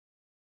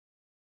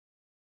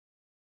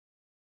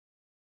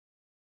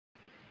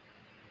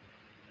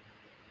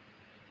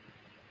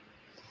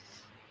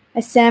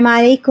Assalamu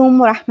alaikum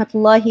wa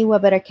rahmatullahi wa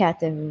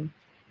barakatuh.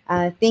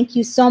 Thank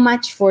you so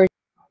much for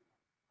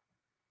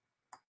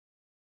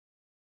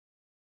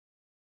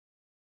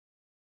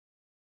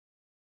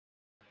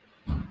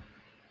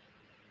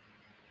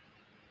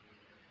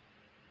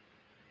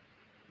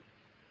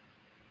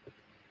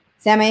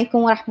Assalamu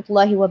alaikum wa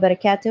rahmatullahi wa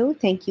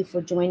barakatuh. Thank you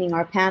for joining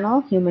our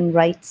panel, Human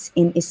Rights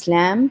in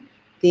Islam,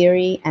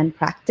 Theory and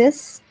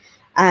Practice.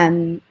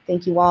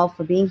 Thank you all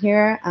for being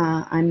here.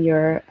 I'm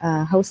your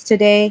host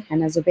today,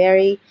 Hannah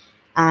Zuberi,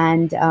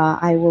 and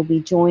I will be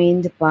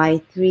joined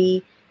by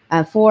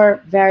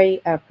four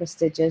very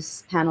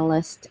prestigious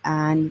panelists.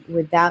 And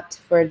without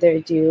further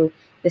ado,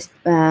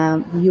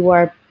 you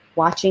are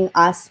watching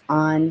us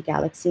on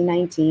Galaxy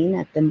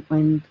 19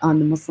 on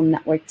the Muslim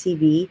Network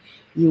TV.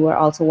 You are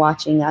also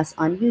watching us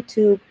on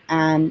YouTube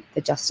and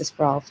the Justice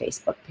for All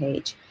Facebook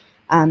page.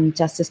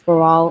 Justice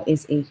for All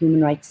is a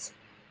human rights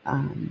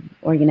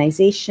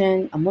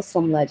organization, a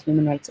Muslim-led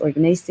human rights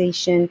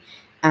organization,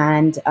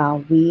 and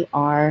we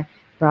are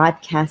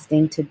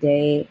broadcasting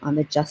today on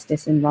the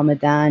Justice in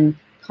Ramadan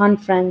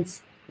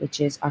conference,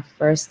 which is our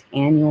first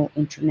annual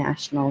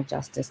International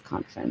Justice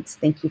Conference.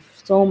 Thank you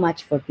so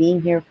much for being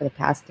here for the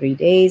past 3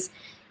 days,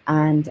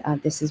 and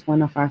this is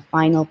one of our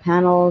final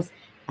panels.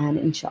 And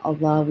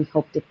inshallah, we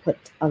hope to put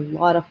a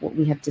lot of what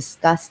we have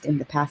discussed in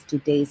the past 2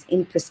 days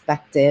in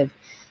perspective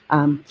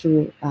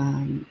through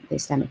the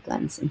Islamic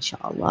lens,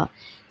 inshallah.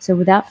 So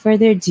without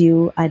further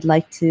ado, I'd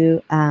like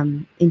to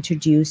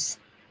introduce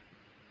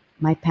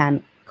my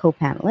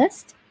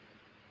co-panelist.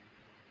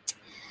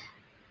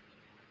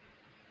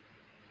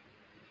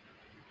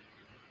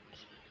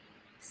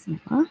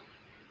 Bismillah.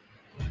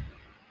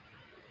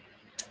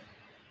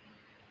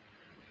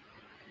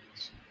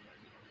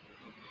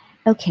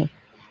 Okay.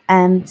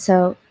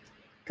 So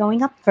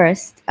going up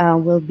first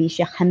will be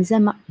Sheikh Hamza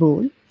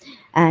Maqbool.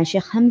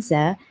 Sheikh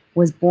Hamza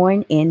was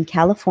born in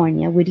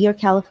California, Whittier,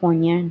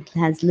 California, and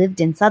has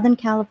lived in Southern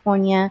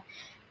California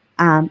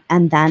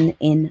and then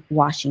in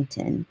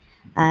Washington.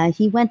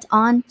 He went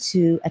on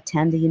to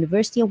attend the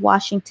University of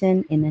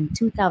Washington and in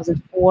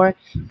 2004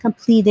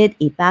 completed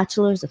a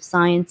Bachelor's of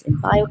Science in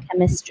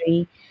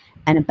Biochemistry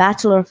and a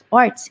Bachelor of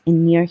Arts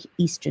in Near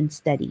Eastern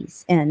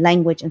Studies and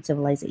Language and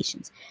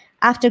Civilizations.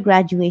 After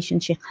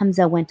graduation, Sheikh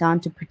Hamza went on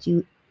to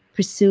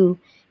pursue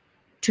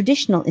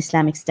traditional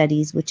Islamic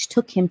studies, which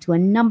took him to a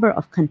number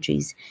of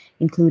countries,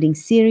 including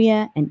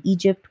Syria and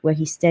Egypt, where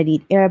he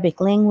studied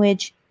Arabic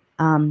language,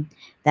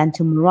 then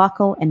to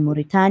Morocco and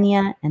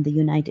Mauritania and the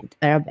United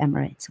Arab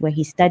Emirates, where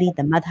he studied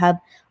the madhab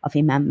of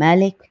Imam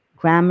Malik,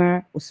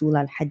 grammar, usul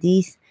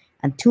al-hadith,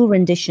 and 2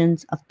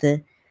 renditions of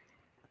the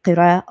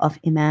qira of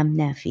Imam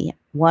Nafi,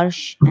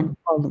 Warsh and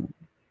Qalun.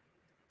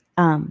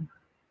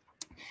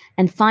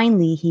 And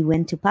finally, he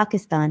went to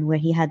Pakistan, where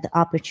he had the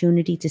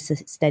opportunity to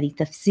study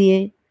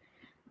tafsir,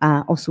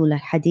 usul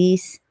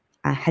al-hadith,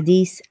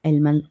 hadith,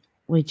 ilm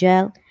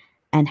al-rijal,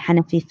 and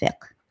Hanafi fiqh.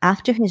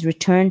 After his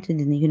return to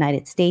the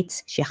United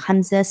States, Sheikh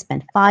Hamza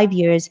spent 5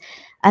 years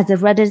as a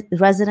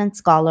resident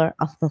scholar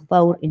of the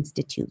Thawr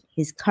Institute.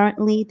 He is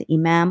currently the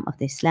Imam of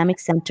the Islamic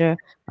Center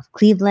of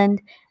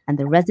Cleveland and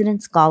the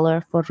resident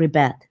scholar for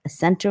Ribat, a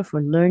center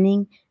for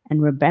learning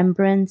and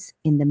remembrance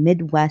in the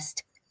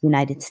Midwest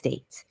United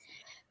States.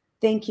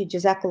 Thank you,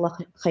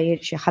 Jazakallah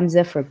khair, Sheikh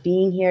Hamza, for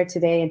being here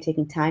today and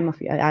taking time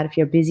out of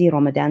your busy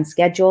Ramadan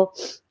schedule.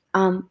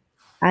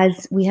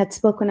 As we had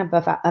spoken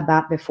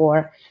about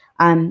before,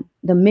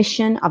 the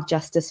mission of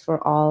Justice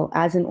for All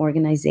as an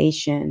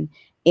organization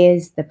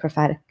is the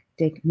prophetic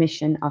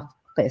mission of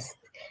Qist.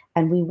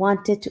 And we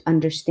wanted to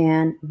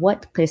understand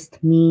what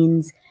Qist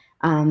means,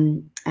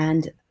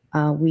 and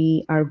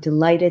we are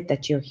delighted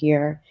that you're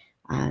here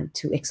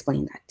to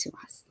explain that to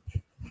us.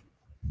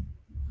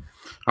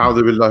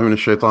 أعوذ بالله من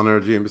الشيطان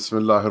الرجيم بسم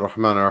الله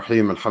الرحمن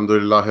الرحيم الحمد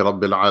لله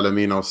رب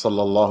العالمين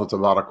وصلى الله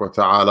تبارك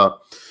وتعالى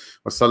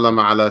وسلم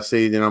على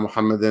سيدنا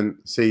محمد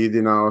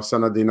سيدنا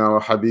وسندنا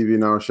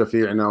وحبيبنا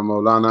وشفيعنا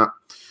ومولانا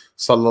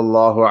صلى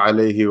الله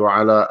عليه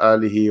وعلى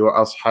آله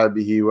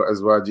وأصحابه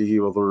وأزواجه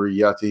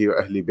وذرياته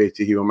وأهل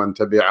بيته ومن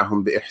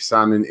تبعهم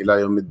بإحسان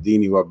إلى يوم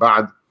الدين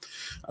وبعد.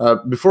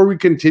 Before we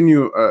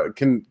continue,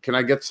 can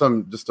I get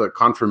just a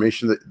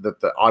confirmation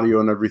that the audio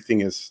and everything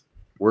is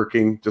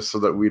working, just so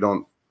that we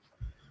don't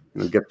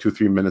get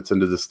 2-3 minutes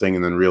into this thing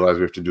and then realize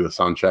we have to do a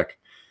sound check?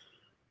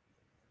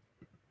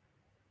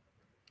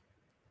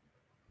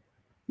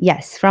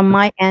 Yes, from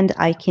my end,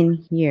 I can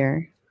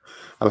hear.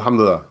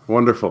 Alhamdulillah,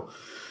 wonderful.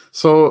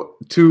 So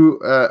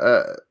to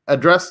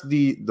address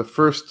the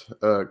first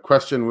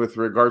question with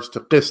regards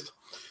to qist,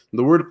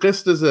 the word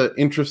qist is an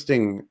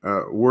interesting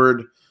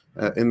word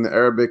in the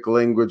Arabic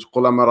language.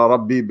 قُلْ أَمَرَ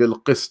رَبِّي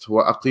بِالْقِسْطِ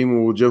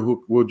وَأَقِيمُوا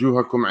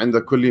وُجُوهَكُمْ عِنْدَ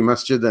كُلِّ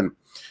مَسْجِدٍ.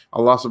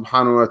 Allah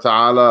subhanahu wa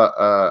ta'ala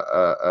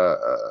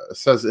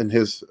says in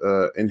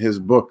his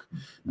book,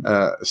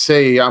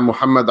 say, Ya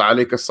Muhammad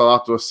alayka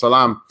salatu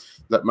wassalam,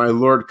 that my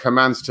Lord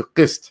commands to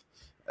qist,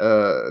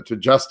 to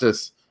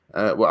justice,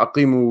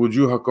 وَأَقِيمُوا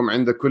وُجُوهَكُمْ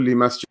عِنْدَ كُلِّ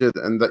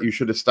مَسْجِدٍ, and that you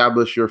should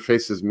establish your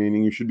faces,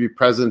 meaning you should be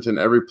present in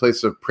every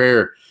place of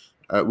prayer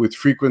with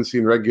frequency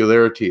and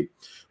regularity.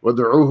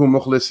 وَدُعُوهُ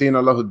مُخْلِصِينَ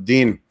لَهُ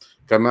الدِّينَ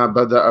كَمَا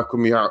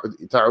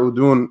بَدَأَكُمْ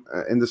تَعُودُونَ,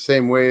 in the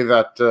same way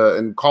that,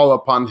 and call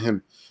upon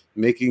him,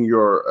 making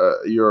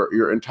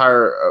your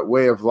entire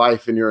way of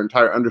life and your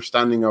entire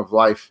understanding of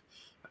life,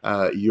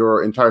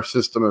 your entire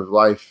system of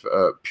life,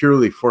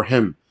 purely for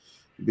him.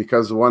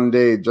 Because one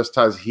day, just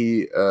as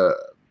he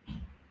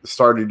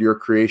started your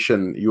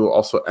creation, you will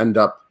also end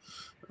up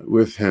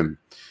with him.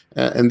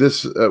 And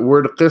this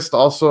word qist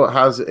also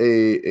has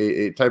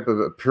a type of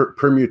a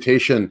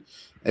permutation.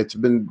 It's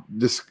been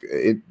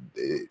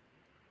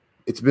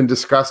it's been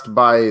discussed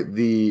by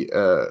the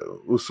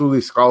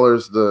usuli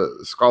scholars, the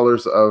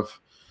scholars of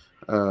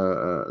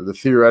the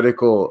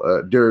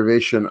theoretical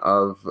derivation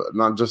of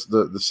not just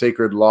the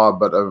sacred law,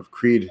 but of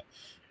creed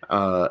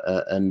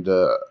and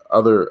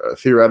other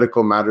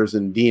theoretical matters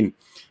in deen.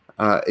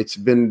 It's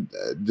been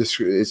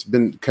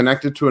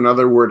connected to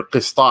another word,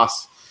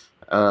 qistas,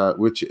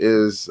 which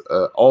is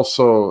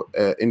also,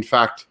 in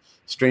fact,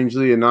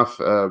 strangely enough,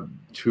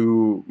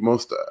 to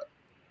most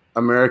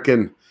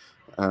American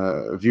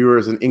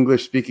viewers and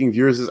English-speaking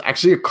viewers, is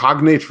actually a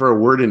cognate for a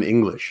word in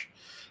English.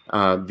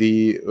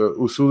 The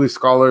usuli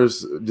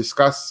scholars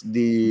discuss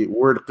the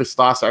word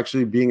qistas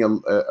actually being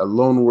a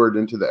loan word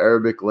into the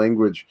Arabic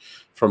language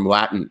from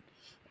Latin.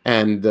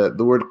 And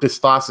the word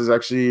qistas is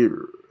actually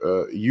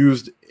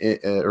used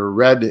or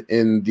read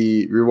in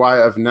the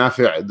riwayah of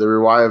Nafi', the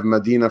riwayah of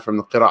Medina from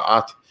the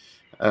Qira'at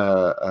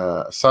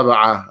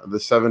Sab'a, the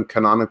 7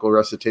 canonical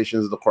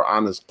recitations of the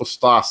Quran, is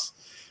qistas.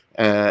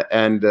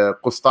 And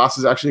qistas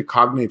is actually a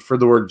cognate for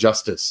the word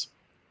justice.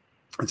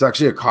 It's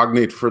actually a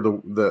cognate for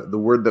the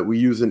word that we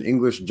use in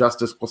English,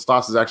 justice.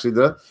 Qistas is actually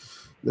the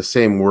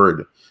same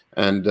word.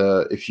 And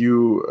if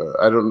you,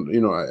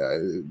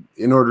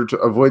 in order to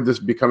avoid this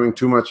becoming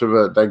too much of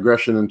a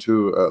digression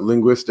into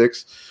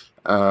linguistics,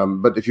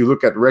 but if you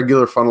look at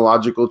regular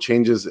phonological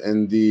changes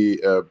in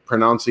the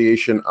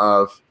pronunciation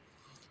of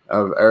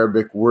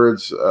Arabic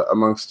words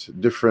amongst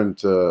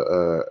different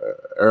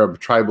Arab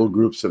tribal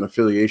groups and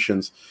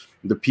affiliations,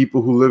 the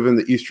people who live in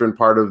the eastern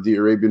part of the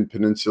Arabian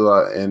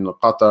Peninsula, in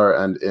Qatar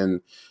and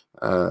in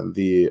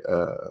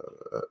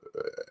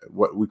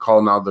what we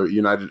call now the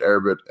United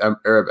Arab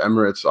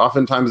Emirates,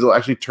 oftentimes they'll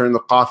actually turn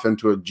the qaf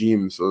into a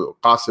jim, so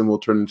qasim will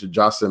turn into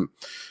jasim,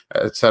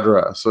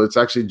 etc. So it's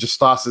actually,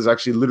 justas is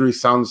actually literally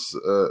sounds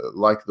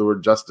like the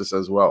word justice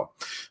as well.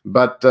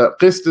 But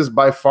qist is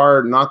by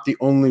far not the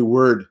only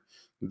word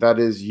that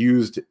is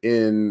used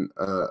in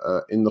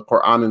the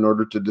Quran in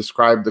order to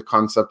describe the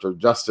concept of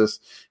justice.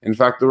 In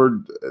fact,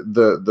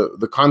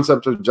 the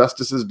concept of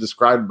justice is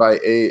described by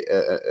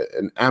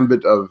an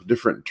ambit of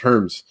different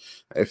terms.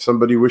 If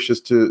somebody wishes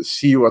to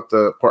see what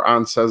the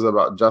Quran says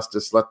about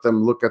justice, let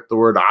them look at the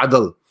word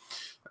adl.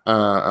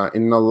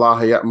 إن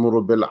الله يأمر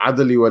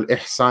بالعدل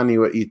والإحسان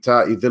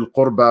وإيتاء ذي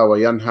القربى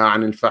وينهى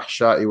عن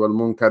الفحشاء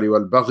والمنكر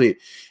والبغي.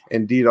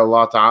 Indeed,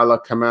 Allah Ta'ala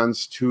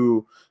commands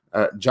to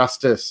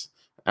justice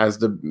as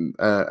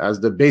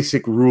the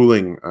basic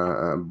ruling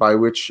by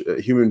which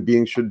human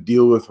beings should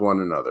deal with one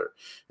another.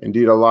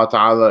 Indeed, Allah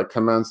Ta'ala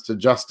commands to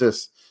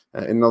justice.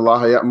 Inna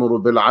Allah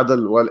ya'muru bil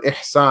adl wal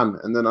ihsan.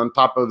 And then on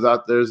top of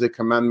that, there's a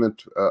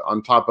commandment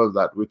on top of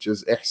that, which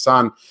is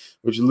ihsan,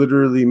 which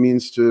literally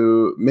means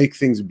to make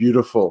things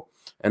beautiful.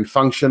 And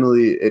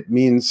functionally, it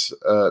means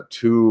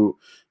to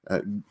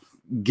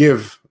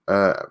give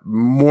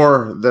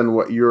more than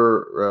what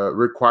you're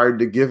required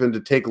to give, and to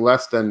take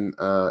less than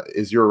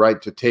is your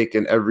right to take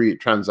in every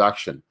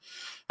transaction.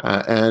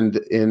 And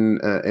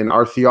in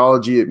our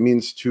theology, it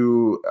means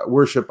to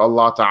worship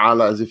Allah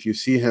Ta'ala as if you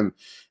see him,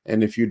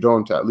 and if you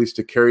don't, at least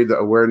to carry the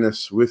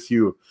awareness with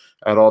you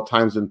at all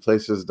times and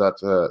places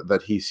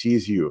that he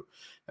sees you.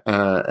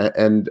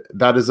 And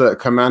that is a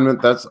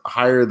commandment that's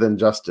higher than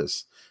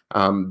justice.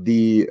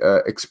 The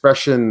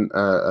expression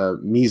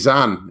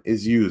mizan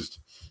is used.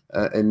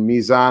 And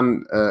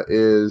mizan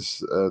is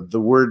the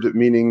word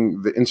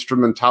meaning the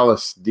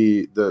instrumentalis,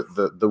 the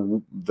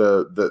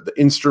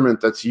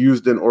instrument that's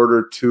used in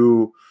order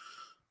to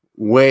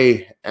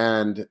weigh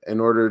and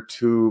in order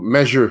to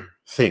measure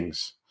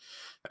things,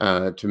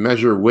 to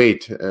measure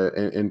weight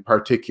in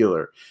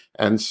particular.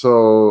 And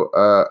so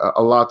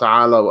Allah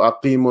Ta'ala,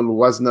 وَأَقِيمُوا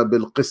الْوَزْنَ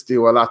بِالْقِسْطِ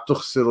وَلَا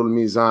تُخْسِرُوا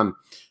الْمِيزَانِ,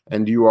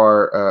 and you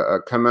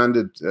are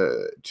commanded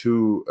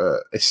to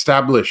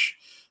establish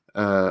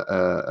the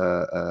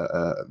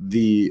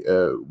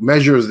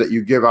measures that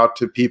you give out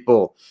to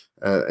people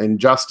in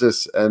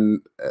justice, and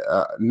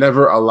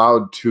never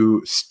allowed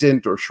to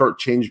stint or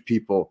shortchange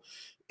people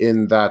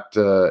in that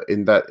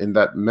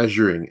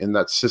measuring, in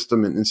that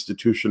system and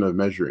institution of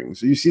measuring.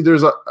 So you see,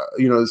 there's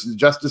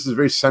justice is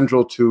very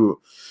central to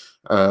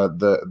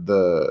the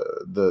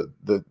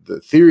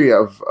theory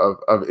of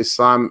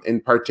Islam,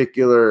 in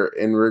particular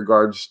in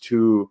regards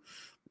to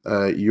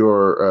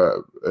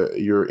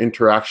your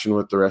interaction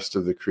with the rest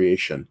of the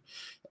creation.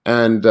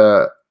 And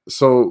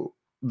so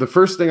the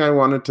first thing I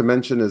wanted to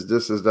mention is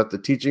that the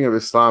teaching of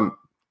Islam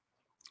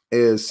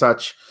is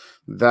such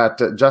that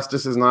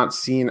justice is not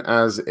seen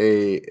as an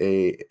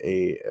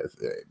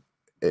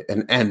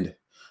end,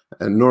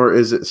 and nor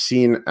is it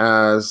seen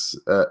as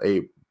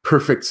a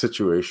perfect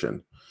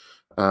situation.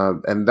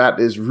 And that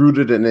is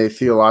rooted in a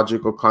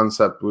theological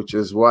concept, which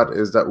is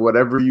that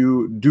whatever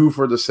you do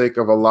for the sake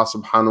of Allah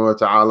subhanahu wa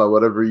ta'ala,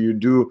 whatever you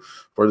do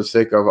for the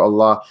sake of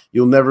Allah,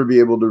 you'll never be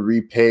able to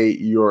repay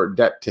your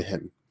debt to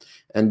Him.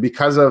 And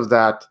because of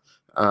that,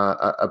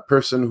 a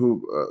person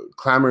who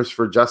clamors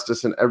for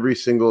justice in every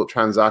single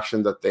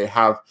transaction that they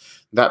have,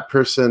 that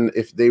person,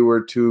 if they were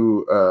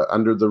to,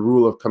 under the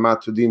rule of kama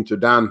tudin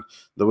tudan,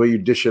 the way you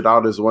dish it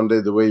out is one day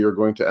the way you're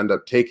going to end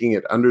up taking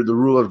it. Under the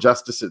rule of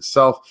justice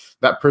itself,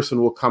 that person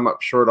will come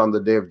up short on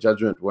the day of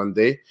judgment when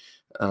they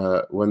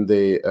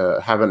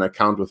have an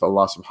account with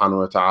Allah subhanahu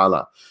wa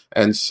ta'ala.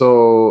 And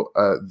so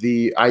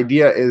the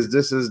idea is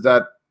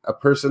that a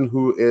person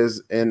who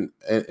is in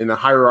a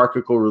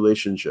hierarchical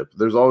relationship,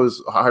 there's always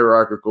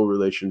hierarchical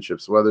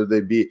relationships, whether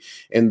they be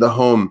in the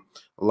home,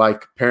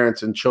 like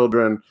parents and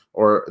children,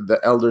 or the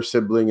elder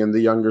sibling and the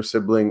younger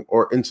sibling,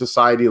 or in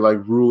society, like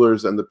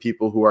rulers and the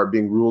people who are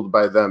being ruled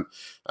by them,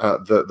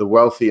 the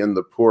wealthy and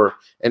the poor.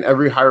 In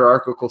every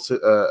hierarchical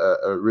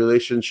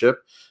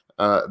relationship,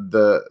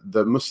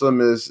 the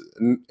Muslim is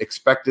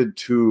expected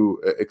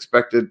to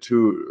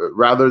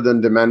rather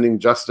than demanding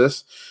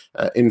justice,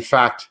 in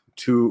fact,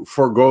 to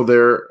forego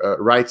their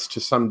rights to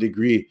some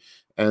degree,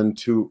 and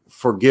to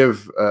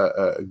forgive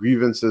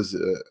grievances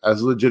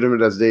as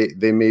legitimate as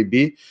they may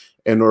be,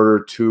 in order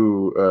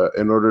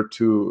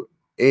to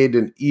aid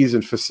and ease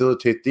and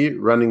facilitate the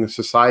running of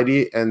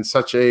society. And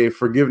such a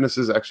forgiveness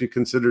is actually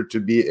considered to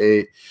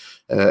be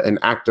an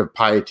act of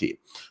piety.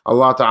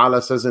 Allah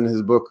Ta'ala says in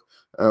His book,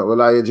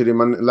 وَلَا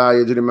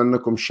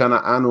يَجْرِمَنَّكُمْ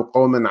شَنَآنُ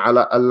قَوْمٍ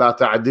عَلَىٰ أَلَّا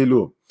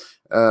تَعْدِلُوا,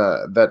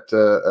 that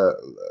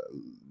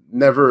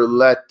never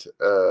let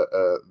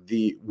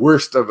the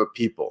worst of a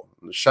people.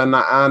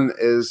 Shana'an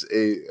is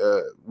a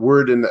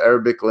word in the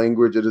Arabic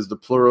language. It is the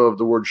plural of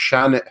the word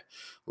shani',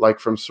 like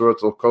from Surah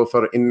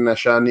Al-Kawthar, Inna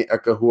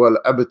shani'aka huwa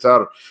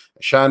al-abtar.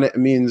 Shani'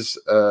 means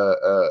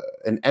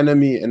an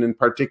enemy, and in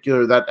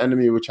particular that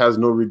enemy which has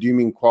no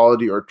redeeming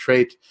quality or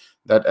trait,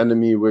 that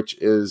enemy which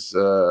is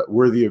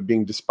worthy of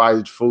being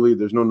despised fully.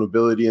 There's no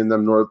nobility in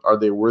them, nor are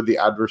they a worthy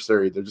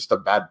adversary. They're just a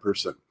bad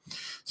person.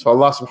 So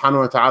Allah subhanahu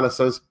wa ta'ala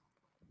says,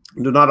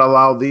 do not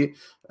allow the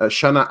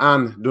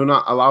shana'an, do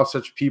not allow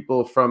such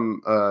people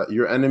from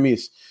your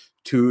enemies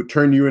to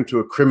turn you into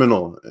a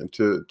criminal, and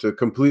to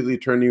completely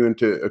turn you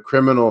into a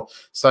criminal,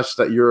 such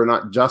that you're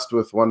not just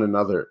with one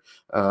another.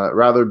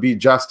 Rather be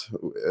just,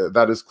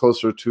 that is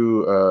closer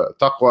to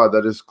taqwa,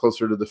 that is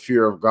closer to the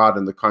fear of God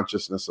and the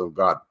consciousness of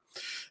God.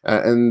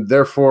 And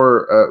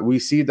therefore, we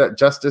see that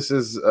justice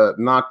is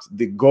not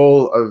the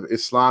goal of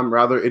Islam,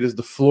 rather it is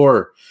the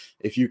floor.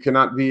 If you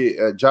cannot be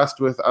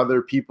just with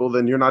other people,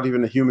 then you're not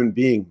even a human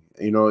being.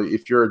 You know,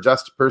 if you're a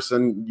just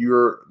person,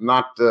 you're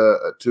not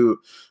to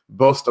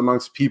boast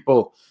amongst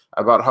people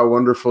about how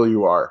wonderful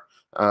you are.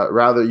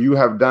 Rather, you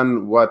have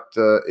done what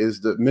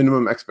is the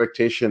minimum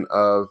expectation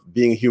of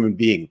being a human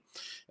being.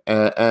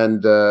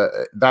 And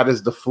that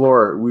is the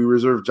floor. We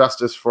reserve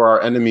justice for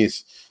our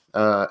enemies.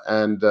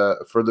 And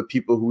for the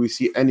people who we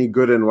see any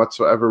good in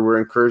whatsoever, we're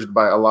encouraged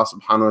by Allah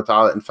subhanahu wa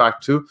ta'ala, in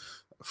fact, to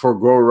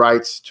forego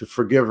rights, to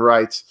forgive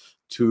rights,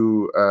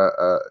 to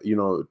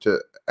to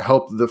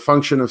help the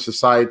function of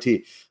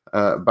society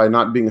by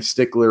not being a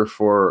stickler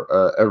for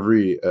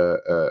every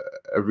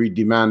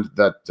demand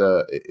that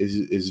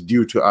is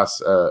due to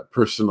us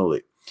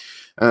personally.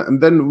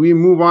 And then we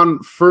move on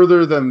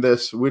further than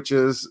this, which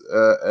is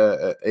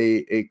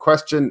a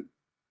question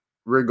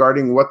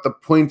regarding what the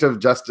point of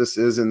justice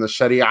is in the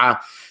Sharia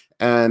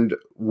and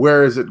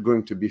where is it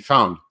going to be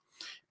found.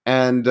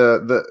 And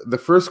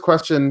the first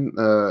question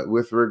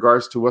with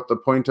regards to what the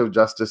point of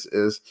justice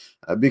is,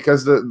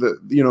 because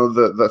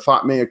the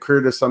thought may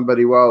occur to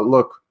somebody, well,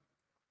 look,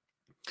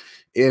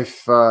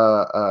 if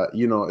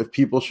if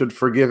people should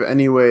forgive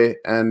anyway,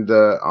 and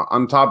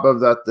on top of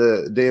that,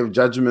 the Day of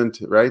Judgment,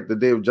 right? The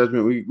Day of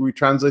Judgment, we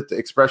translate the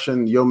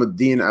expression Yawm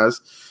ad-Din as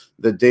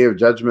the Day of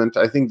Judgment.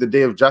 I think the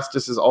Day of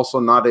Justice is also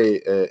not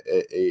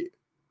a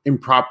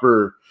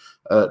improper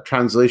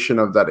translation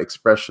of that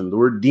expression. The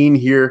word Deen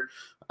here,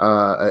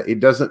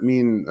 it doesn't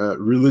mean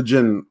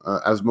religion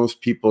as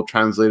most people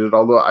translate it,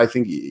 although I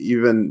think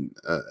even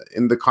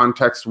in the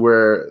context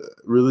where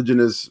religion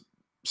is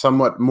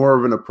somewhat more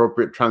of an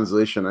appropriate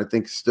translation, I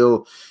think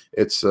still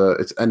it's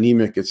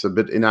anemic, it's a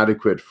bit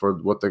inadequate for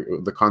what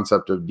the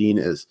concept of deen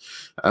is.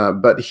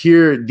 But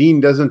here,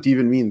 deen doesn't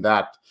even mean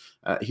that.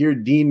 Here,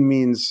 deen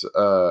means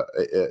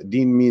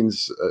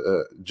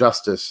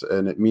justice,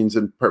 and it means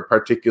in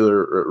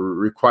particular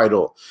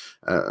requital.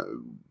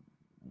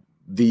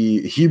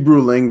 The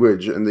Hebrew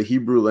language,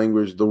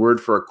 the word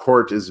for a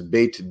court is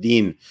Beit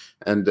Din,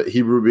 and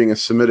Hebrew being a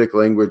Semitic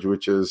language,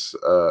 which is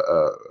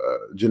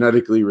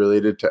genetically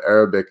related to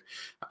Arabic.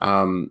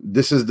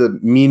 This is the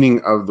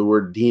meaning of the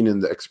word Din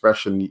in the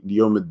expression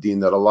Yawm ad-Din,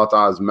 that Allah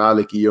Ta'ala is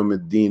Maliki Yawm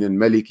ad-Din and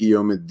Maliki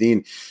Yawm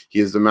ad-Din. He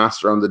is the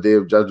master on the Day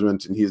of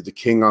Judgment, and he is the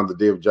king on the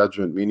Day of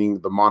Judgment,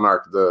 meaning the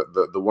monarch,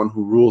 the one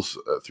who rules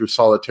through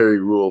solitary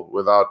rule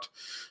without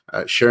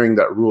sharing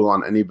that rule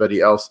on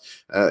anybody else.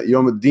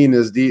 Yawm al-Din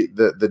is the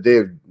day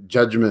of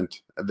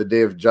judgment, the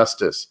day of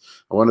justice.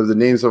 One of the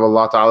names of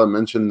Allah Ta'ala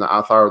mentioned in the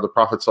Athar of the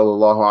Prophet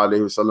Sallallahu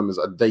Alaihi Wasallam is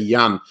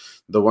Ad-Dayyan,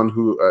 the one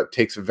who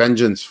takes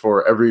vengeance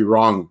for every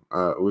wrong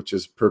which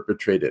is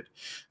perpetrated.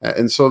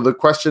 And so the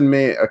question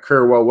may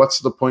occur, well, what's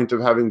the point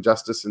of having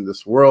justice in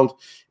this world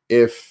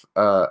if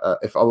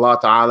Allah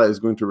Ta'ala is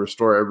going to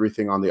restore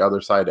everything on the other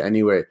side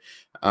anyway,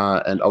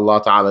 and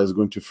Allah Ta'ala is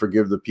going to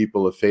forgive the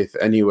people of faith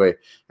anyway?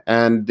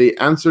 And the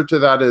answer to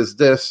that is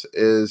this,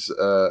 is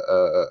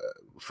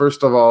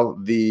first of all,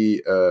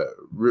 the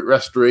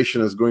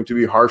restoration is going to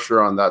be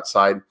harsher on that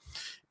side.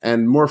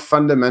 And more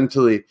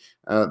fundamentally,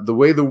 the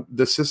way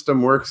the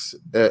system works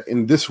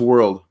in this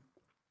world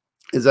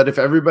is that if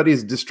everybody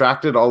is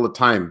distracted all the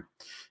time,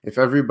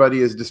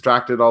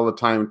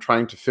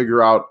 trying to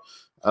figure out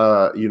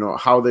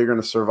how they're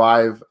going to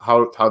survive,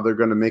 how they're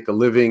going to make a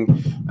living,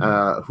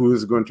 who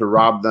is going to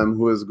rob them,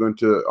 who is going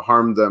to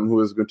harm them,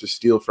 who is going to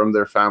steal from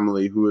their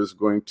family, who is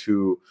going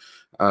to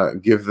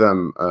give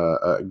them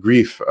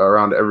grief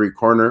around every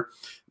corner,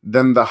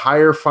 then the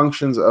higher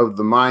functions of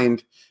the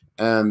mind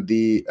and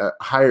the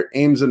higher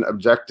aims and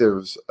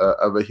objectives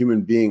of a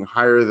human being,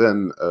 higher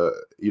than a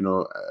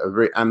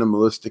very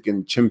animalistic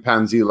and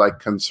chimpanzee-like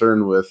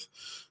concern with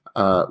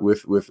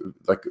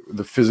like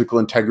the physical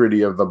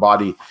integrity of the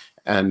body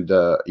and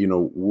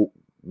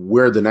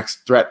where the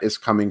next threat is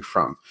coming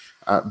from.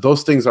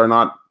 Those things are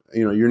not,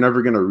 you're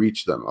never going to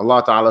reach them.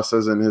 Allah Ta'ala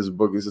says in his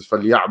book, he says,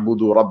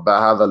 فَلْيَعْبُدُوا رَبَّ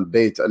هَذَا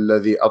الْبَيْتِ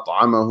الَّذِي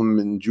أَطْعَمَهُم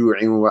مِّن جُوعٍ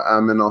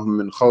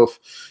وَآمَنَهُم مِّن خَوْفٍ.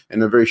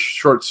 In a very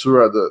short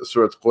surah, the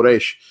Surah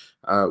Quraysh,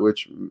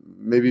 which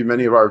maybe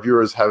many of our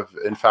viewers have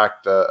in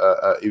fact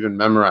even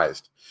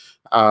memorized.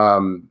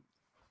 Allah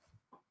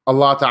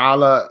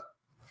Ta'ala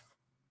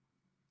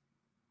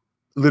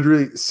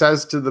literally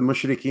says to the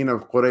mushrikeen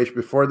of Quraysh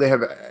before they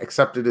have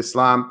accepted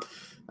Islam,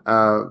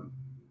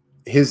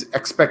 his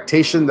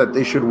expectation that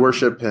they should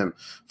worship him.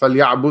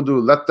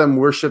 فَلْيَعْبُدُوا, let them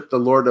worship the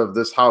Lord of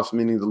this house,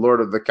 meaning the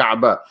Lord of the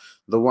Kaaba,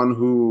 the one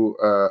who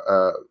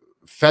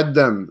fed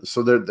them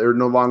so that they're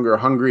no longer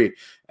hungry,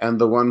 and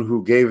the one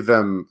who gave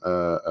them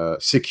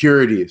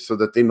security so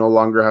that they no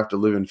longer have to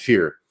live in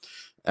fear.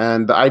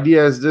 And the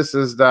idea is this,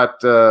 is that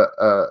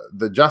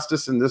the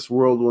justice in this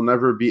world will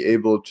never be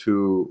able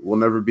to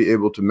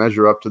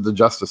measure up to the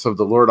justice of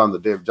the Lord on the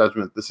Day of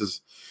Judgment. This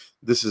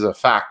is a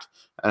fact,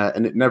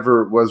 and it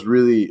never was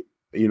really,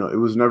 it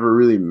was never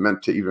really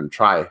meant to even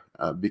try,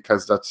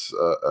 because that's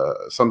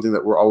something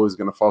that we're always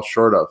going to fall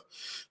short of.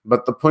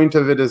 But the point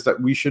of it is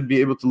that we should be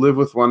able to live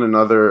with one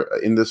another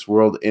in this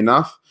world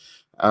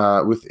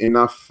with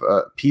enough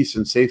peace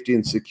and safety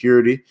and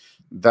security,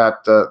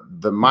 that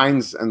the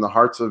minds and the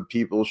hearts of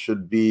people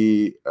should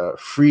be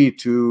free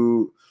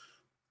to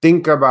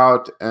think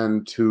about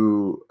and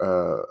to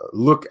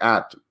look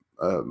at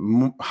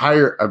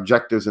higher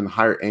objectives and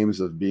higher aims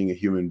of being a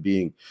human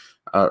being,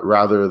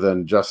 rather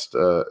than just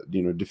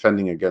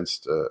defending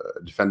against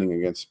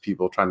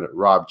people trying to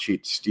rob,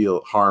 cheat,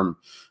 steal, harm,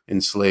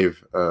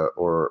 enslave,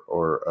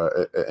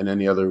 or in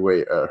any other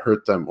way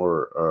hurt them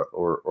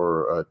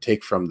or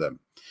take from them.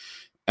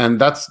 And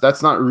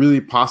that's not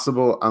really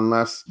possible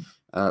unless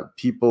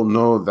people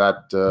know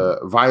that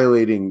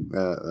violating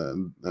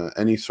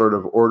any sort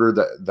of order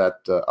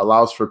that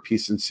allows for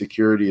peace and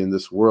security in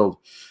this world,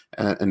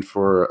 and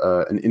for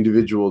an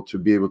individual to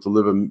be able to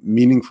live a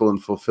meaningful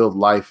and fulfilled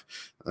life,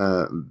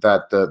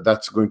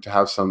 that's going to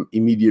have some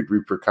immediate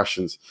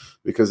repercussions.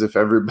 Because if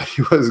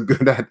everybody was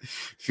good at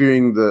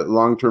fearing the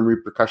long-term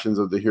repercussions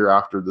of the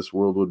hereafter, this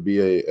world would be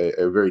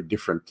a very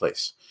different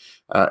place.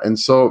 And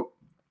so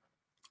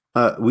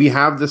we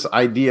have this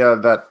idea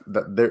that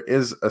there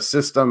is a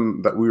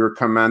system that we were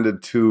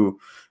commanded to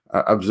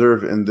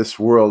observe in this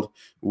world,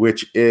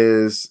 which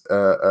is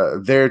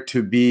there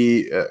to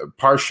be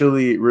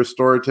partially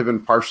restorative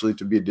and partially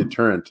to be a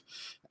deterrent.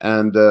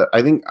 And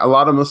I think a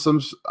lot of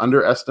Muslims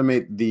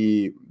underestimate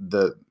the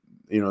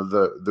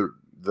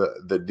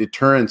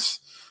deterrence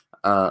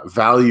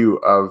value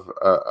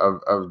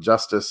of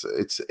justice.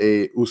 It's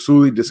a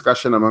usuli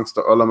discussion amongst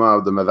the ulama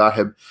of the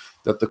madhahib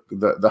that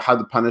the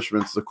had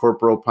punishments, the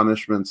corporal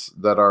punishments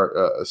that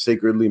are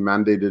sacredly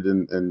mandated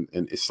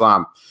in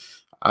Islam,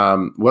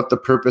 what the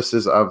purpose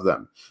is of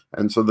them.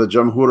 And so the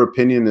Jamhur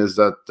opinion is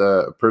that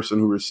the person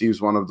who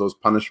receives one of those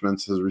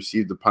punishments has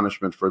received the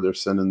punishment for their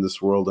sin in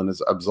this world and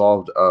is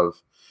absolved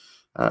of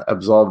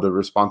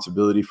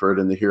responsibility for it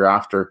in the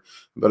hereafter.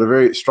 But a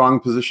very strong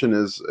position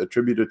is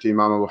attributed to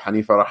Imam Abu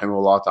Hanifa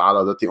rahimahullah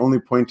ta'ala, that the only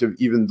point of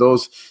even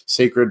those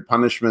sacred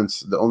punishments,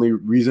 the only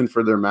reason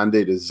for their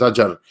mandate is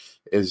zajar,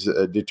 is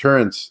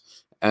deterrence.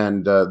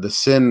 And the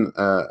sin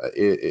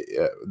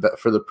that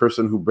for the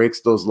person who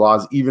breaks those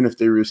laws, even if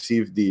they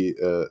receive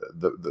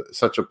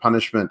such a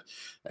punishment,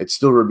 it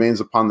still remains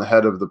upon the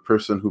head of the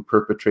person who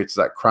perpetrates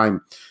that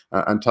crime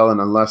until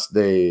and unless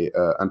they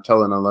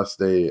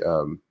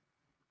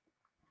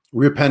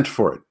repent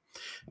for it.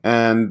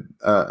 And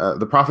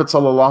the Prophet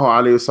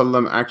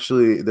ﷺ,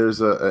 actually, there's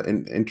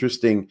an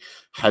interesting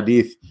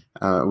hadith,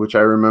 which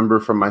I remember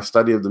from my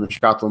study of the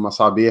Mishkat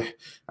al-Masabih,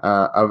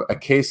 of a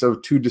case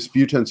of two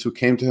disputants who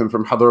came to him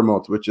from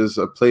Hadramaut, which is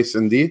a place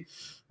in the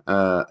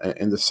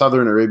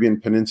southern Arabian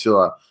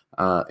Peninsula,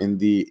 in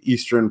the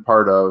eastern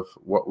part of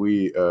what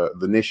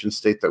the nation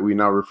state that we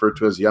now refer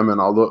to as Yemen,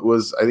 although it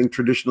was, I think,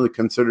 traditionally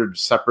considered a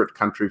separate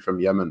country from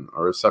Yemen,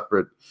 or a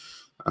separate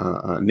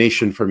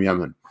nation from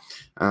Yemen.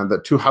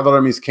 That two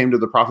Hadramis came to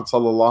the Prophet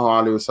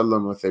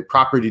ﷺ with a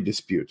property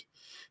dispute,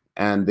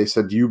 and they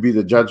said, "You be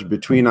the judge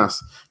between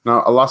us."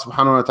 Now, Allah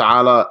Subhanahu wa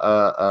Taala,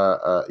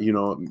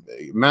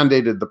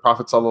 mandated the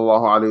Prophet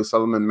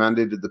ﷺ and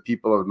mandated the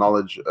people of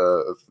knowledge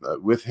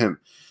with him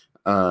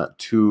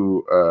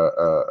to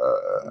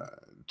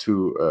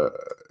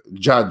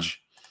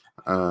judge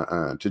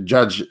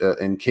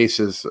in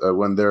cases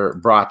when they're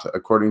brought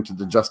according to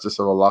the justice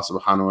of Allah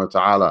Subhanahu wa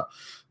Taala.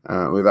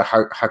 إذا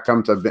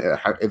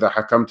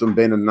حكمتم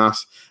بين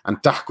الناس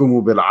أن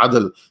تحكموا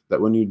بالعدل,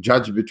 that when you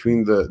judge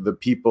between the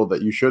people,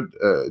 that you should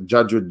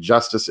judge with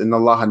justice. إن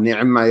الله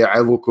نعم ما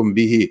يعظكم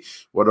به.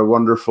 What a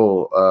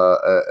wonderful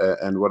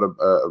and what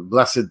a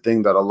blessed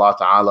thing that Allah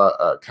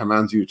Ta'ala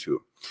commands you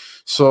to.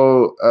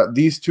 So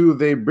these two,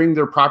 they bring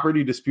their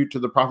property dispute to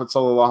the Prophet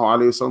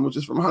ﷺ, which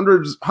is from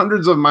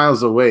hundreds of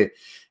miles away,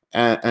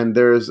 and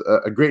there's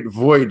a great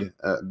void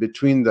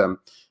between them.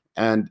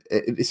 And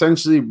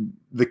essentially,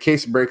 the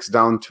case breaks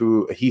down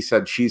to he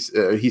said, she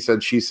said.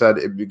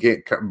 It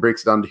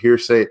breaks down to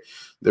hearsay.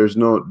 There's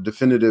no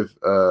definitive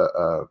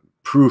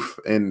proof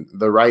in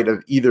the right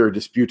of either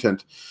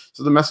disputant.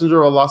 So the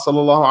Messenger of Allah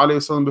sallallahu alaihi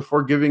wasallam,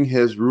 before giving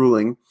his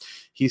ruling,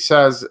 he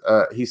says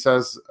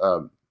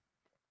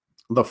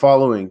the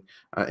following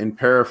in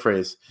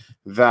paraphrase,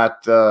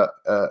 that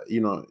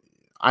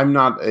I'm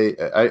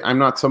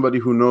not somebody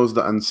who knows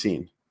the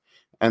unseen.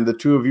 And the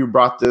two of you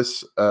brought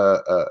this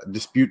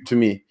dispute to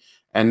me,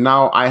 and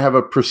now I have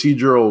a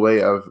procedural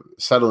way of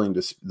settling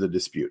the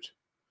dispute,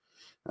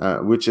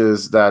 which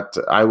is that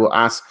I will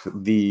ask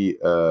the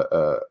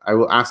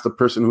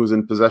person who's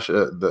in possession,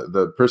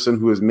 the person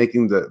who is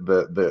making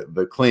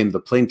the claim,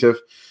 the plaintiff,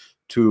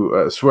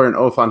 to swear an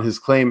oath on his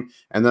claim,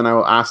 and then I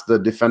will ask the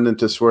defendant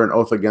to swear an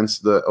oath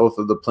against the oath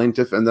of the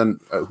plaintiff, and then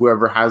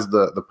whoever has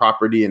the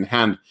property in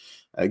hand,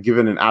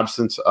 given an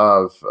absence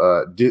of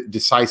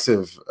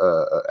decisive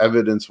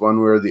evidence one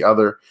way or the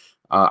other,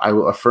 I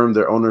will affirm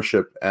their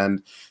ownership,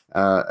 and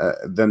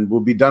then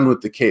we'll be done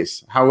with the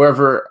case.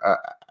 However,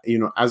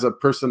 as a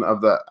person of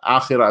the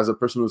akhirah, as a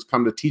person who's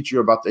come to teach you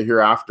about the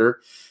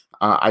hereafter,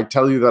 I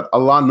tell you that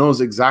Allah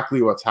knows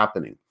exactly what's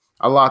happening.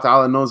 Allah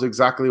Ta'ala knows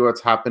exactly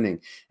what's happening.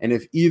 And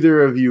if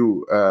either of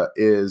you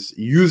is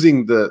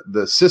using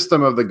the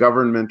system of the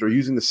government, or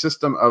using the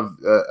system of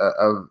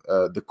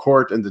the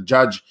court and the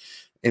judge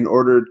in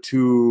order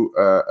to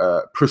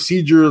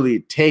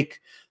procedurally take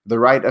the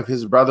right of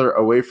his brother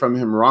away from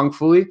him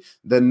wrongfully,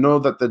 then know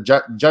that the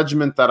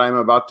judgment that I'm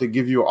about to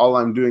give you, all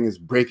I'm doing is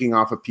breaking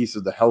off a piece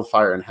of the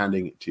hellfire and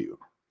handing it to you.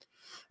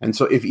 And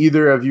so if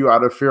either of you,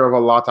 out of fear of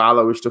Allah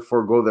Ta'ala, wish to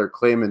forego their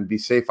claim and be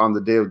safe on the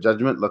day of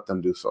judgment, let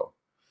them do so.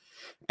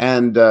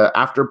 And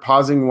after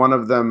pausing, one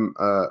of them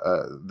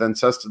then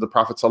says to the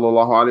Prophet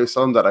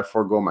ﷺ that I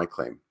forego my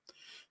claim.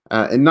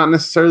 And not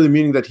necessarily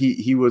meaning that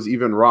he was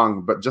even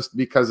wrong, but just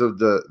because of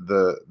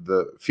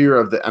the fear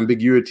of the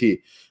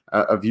ambiguity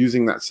of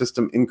using that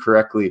system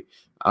incorrectly,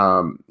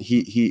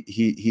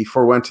 he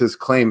forewent his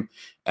claim.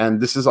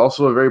 And this is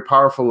also a very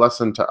powerful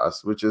lesson to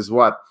us, which is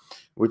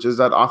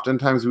that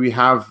oftentimes we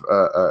have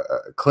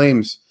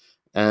claims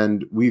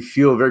and we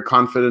feel very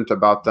confident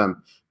about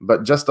them,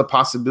 but just the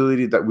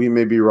possibility that we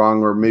may be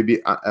wrong, or maybe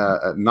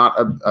not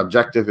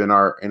objective in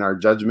our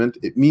judgment,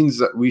 it means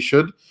that we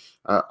should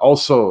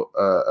also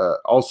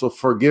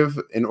forgive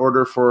in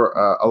order for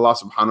Allah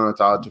Subhanahu wa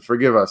Ta'ala to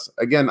forgive us.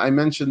 Again, I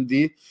mentioned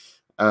the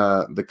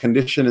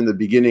condition in the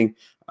beginning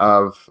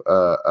of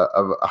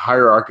a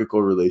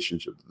hierarchical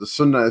relationship. The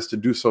sunnah is to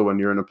do so when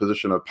you're in a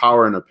position of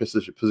power, in a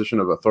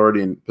position of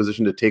authority, in a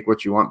position to take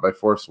what you want by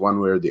force one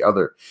way or the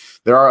other.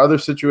 There are other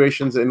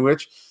situations in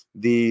which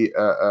the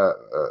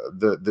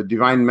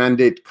divine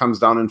mandate comes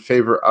down in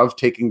favor of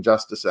taking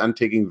justice and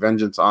taking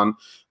vengeance on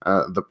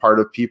the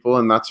part of people,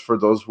 and that's for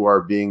those who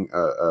are being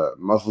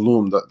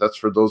mazloom. That's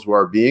for those who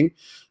are being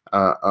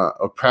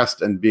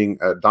oppressed and being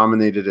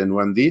dominated, and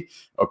when the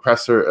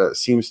oppressor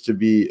seems to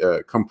be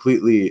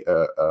completely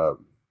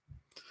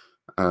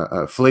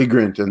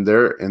flagrant in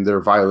their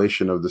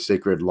violation of the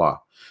sacred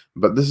law.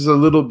 But this is a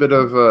little bit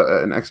of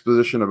an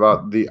exposition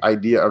about the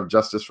idea of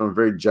justice from a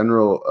very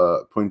general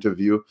point of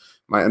view.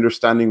 My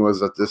understanding was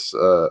that this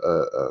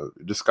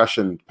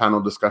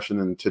panel discussion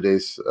in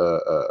today's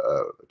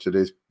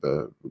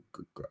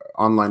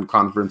online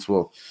conference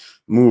will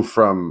move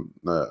from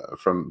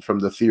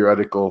the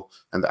theoretical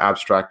and the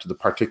abstract to the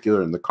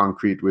particular and the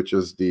concrete, which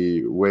is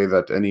the way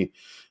that any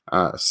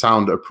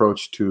sound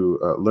approach to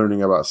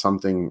learning about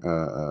something,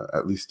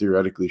 at least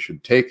theoretically,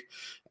 should take.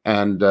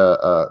 And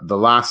the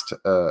last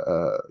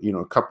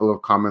couple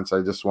of comments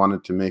I just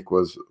wanted to make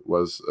was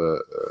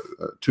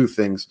two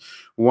things.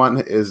 One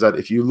is that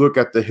if you look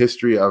at the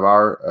history of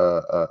our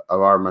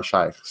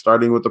mashayikh,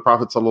 starting with the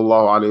Prophet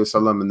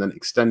ﷺ and then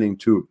extending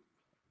to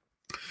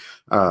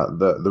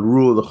the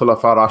rule of the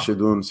Khulafa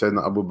Rashidun,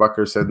 Sayyidina Abu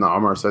Bakr, Sayyidina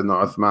Umar,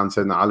 Sayyidina Uthman,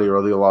 Sayyidina Ali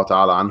radiyallahu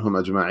ta'ala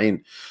anhum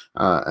ajma'in,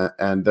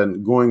 and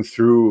then going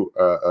through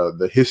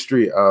the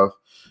history of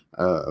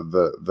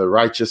the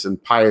righteous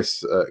and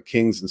pious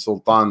kings and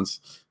sultans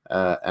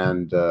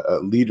and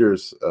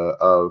leaders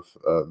of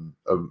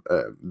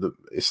the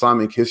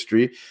Islamic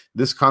history,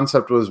 this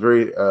concept was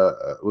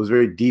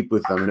very deep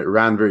with them, and it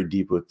ran very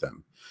deep with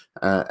them.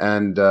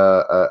 And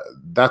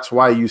that's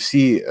why you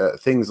see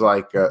things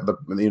like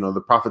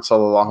the Prophet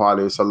sallallahu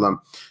alaihi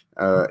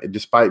wasallam,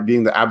 despite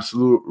being the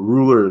absolute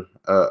ruler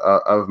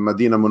of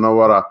Medina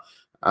Munawwara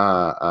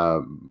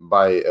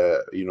by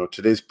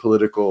today's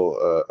political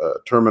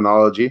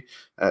terminology,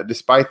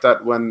 despite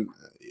that, when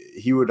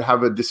he would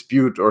have a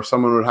dispute or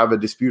someone would have a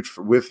dispute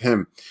with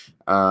him,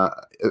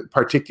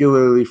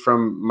 particularly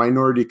from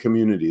minority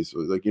communities,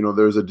 like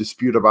there's a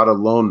dispute about a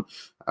loan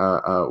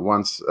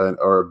once,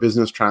 or a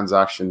business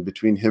transaction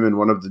between him and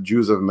one of the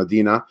Jews of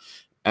Medina,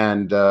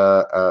 and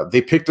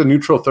they picked a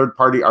neutral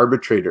third-party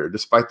arbitrator,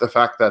 despite the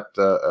fact that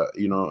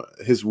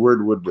his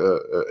word would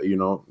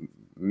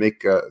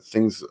make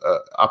things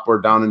up or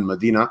down in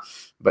Medina,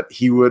 but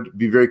he would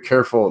be very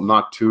careful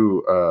not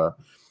to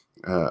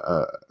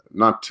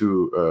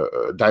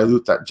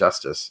dilute that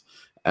justice.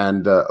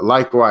 And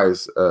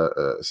likewise,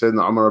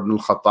 Sayyidina Umar ibn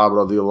al-Khattab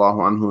radiyallahu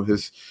anhu,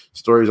 his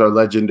stories are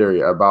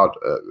legendary about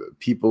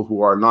people who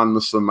are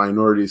non-Muslim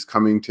minorities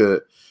coming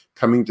to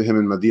him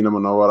in Medina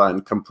Munawwara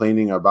and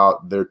complaining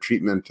about their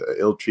treatment,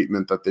 ill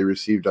treatment that they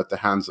received at the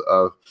hands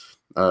of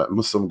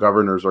Muslim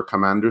governors or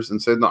commanders. And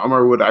Sayyidina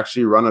Umar would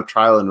actually run a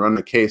trial and run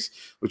a case,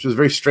 which was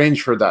very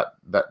strange for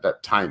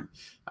that time.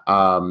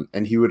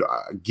 And he would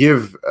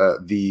give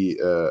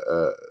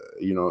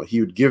he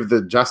would give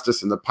the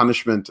justice and the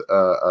punishment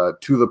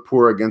to the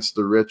poor against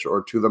the rich,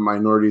 or to the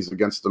minorities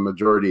against the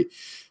majority,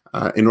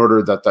 in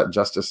order that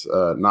justice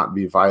not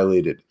be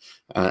violated.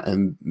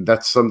 And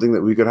that's something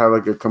that we could have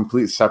like a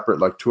complete separate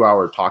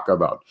 2-hour talk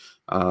about,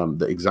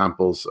 the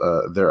examples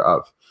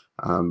thereof.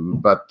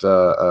 But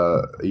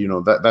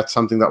that's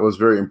something that was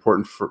very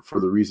important for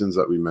the reasons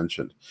that we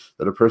mentioned.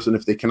 That a person,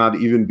 if they cannot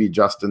even be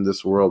just in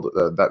this world,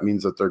 that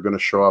means that they're going to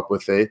show up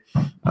with a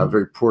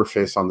very poor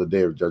face on the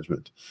Day of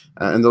Judgment.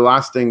 And the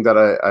last thing that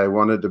I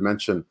wanted to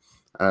mention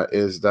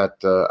is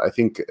that I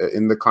think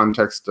in the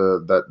context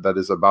that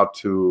is about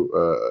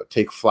to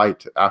take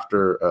flight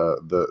after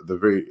the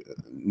very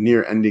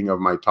near ending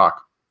of my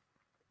talk,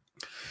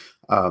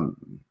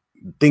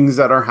 things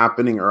that are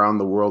happening around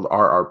the world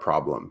are our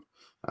problem.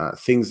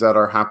 Things that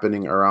are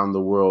happening around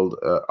the world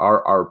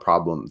are our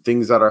problem.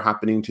 Things that are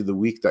happening to the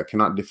weak that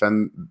cannot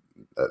defend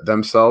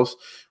themselves,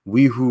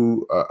 we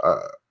who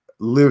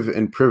live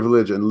in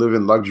privilege and live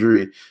in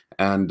luxury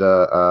and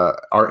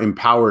are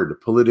empowered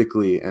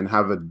politically and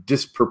have a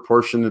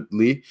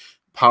disproportionately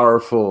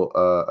powerful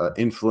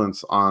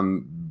influence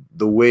on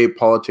the way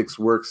politics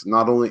works,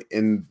 not only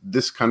in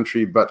this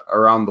country but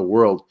around the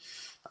world.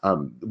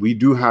 We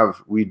do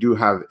have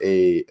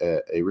a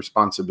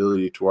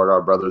responsibility toward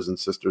our brothers and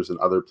sisters in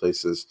other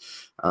places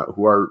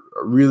who are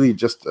really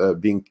just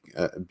being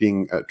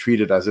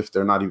treated as if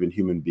they're not even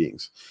human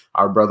beings.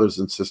 Our brothers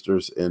and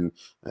sisters in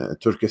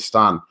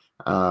Turkestan,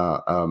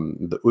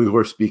 the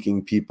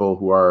Uyghur-speaking people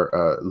who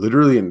are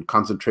literally in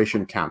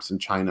concentration camps in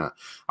China.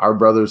 Our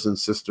brothers and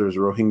sisters,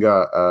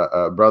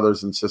 Rohingya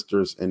brothers and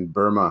sisters in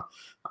Burma,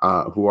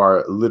 who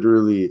are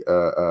literally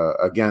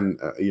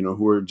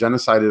who were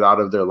genocided out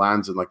of their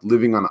lands and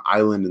living on an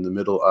island in the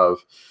middle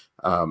of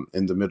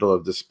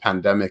this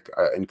pandemic,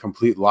 in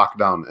complete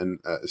lockdown, and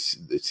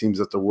it seems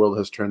that the world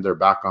has turned their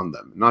back on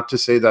them. Not to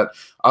say that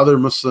other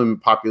Muslim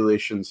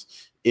populations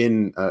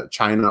in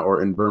China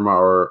or in Burma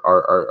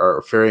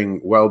are faring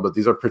well, but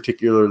these are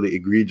particularly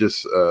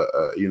egregious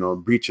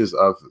breaches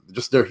of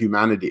just their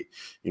humanity.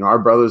 Our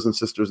brothers and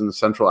sisters in the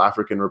Central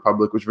African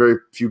Republic, which very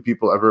few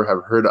people ever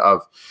have heard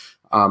of,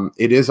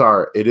 it is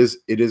our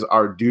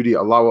duty.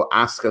 Allah will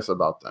ask us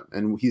about them,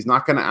 and He's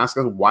not going to ask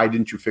us, why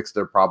didn't you fix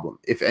their problem?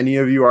 If any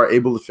of you are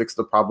able to fix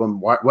the problem,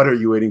 what are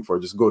you waiting for?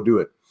 Just go do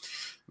it.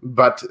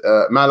 But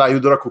مَا لَا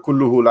يُدْرَكُ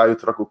كُلُّهُ لَا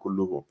يُتْرَكُ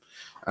كُلُّهُ.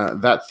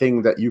 That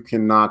thing that you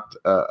cannot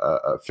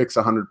fix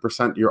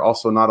 100%, you're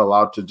also not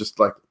allowed to just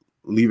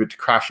leave it to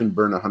crash and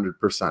burn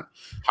 100%.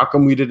 How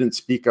come we didn't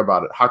speak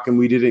about it? How come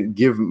we didn't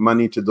give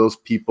money to those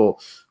people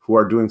who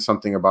are doing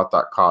something about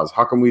that cause?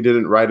 How come we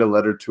didn't write a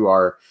letter to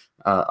our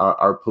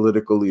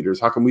political leaders?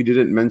 How come we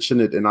didn't mention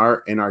it in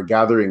our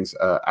gatherings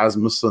as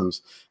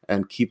Muslims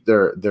and keep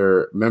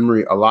their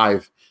memory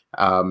alive?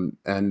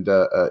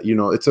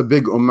 It's a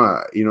big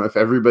ummah. If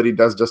everybody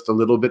does just a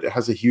little bit, it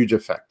has a huge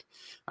effect.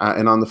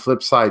 And on the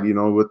flip side, you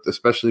know, with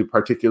especially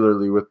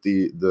particularly with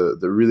the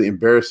really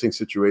embarrassing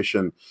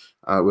situation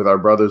with our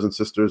brothers and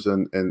sisters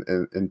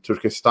in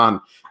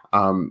Turkestan,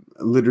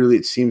 literally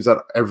it seems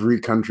that every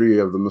country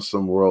of the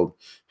Muslim world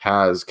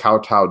has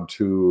kowtowed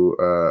to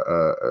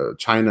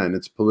China and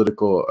its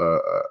political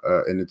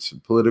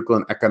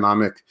and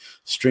economic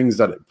strings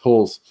that it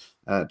pulls,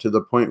 to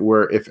the point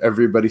where if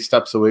everybody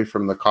steps away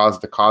from the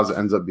cause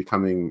ends up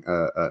becoming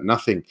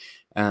nothing.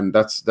 And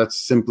it's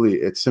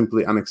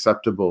simply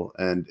unacceptable,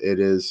 and it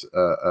is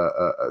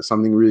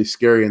something really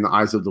scary in the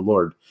eyes of the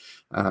Lord.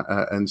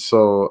 And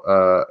so,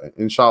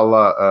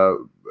 inshallah,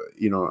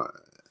 you know,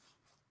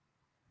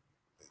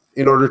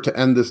 in order to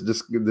end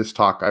this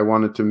talk, I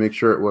wanted to make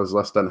sure it was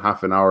less than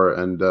half an hour,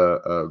 and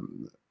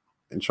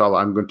inshallah,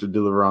 I'm going to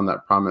deliver on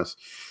that promise.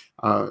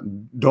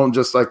 Don't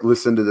just like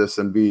listen to this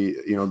and be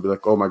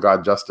like, oh my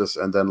God, justice,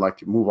 and then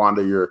like move on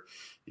to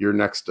your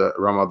next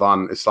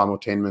Ramadan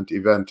Islamotainment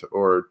event,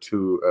 or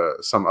to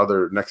some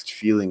other next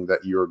feeling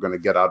that you're going to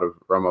get out of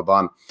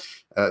Ramadan.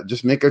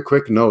 Just make a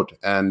quick note,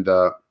 and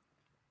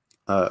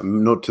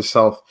note to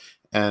self,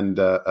 and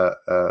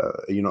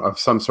of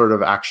some sort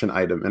of action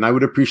item. And I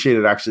would appreciate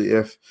it actually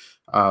if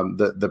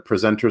the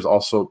presenters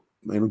also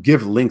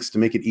give links to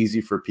make it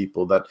easy for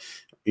people that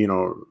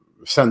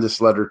send this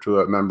letter to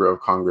a member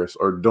of Congress,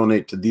 or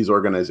donate to these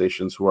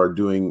organizations who are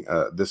doing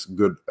this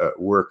good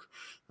work,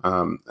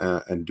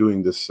 and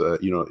doing this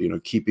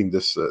keeping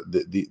this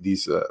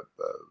these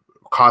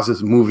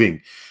causes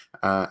moving,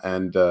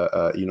 and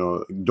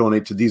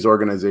donate to these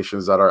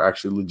organizations that are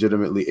actually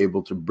legitimately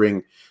able to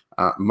bring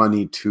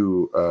money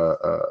to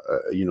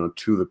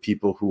to the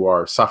people who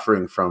are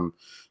suffering from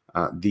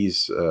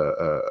these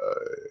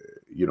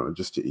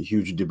just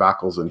huge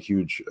debacles and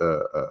huge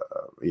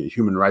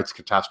human rights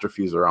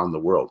catastrophes around the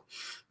world.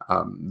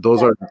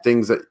 Those are the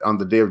things that on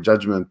the day of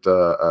judgment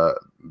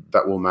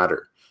that will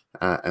matter,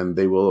 and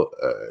they will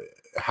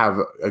have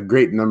a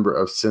great number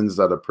of sins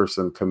that a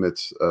person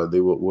commits. They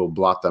will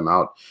blot them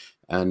out.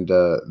 And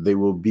they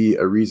will be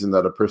a reason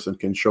that a person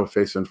can show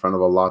face in front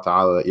of Allah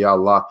Ta'ala. Ya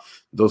Allah,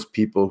 those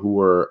people who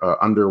were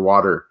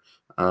underwater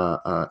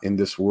in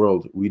this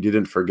world, we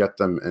didn't forget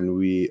them, and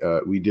we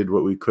did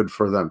what we could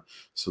for them.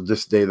 So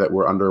this day that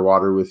we're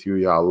underwater with you,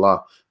 Ya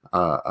Allah,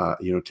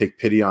 take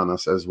pity on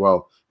us as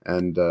well,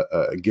 and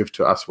give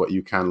to us what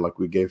you can, like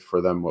we gave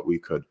for them what we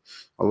could.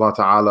 Allah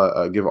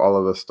Ta'ala give all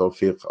of us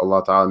tawfiq.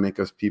 Allah Ta'ala make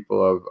us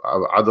people of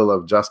adl,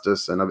 of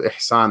justice, and of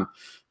ihsan,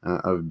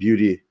 of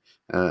beauty.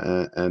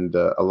 And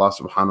Allah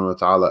subhanahu wa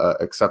ta'ala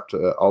accept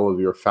all of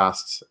your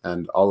fasts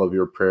and all of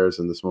your prayers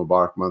in this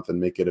Mubarak month, and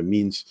make it a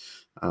means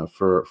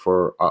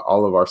for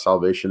all of our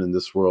salvation in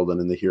this world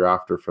and in the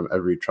hereafter from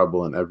every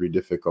trouble and every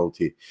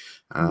difficulty.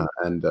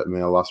 And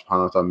may Allah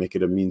subhanahu wa ta'ala make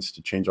it a means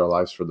to change our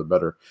lives for the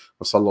better.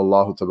 Wa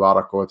sallallahu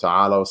tabaraka wa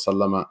ta'ala wa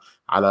sallama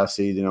ala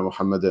Sayyidina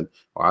Muhammadin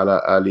wa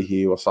ala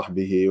alihi wa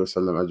sahbihi wa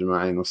sallam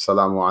ajma'in.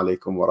 Wassalamu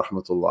alaikum wa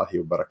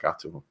rahmatullahi wa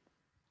barakatuhu.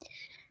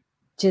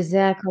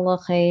 Jazakallah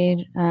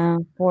khair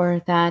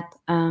for that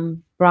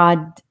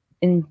broad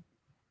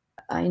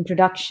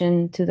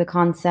introduction to the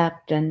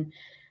concept, and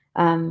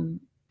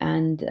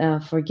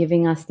for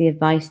giving us the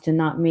advice to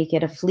not make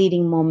it a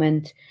fleeting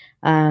moment,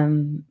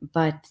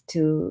 but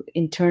to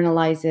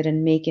internalize it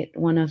and make it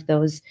one of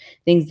those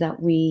things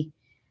that we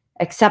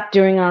accept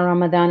during our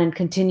Ramadan and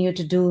continue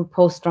to do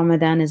post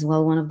Ramadan as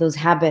well. One of those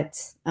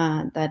habits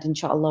that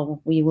inshallah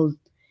we will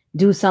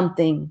do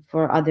something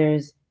for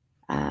others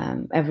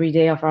every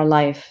day of our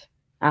life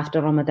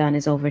after Ramadan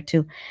is over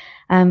too.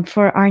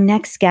 For our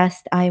next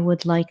guest, I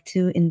would like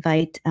to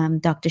invite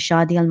Dr.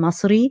 Shadi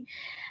Al-Masri.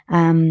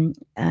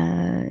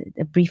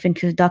 A brief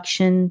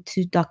introduction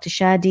to Dr.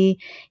 Shadi.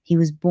 He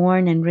was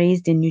born and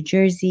raised in New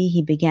Jersey.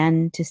 He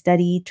began to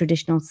study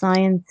traditional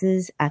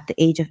sciences at the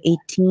age of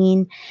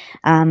 18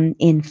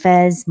 in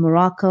Fez,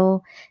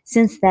 Morocco.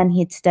 Since then, he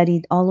had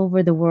studied all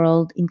over the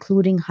world,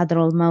 including Hadr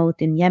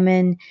al-Maut in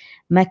Yemen,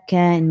 Mecca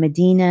and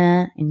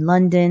Medina, in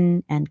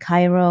London and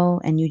Cairo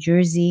and New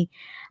Jersey,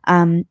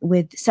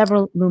 with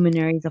several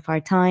luminaries of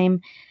our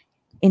time.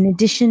 In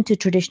addition to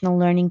traditional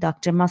learning,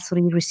 Dr.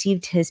 Masri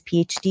received his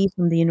PhD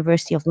from the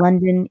University of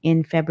London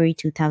in February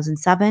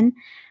 2007.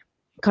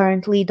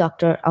 Currently,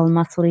 Dr.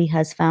 Al-Masri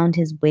has found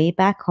his way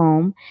back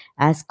home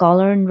as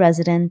scholar in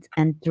residence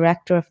and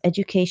Director of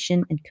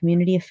Education and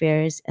Community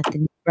Affairs at the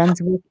New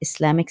Brunswick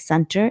Islamic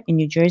Center in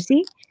New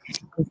Jersey.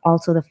 He's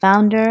also the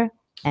founder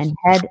and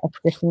head of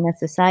Safina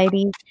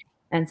Society.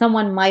 And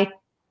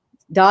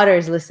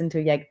daughters listen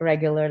to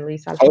regularly.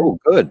 So oh,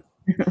 good.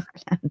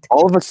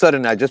 All of a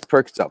sudden, I just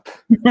perked up.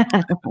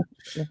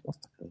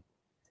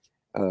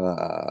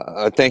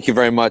 Thank you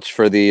very much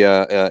for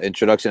the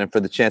introduction and for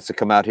the chance to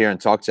come out here and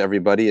talk to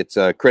everybody. It's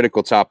a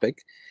critical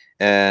topic.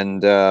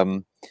 And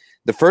the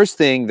first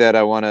thing that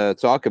I want to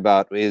talk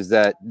about is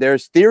that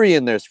there's theory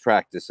and there's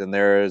practice, and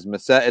there's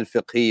masail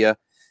fiqhiyya,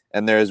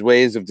 and there's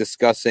ways of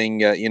discussing,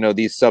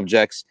 these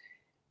subjects.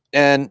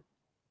 And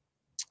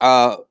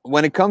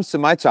when it comes to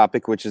my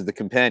topic, which is the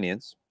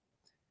companions,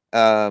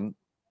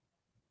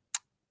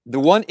 the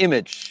one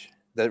image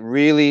that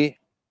really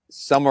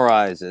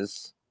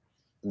summarizes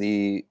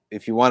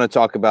if you want to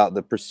talk about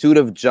the pursuit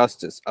of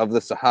justice of the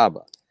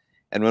Sahaba.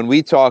 And when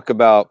we talk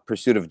about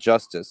pursuit of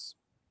justice,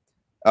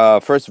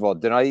 first of all,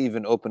 did I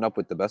even open up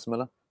with the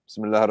Basmala?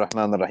 Bismillah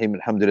ar-Rahman ar-Rahim,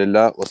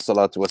 alhamdulillah,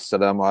 wassalatu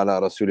wassalamu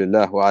ala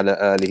rasulillah wa ala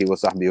alihi wa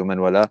sahbihi wa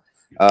man wala.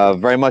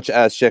 Very much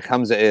as Sheikh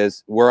Hamza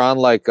is, we're on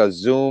like a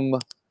Zoom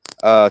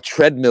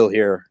treadmill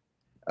here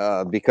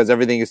because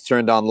everything is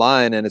turned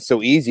online, and it's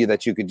so easy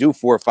that you could do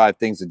 4 or 5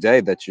 things a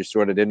day that you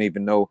sort of didn't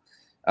even know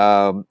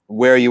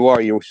where you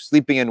are. You're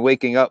sleeping and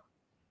waking up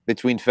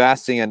between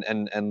fasting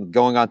and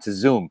going on to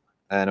Zoom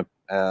and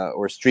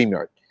or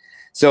StreamYard.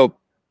 So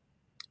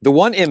the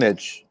one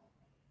image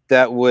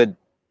that would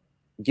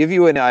give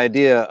you an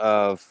idea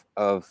of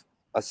a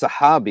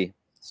Sahabi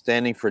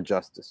standing for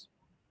justice,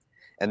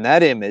 and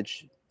that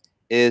image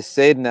is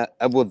Sayyidina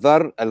Abu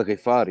Dharr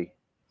al-Ghifari.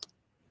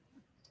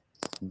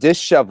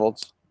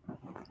 Disheveled.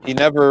 He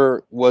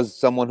never was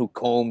someone who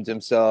combed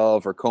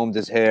himself or combed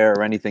his hair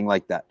or anything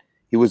like that.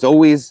 He was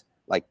always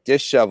like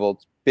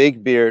disheveled,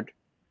 big beard.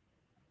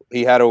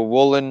 He had a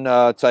woolen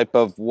type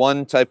of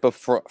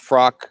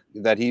frock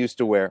that he used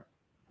to wear.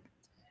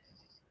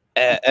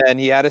 And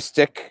he had a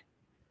stick.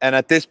 And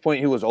at this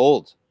point, he was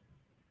old,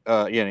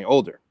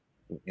 older,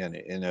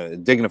 in a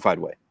dignified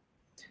way.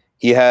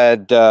 He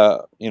had,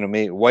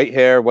 white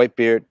hair, white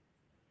beard.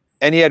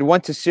 And he had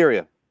went to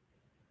Syria.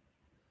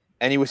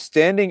 And he was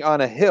standing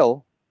on a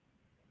hill.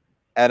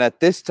 And at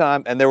this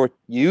time, and there were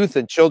youth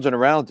and children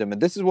around him.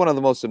 And this is one of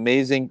the most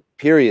amazing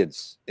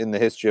periods in the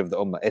history of the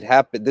Ummah. It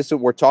happened.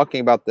 We're talking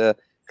about the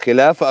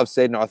Khilafah of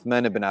Sayyidina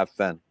Uthman ibn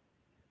Affan.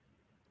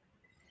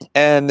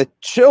 And the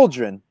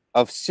children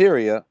of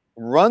Syria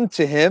run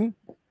to him,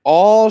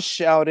 all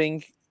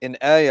shouting an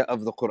ayah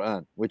of the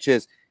Quran, which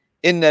is,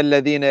 إِنَّ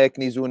الَّذِينَ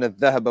يَكْنِزُونَ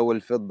الذَّهَبَ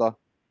وَالْفِضَّةَ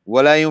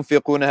وَلَا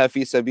يُنْفِقُونَهَا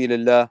فِي سَبِيلِ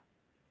اللَّهِ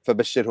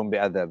فَبَشِّرْهُمْ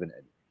بِعَذَابٍ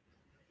أَلِيمٍ.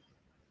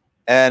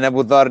 And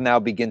Abu Dharr now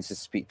begins his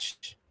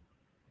speech.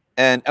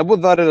 And Abu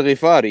Dharr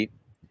al-Ghifari,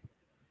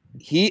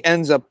 he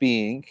ends up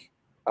being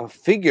a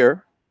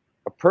figure,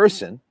 a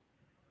person,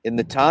 in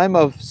the time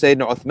of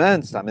Sayyidina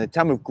Uthman's time, in the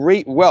time of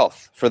great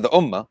wealth for the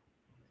Ummah,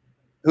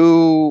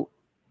 who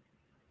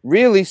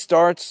really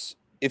starts,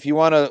 if you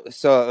want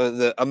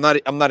to, I'm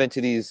not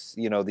into these,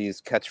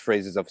 these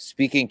catchphrases of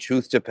speaking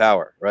truth to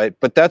power, right?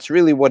 But that's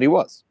really what he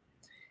was.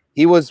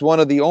 He was one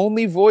of the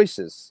only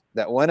voices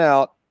that went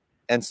out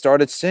and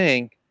started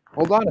saying,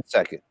 hold on a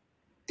second.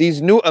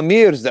 These new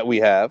amirs that we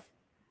have,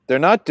 they're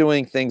not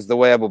doing things the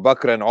way Abu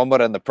Bakr and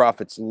Umar and the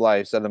Prophet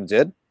ﷺ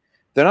did.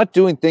 They're not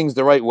doing things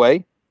the right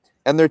way.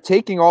 And they're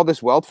taking all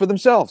this wealth for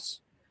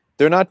themselves.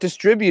 They're not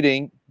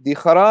distributing the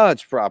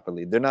kharaj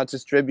properly. They're not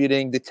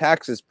distributing the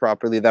taxes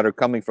properly that are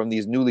coming from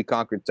these newly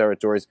conquered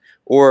territories,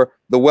 or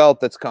the wealth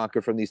that's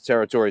conquered from these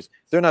territories.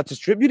 They're not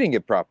distributing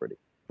it properly.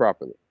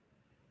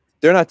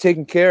 They're not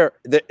taking care.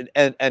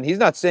 And he's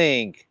not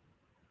saying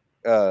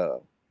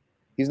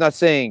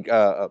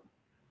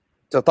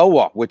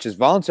tatawwa, which is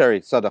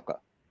voluntary sadaqah.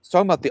 He's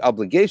talking about the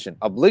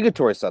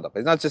obligatory sadaqah.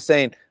 He's not just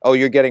saying, oh,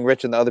 you're getting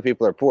rich and the other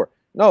people are poor.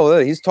 No,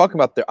 he's talking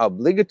about the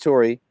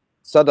obligatory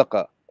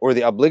sadaqah, or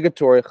the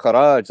obligatory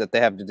kharaj that they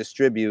have to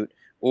distribute,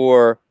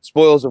 or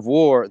spoils of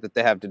war that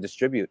they have to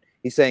distribute.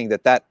 He's saying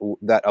that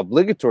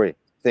obligatory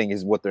thing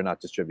is what they're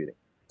not distributing.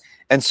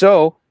 And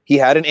so he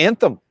had an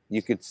anthem,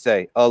 you could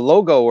say, a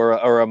logo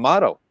or a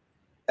motto.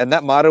 And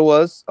that motto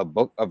was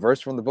a verse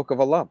from the Book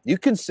of Allah. You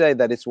can say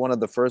that it's one of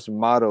the first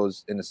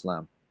mottos in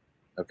Islam.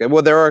 Okay,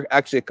 well, there are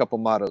actually a couple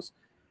mottos.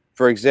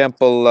 For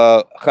example,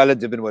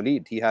 Khalid ibn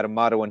Walid, he had a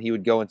motto when he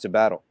would go into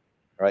battle,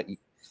 right?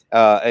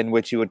 In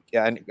which he would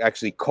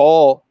actually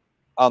call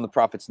on the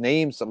Prophet's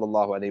name,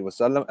 sallallahu alaihi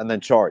wasallam, and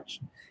then charge.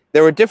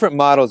 There were different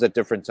mottos at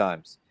different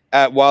times.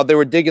 While they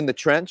were digging the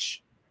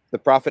trench, the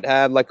Prophet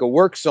had like a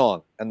work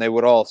song, and they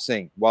would all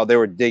sing while they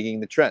were digging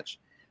the trench.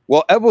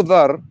 Well, Abu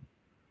Dharr,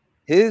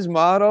 his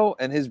motto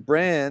and his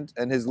brand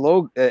and his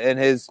logo and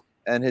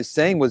his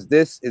saying was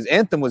this. His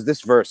anthem was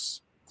this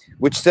verse,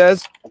 which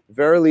says,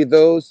 "Verily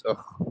those." Oh,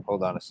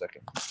 hold on a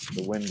second.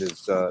 The wind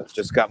is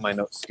just got my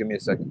notes. Give me a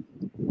second.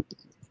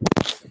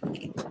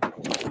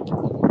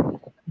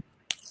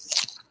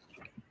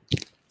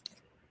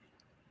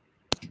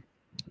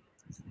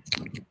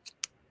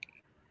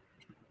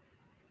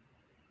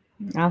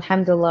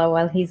 Alhamdulillah,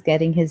 while he's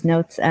getting his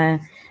notes,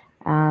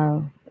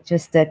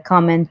 just a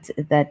comment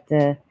that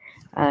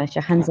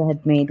Sheikh Hamza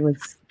had made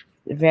was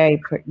very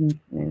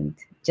pertinent.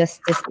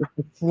 Justice is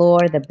the floor,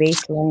 the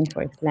baseline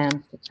for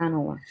Islam.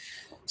 SubhanAllah.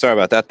 Sorry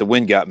about that. The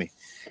wind got me.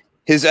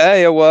 His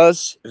ayah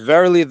was,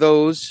 verily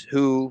those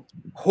who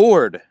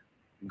hoard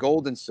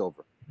gold and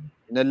silver.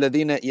 They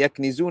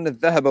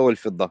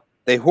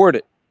hoard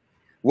it.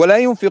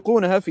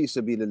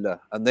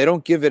 And they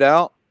don't give it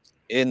out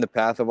in the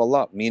path of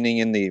Allah, meaning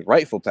in the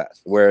rightful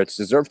path, where it's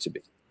deserved to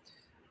be.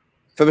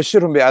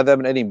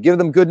 Give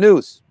them good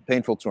news,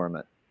 painful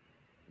torment.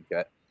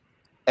 Okay.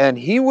 And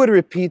he would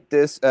repeat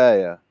this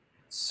ayah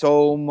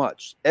so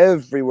much,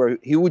 everywhere.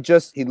 He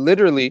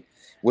literally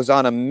was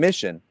on a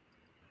mission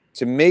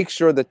to make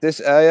sure that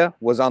this ayah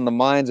was on the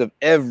minds of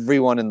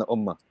everyone in the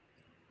ummah.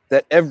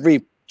 that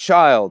every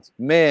child,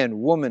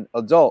 man, woman,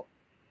 adult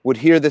would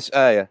hear this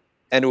ayah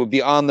and it would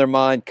be on their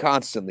mind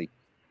constantly.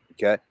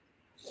 Okay.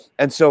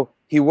 And so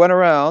he went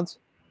around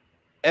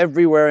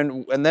everywhere,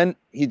 and then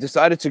he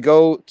decided to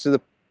go to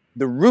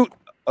the root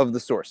of the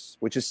source,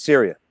 which is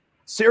Syria.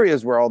 Syria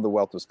is where all the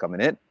wealth was coming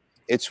in.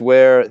 It's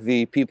where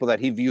the people that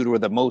he viewed were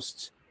the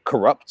most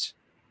corrupt.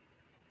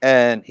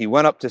 And he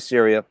went up to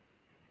Syria.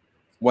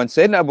 When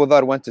Sayyidina Abu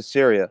Dharr went to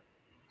Syria,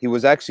 he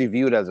was actually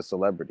viewed as a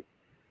celebrity.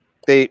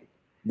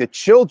 The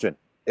children,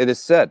 it is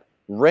said,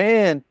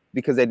 ran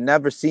because they'd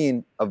never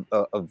seen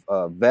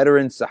a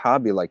veteran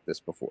Sahabi like this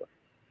before.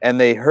 And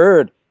they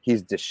heard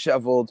he's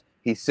disheveled,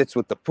 he sits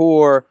with the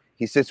poor,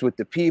 he sits with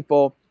the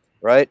people,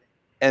 right?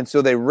 And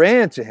so they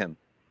ran to him.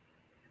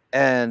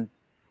 And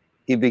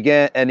he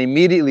began, and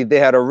immediately they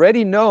had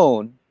already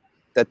known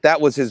that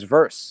that was his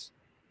verse.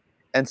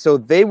 And so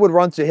they would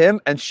run to him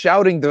and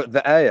shouting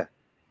the ayah.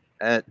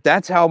 And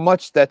that's how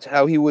much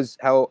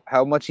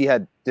he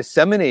had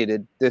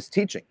disseminated this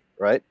teaching,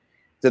 right?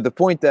 To the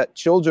point that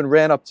children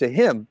ran up to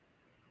him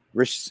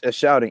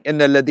shouting, إِنَّ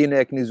الَّذِينَ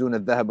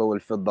يَكْنِزُونَ الذَّهَبَ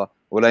وَالْفِضَّةَ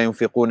وَلَا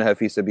يُنْفِقُونَها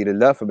فِي سَبِيلِ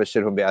اللَّهِ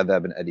فَبَشِّرْهُم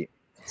بِعَذَابٍ أَلِيمٍ.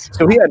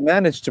 So he had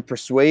managed to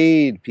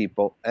persuade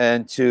people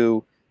and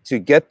to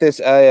get this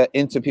ayah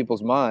into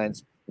people's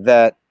minds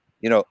that,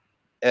 you know,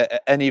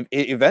 and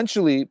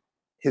eventually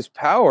his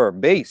power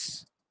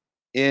base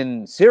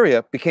in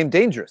Syria became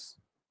dangerous.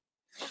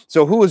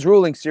 So who was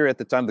ruling Syria at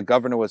the time? The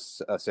governor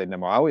was Sayyidina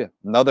Muawiyah,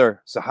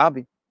 another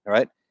Sahabi, all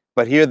right?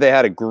 But here they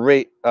had a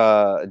great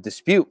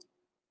dispute.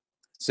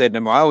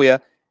 Sayyidina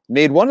Muawiyah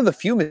made one of the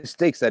few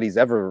mistakes that he's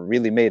ever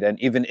really made. And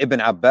even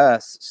Ibn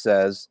Abbas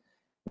says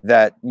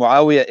that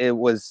Muawiyah, it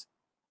was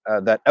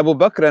that Abu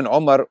Bakr and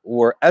Umar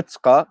were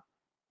atqa,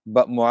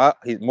 but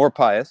he's more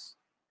pious.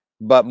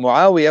 But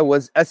Muawiyah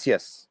was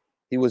asyas.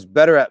 He was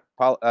better at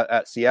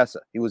siyasa.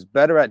 He was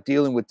better at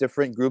dealing with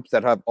different groups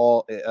that have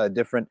all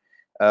different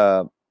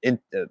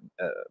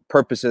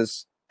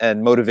purposes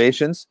and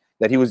motivations,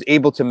 that he was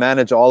able to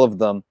manage all of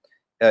them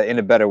in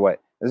a better way.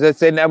 As I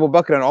said, Abu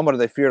Bakr and Umar,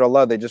 they feared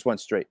Allah, they just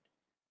went straight.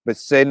 But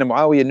Sayyidina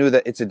Muawiyah knew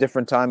that it's a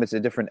different time, it's a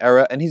different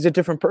era, and he's a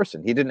different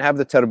person. He didn't have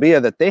the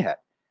tarbiyah that they had,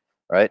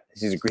 right?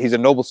 He's a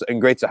noble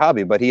and great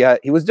Sahabi, but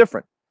he was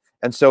different.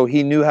 And so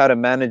he knew how to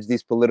manage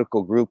these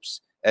political groups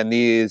and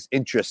these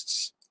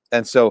interests.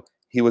 And so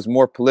he was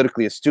more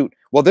politically astute.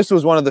 Well, this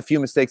was one of the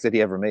few mistakes that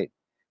he ever made,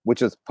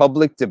 which was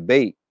public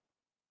debate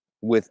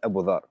with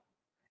Abu Dharr.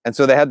 And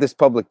so they had this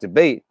public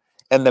debate.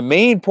 And the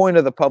main point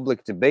of the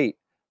public debate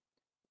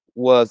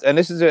was, and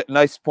this is a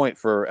nice point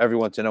for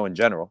everyone to know in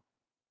general,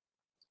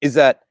 is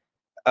that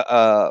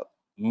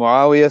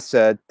Muawiyah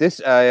said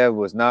this ayah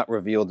was not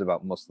revealed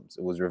about Muslims.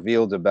 It was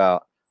revealed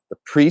about the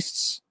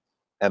priests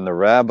and the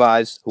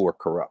rabbis who were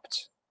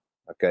corrupt.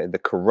 Okay, the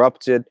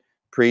corrupted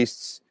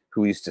priests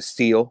who used to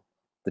steal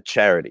the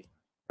charity,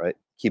 right?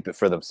 Keep it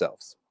for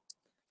themselves,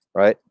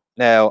 right?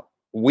 Now,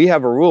 we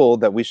have a rule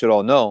that we should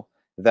all know,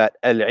 that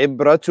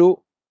al-ibratu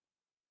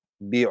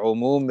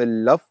bi'umum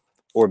al-lafz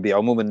or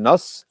bi'umum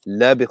al-nas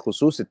la bi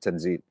khusus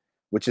al-tanzil,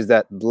 which is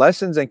that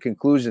lessons and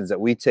conclusions that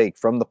we take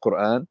from the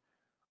Quran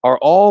are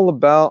all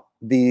about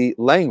the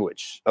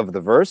language of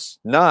the verse,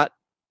 not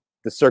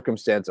the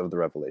circumstance of the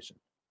revelation.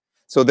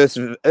 So this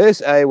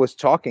ayah was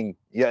talking,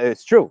 yeah,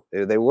 it's true.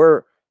 They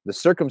were, the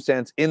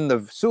circumstance in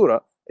the surah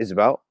is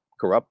about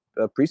corrupt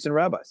priests and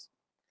rabbis,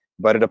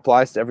 but it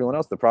applies to everyone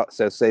else. The Prophet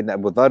says, Sayyidina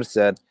Abu Dharr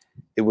said,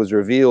 it was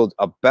revealed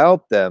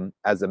about them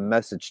as a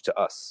message to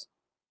us,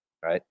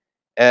 right?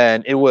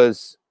 And it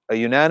was a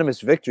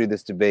unanimous victory,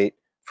 this debate,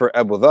 for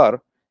Abu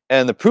Dharr.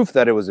 And the proof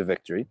that it was a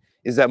victory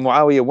is that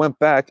Muawiyah went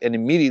back and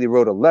immediately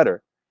wrote a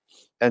letter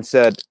and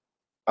said,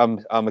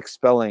 I'm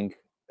expelling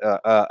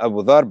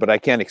Abu Dharr, but I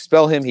can't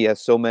expel him. He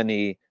has so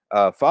many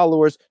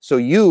followers. So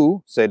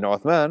you, Sayyidina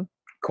Uthman,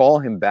 call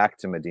him back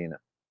to Medina.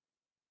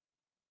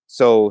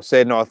 So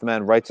Sayyidina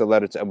Uthman writes a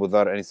letter to Abu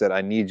Dharr and he said,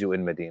 I need you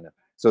in Medina.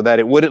 So that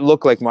it wouldn't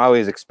look like Muawiyah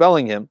is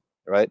expelling him,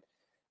 right?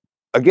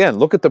 Again,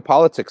 look at the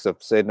politics of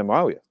Sayyidina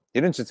Muawiyah.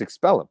 He didn't just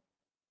expel him.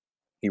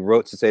 He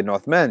wrote to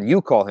Sayyidina Uthman,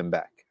 you call him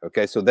back.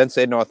 Okay, so then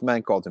Sayyidina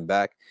Uthman called him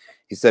back.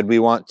 He said, we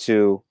want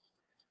to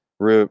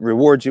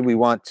reward you. We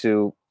want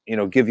to,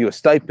 give you a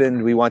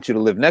stipend. We want you to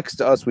live next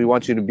to us. We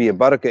want you to be a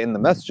barakah in the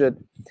masjid.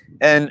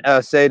 And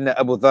Sayyidina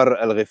Abu Dharr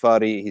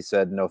al-Ghifari, he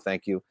said, no,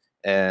 thank you.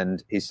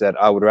 And he said,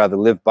 I would rather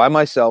live by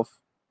myself.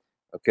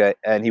 Okay,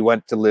 and he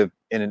went to live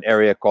in an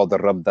area called the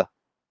Rabda,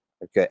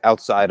 okay,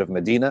 outside of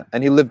Medina,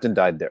 and he lived and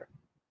died there.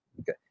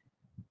 Okay.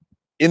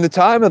 In the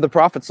time of the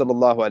Prophet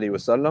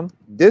ﷺ,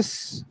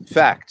 this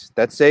fact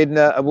that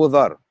Sayyidina Abu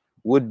Dharr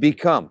would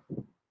become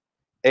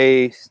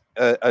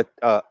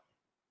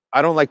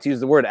I don't like to use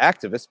the word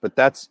activist, but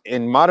that's,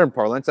 in modern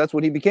parlance, that's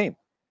what he became.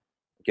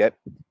 Okay,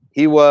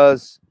 he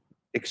was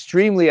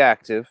extremely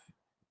active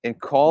in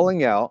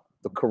calling out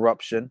the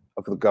corruption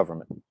of the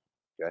government,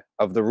 okay,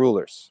 of the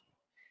rulers.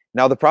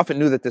 Now, the Prophet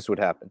knew that this would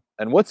happen.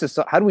 And what's this?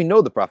 How do we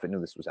know the Prophet knew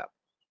this was happening?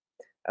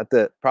 At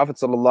the Prophet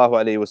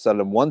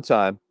ﷺ one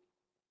time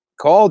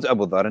called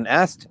Abu Dharr and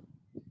asked him,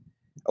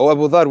 "Oh,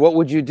 Abu Dharr, what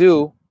would you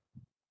do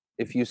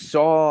if you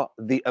saw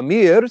the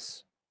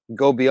amirs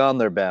go beyond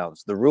their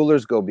bounds, the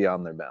rulers go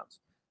beyond their bounds.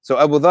 So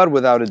Abu Dhar,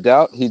 without a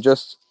doubt, he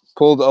just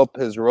pulled up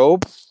his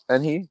robe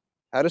and he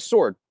had a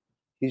sword.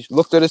 He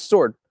looked at his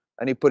sword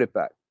and he put it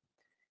back.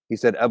 He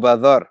said, Abu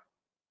Dhar,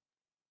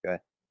 okay,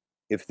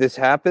 if this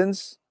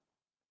happens,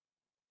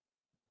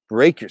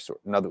 break your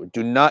sword. In other words,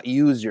 do not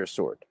use your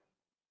sword.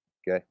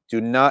 Okay, do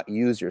not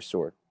use your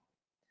sword.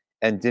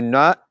 And do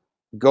not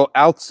go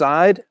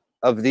outside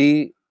of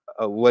the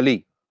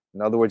wali.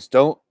 In other words,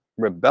 don't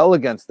rebel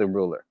against the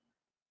ruler.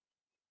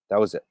 That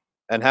was it.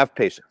 And have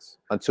patience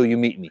until you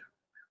meet me.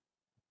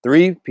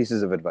 3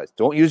 pieces of advice.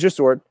 Don't use your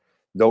sword.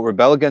 Don't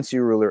rebel against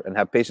your ruler, and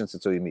have patience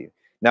until you meet me.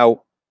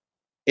 Now,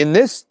 in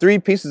this 3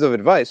 pieces of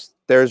advice,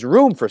 there's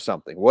room for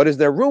something. What is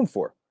there room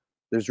for?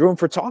 There's room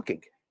for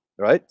talking,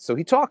 right? So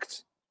he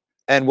talked.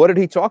 And what did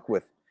he talk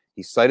with?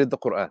 He cited the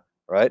Quran,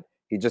 right?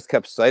 He just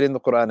kept citing the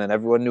Quran, and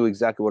everyone knew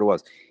exactly what it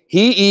was.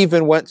 He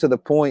even went to the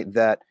point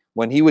that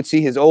when he would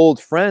see his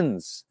old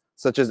friends,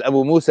 such as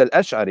Abu Musa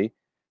al-Ash'ari,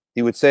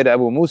 he would say to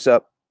Abu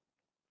Musa,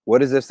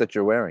 what is this that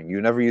you're wearing?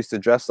 You never used to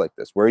dress like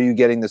this. Where are you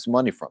getting this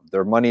money from?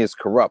 Their money is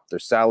corrupt. Their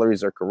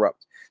salaries are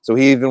corrupt. So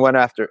he even went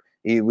after,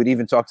 he would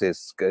even talk to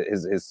his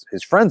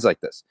friends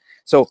like this.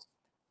 So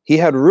he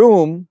had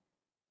room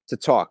to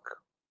talk.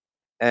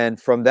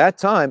 And from that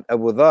time,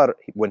 Abu Dhar,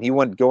 when he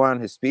went go on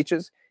his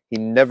speeches, he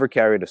never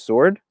carried a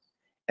sword,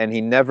 and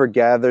he never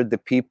gathered the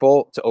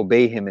people to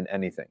obey him in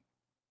anything,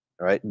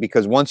 right?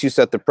 Because once you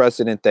set the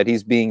precedent that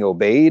he's being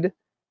obeyed,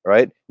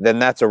 right, then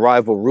that's a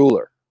rival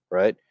ruler,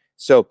 right?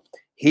 So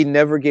he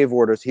never gave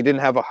orders. He didn't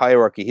have a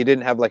hierarchy. He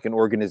didn't have like an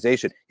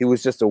organization. He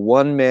was just a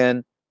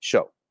one-man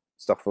show.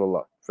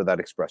 Astaghfirullah for that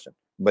expression.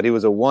 But he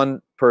was a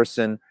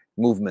one-person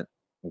movement,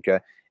 okay?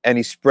 And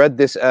he spread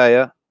this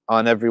ayah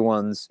on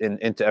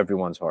into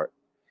everyone's heart.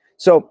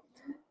 So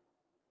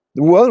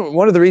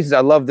one of the reasons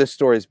I love this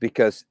story is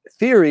because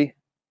theory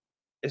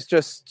is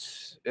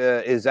just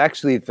is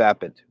actually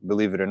vapid,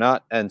 believe it or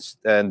not, and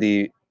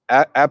the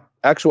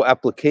actual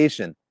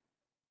application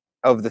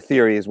of the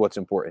theory is what's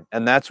important,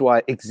 and that's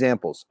why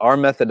examples. Our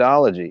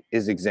methodology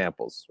is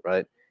examples,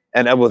 right?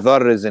 And Abu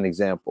Dhar is an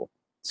example.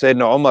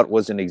 Sayyidina Umar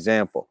was an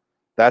example.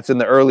 That's in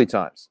the early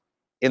times.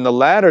 In the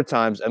latter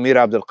times, Amir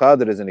Abdul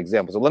Qadir is an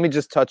example. So let me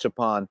just touch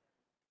upon.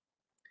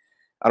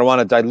 I don't want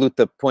to dilute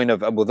the point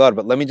of Abu Dhar,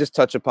 but let me just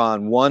touch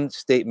upon one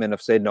statement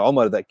of Sayyidina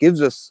Umar that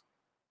gives us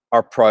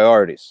our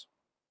priorities.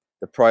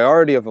 The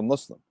priority of a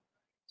Muslim.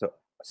 So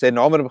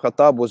Sayyidina Umar ibn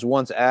Khattab was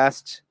once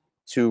asked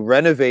to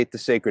renovate the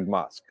sacred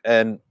mosque.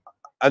 And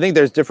I think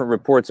there's different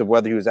reports of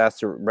whether he was asked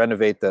to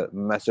renovate the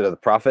Masjid of the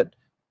Prophet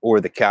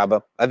or the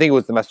Kaaba. I think it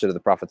was the Masjid of the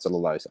Prophet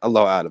sallallahu alaihi wasallam.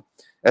 Allahu a'lam.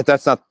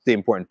 That's not the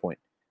important point.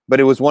 But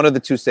it was one of the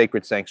 2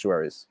 sacred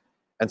sanctuaries.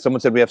 And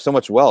someone said, we have so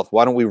much wealth.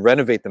 Why don't we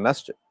renovate the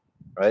masjid?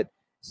 Right?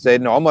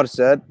 Sayyidina Umar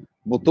said,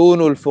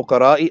 Butunul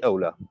fuqara'i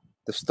awla.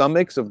 The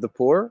stomachs of the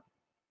poor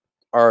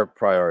are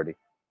priority.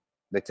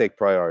 They take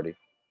priority.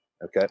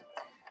 Okay?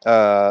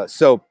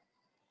 So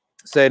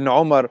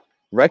Sayyidina Umar,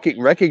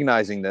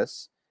 recognizing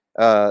this,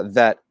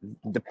 that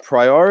the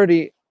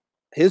priority,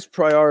 his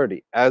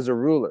priority as a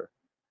ruler,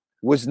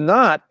 was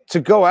not to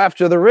go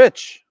after the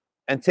rich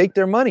and take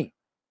their money,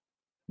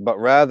 but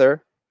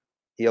rather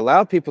he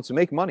allowed people to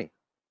make money,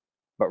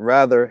 but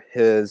rather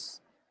his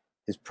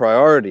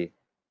priority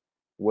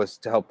was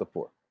to help the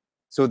poor.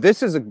 So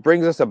this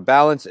brings us a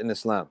balance in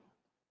Islam,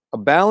 a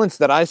balance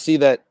that I see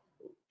that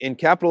in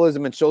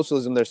capitalism and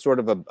socialism there's sort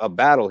of a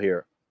battle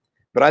here,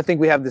 but I think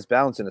we have this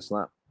balance in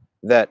Islam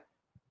that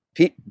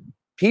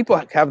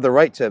people have the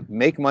right to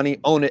make money,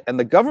 own it, and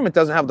the government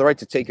doesn't have the right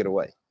to take it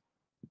away,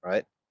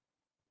 right?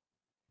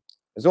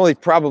 There's only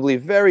probably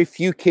very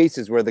few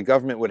cases where the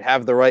government would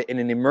have the right in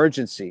an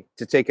emergency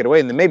to take it away,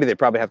 and then maybe they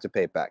probably have to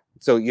pay it back.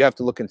 So you have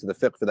to look into the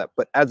fiqh for that.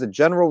 But as a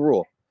general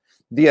rule,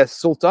 the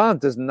sultan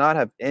does not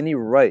have any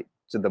right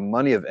to the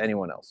money of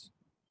anyone else.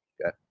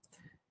 Okay?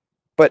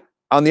 But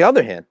on the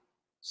other hand,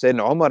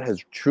 Sayyidina Umar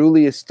has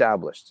truly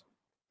established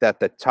that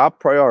the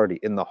top priority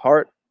in the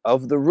heart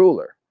of the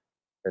ruler,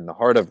 in the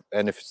heart of,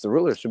 and if it's the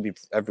ruler, it should be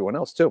everyone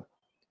else too,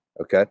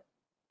 okay,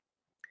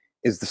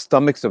 is the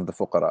stomachs of the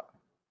fuqara.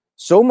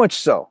 So much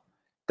so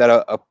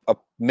that a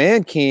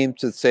man came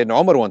to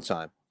Sayyidina Umar one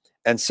time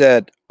and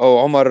said,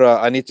 oh, Umar,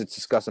 I need to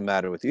discuss a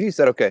matter with you. He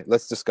said, okay,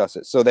 let's discuss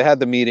it. So they had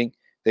the meeting,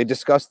 they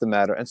discussed the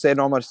matter, and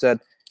Sayyidina Umar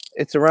said,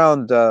 it's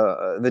around,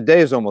 the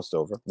day is almost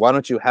over. Why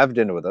don't you have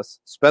dinner with us,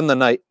 spend the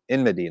night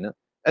in Medina,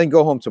 and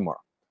go home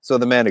tomorrow? So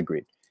the man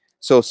agreed.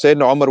 So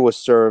Sayyidina Umar was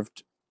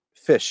served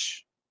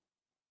fish,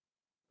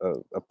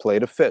 a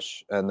plate of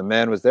fish, and the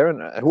man was there,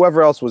 and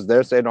whoever else was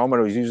there, Sayyidina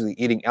Umar was usually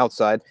eating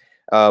outside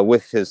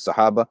with his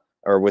Sahaba,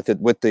 or with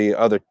the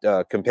other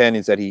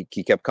companions that he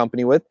kept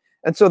company with.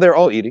 And so they're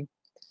all eating,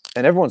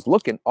 and everyone's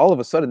looking. All of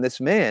a sudden, this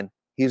man,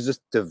 he's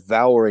just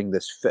devouring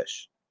this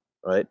fish,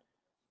 right?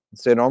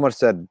 Sayyidina Umar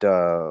said,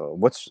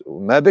 what's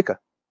ma bika?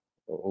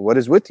 What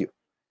is with you?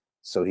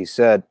 So he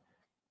said,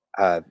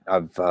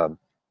 I've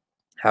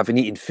haven't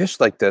eaten fish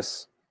like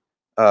this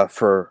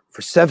for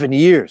 7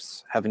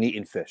 years. Haven't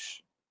eaten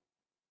fish.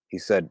 He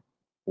said,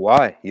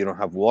 Why? You don't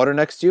have water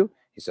next to you?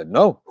 He said,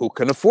 no. Who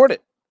can afford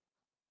it?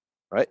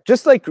 Right?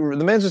 Just like the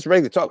man's just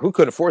regular talk. Who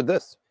could afford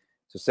this?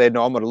 So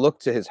Sayyidina Umar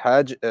looked to his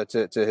Hajj,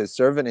 to his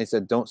servant, and he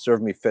said, don't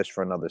serve me fish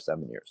for another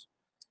 7 years.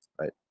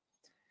 Right?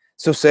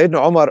 So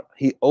Sayyidina Umar,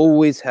 he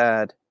always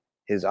had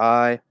his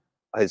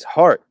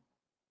heart.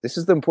 This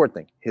is the important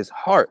thing. His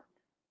heart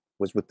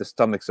was with the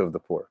stomachs of the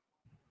poor.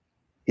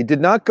 He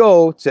did not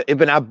go to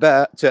Ibn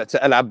Abbas,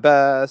 to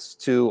Al-Abbas,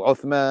 to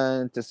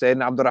Uthman, to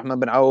Sayyidina Abdurrahman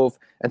bin Auf,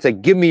 and say,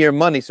 give me your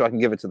money so I can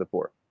give it to the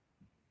poor.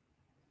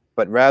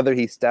 But rather,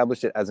 he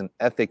established it as an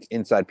ethic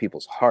inside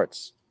people's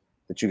hearts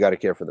that you got to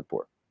care for the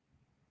poor.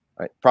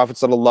 Right? Prophet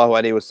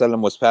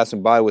ﷺ was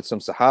passing by with some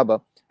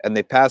Sahaba, and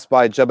they passed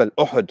by Jabal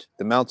Uhud,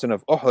 the mountain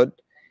of Uhud,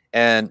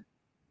 and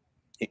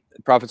the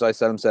Prophet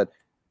ﷺ said,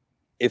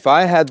 if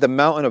I had the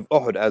mountain of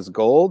Uhud as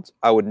gold,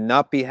 I would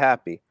not be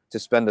happy to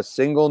spend a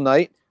single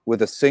night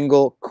with a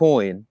single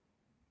coin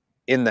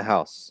in the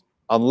house,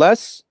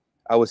 unless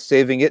I was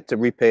saving it to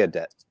repay a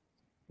debt.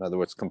 In other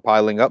words,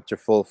 compiling up to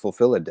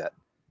fulfill a debt.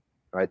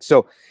 Right.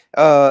 So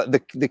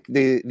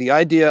the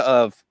idea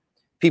of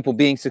people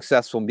being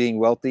successful and being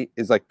wealthy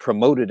is like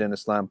promoted in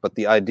Islam, but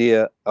the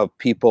idea of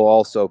people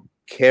also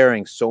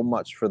caring so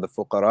much for the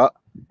fuqara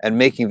and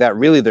making that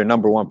really their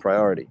number one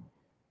priority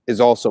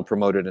is also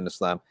promoted in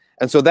Islam.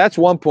 And so that's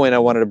one point I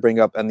wanted to bring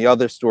up. And the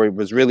other story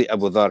was really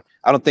Abu Dhar.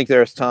 I don't think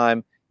there's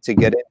time to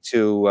get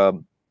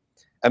into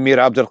Amir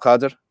Abdul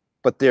Qadir,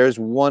 but there's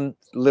one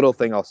little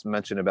thing I'll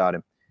mention about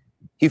him.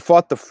 He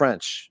fought the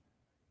French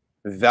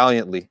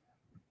valiantly.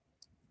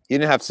 He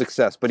didn't have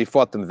success, but he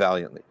fought them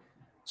valiantly.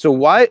 So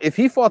why, if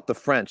he fought the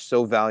French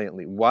so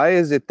valiantly, why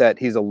is it that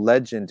he's a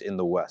legend in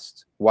the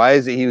West? Why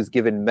is it he was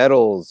given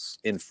medals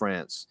in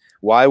France?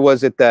 Why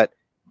was it that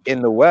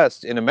in the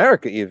West, in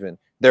America even,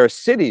 there are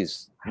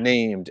cities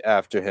named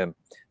after him?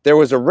 There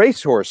was a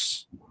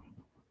racehorse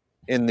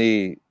in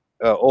the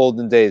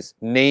olden days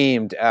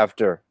named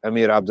after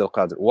Amir Abdul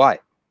Qadir. Why?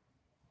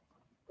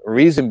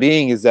 Reason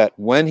being is that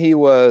when he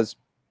was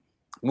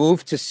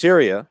moved to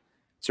Syria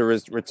to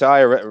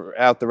retire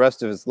out the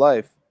rest of his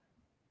life,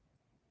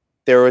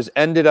 there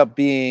ended up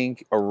being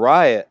a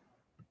riot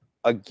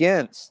by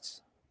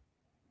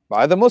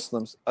the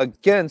Muslims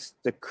against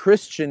the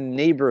Christian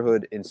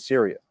neighborhood in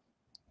Syria.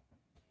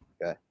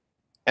 Okay,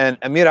 and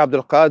Amir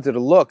Abdul Qadir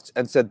looked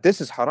and said,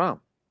 "This is haram.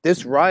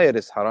 This riot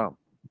is haram."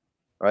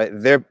 Right?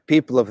 They're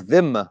people of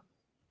dhimma,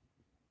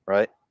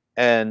 right?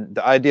 And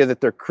the idea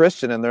that they're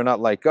Christian and they're not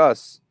like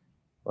us,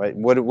 right?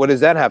 What does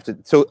that have to?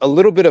 So a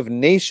little bit of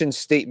nation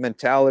state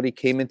mentality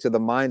came into the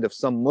mind of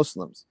some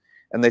Muslims,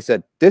 and they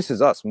said, "This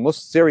is us,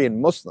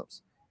 Syrian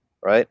Muslims,"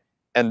 right?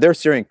 And they're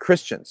Syrian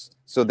Christians,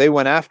 so they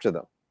went after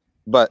them.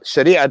 But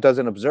Sharia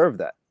doesn't observe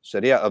that.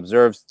 Sharia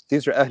observes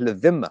these are Ahl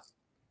al-Dhimma.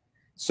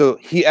 So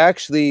he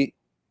actually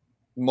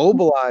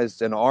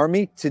mobilized an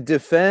army to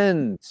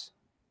defend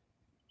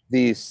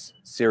these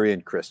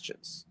Syrian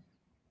Christians.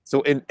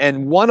 So,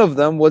 and one of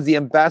them was the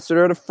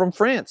ambassador from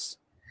France.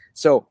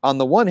 So on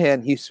the one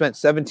hand, he spent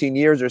 17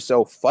 years or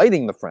so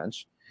fighting the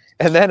French.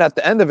 And then at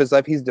the end of his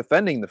life, he's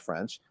defending the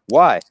French.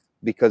 Why?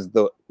 Because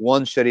the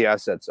one Sharia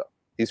said so.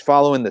 He's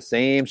following the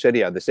same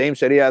Sharia. The same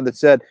Sharia that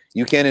said,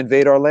 you can't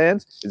invade our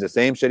lands, is the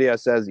same Sharia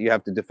says you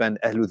have to defend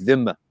Ahlul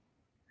Dhimma.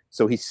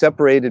 So he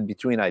separated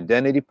between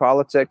identity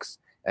politics,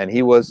 and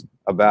he was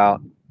about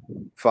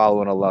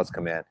following Allah's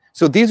command.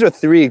 So these are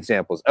three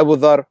examples: Abu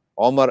Dhar,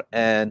 Umar,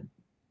 and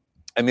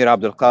Amir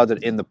Abdul Qadir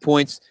in the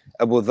points.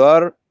 Abu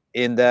Dhar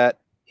in that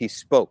he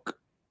spoke,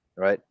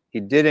 right?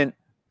 He didn't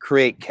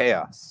create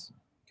chaos,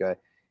 okay?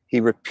 He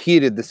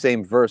repeated the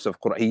same verse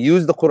of Quran. He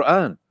used the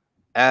Quran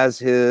as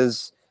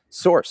his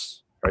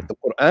source, right? The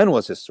Quran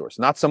was his source,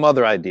 not some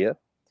other idea.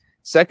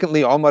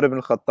 Secondly, Umar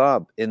ibn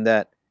Khattab in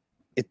that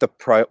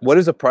what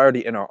is a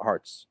priority in our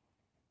hearts?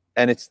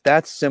 And it's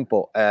that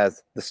simple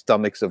as the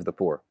stomachs of the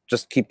poor.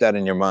 Just keep that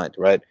in your mind,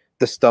 right?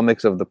 The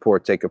stomachs of the poor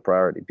take a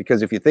priority.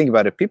 Because if you think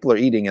about it, if people are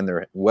eating and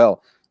they're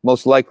well,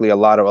 most likely a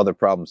lot of other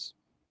problems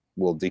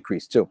will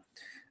decrease too.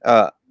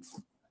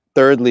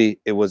 Thirdly,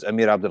 it was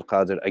Amir Abdul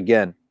Qadir.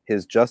 Again,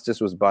 his justice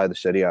was by the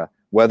Sharia,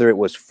 whether it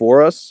was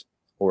for us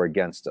or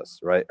against us,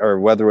 right? Or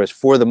whether it was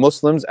for the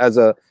Muslims as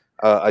a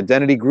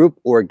identity group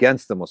or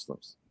against the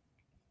Muslims.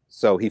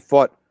 So he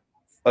fought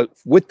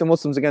with the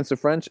Muslims against the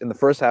French in the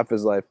first half of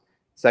his life.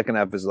 Second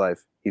half of his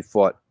life, he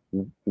fought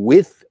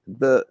with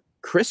the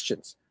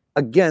Christians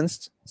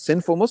against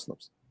sinful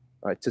Muslims,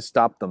 right, to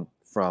stop them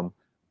from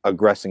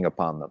aggressing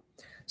upon them.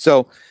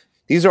 So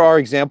these are our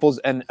examples,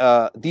 and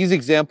these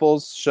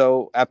examples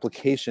show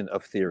application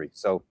of theory.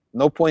 So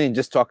no point in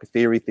just talking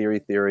theory,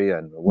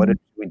 and what do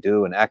we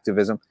do and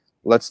activism.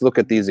 Let's look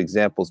at these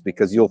examples,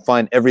 because you'll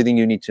find everything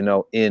you need to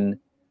know in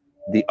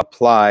the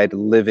applied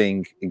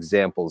living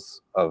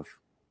examples of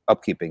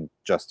upkeeping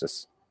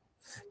justice.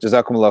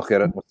 Jazakumullah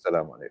khairan.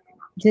 Wassalamu alaikum.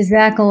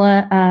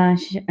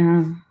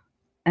 Jazakallah,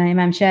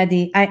 Imam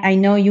Shadi. I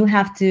know you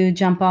have to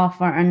jump off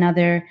for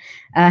another,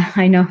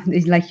 I know,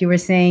 like you were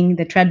saying,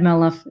 the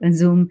treadmill of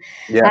Zoom.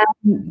 Yeah.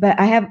 But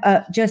I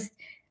have just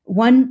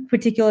one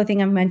particular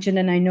thing I've mentioned,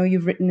 and I know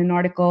you've written an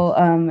article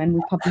and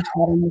we published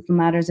that in Muslim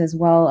Matters as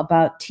well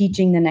about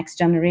teaching the next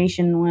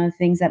generation. One of the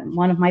things that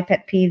one of my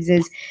pet peeves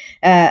is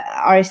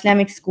our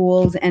Islamic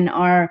schools and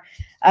our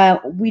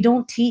we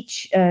don't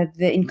teach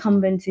the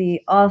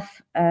incumbency of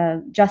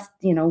just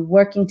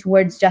working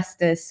towards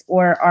justice,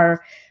 or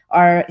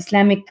our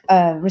Islamic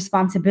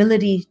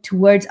responsibility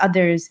towards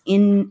others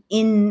in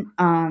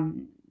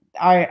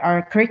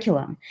our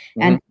curriculum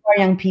and for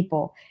young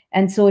people.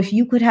 And so if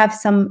you could have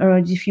some, or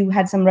if you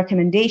had some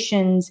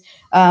recommendations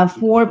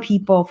for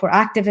people, for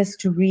activists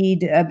to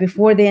read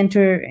before they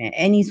enter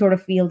any sort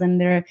of field, and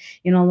there,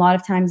 a lot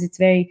of times it's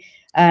very,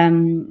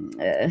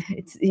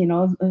 it's,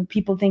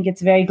 people think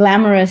it's very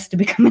glamorous to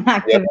become an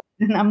activist.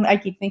 Yep. And I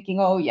keep thinking,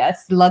 oh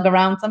yes, lug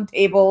around some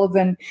tables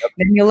and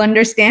then you'll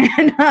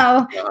understand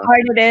how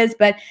hard it is.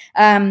 But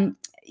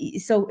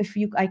so if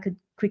I could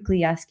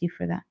quickly ask you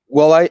for that.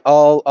 Well,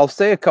 I'll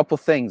say a couple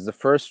things. The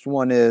first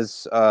one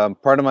is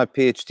part of my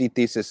PhD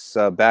thesis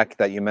back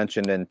that you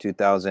mentioned in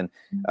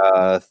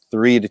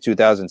 2003 to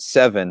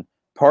 2007.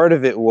 Part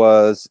of it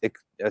was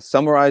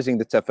summarizing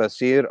the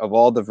tafsir of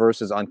all the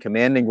verses on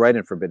commanding right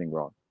and forbidding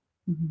wrong.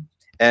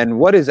 And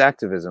what is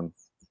activism?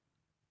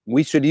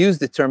 We should use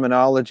the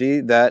terminology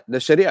that the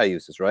Sharia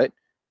uses, right?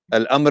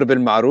 Al-amr bil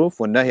ma'ruf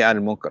wa nahy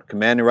anil munkar,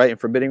 commanding right and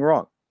forbidding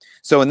wrong.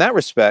 So in that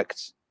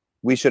respect,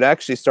 we should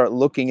actually start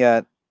looking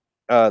at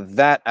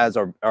that as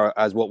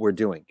as what we're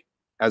doing,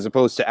 as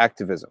opposed to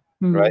activism,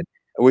 right?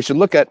 We should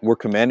look at, we're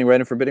commanding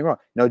right and forbidding wrong.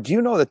 Now, do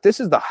you know that this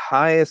is the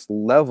highest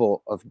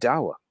level of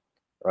dawah,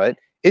 right?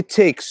 It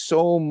takes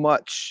so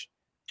much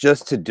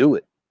just to do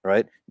it,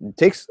 right? It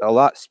takes a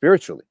lot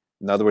spiritually.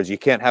 In other words, you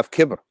can't have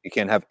kibr, you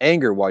can't have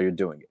anger while you're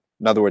doing it.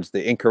 In other words,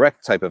 the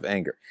incorrect type of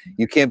anger.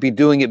 You can't be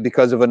doing it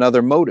because of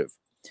another motive.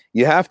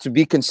 You have to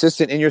be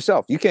consistent in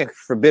yourself. You can't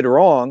forbid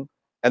wrong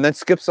and then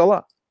skip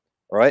salah,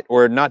 right?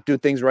 Or not do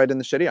things right in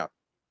the Sharia.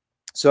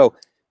 So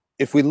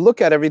if we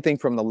look at everything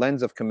from the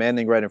lens of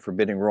commanding right and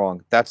forbidding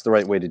wrong, that's the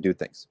right way to do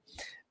things.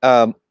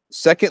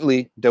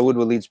 Secondly, Dawood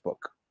Walid's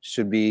book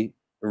should be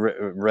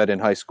read in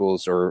high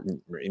schools or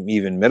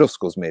even middle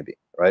schools maybe,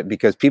 right?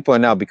 Because people are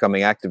now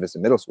becoming activists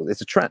in middle school. It's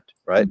a trend,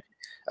 right?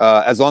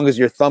 As long as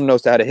your thumb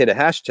knows how to hit a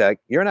hashtag,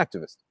 you're an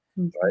activist,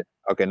 right?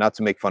 Okay, not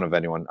to make fun of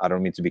anyone. I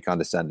don't mean to be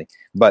condescending,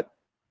 but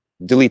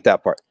delete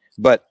that part.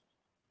 But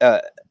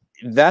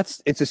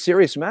it's a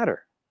serious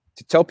matter.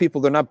 To tell people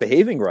they're not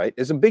behaving right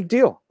is a big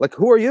deal. Like,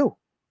 who are you?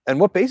 And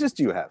what basis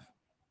do you have?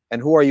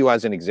 And who are you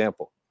as an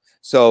example?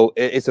 So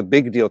it's a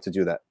big deal to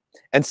do that.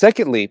 And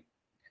secondly,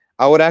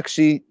 I would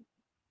actually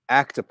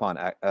act upon,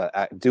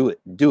 do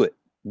it.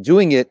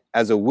 Doing it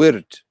as a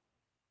wird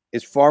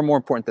is far more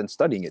important than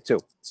studying it too.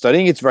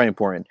 Studying it's very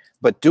important,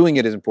 but doing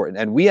it is important.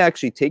 And we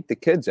actually take the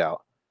kids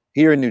out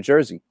here in New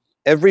Jersey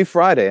every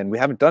Friday, and we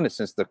haven't done it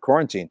since the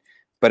quarantine,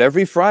 but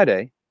every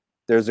Friday,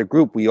 there's a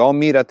group. We all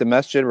meet at the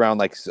masjid around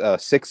like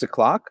 6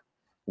 o'clock.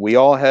 We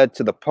all head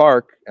to the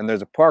park, and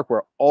there's a park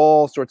where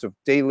all sorts of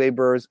day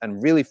laborers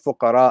and really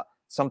fuqara,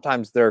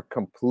 sometimes they're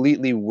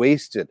completely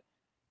wasted,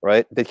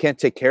 right? They can't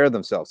take care of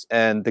themselves.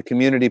 And the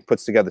community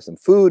puts together some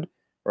food,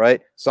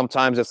 right?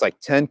 Sometimes it's like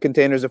 10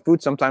 containers of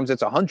food. Sometimes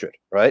it's 100,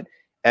 right?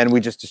 And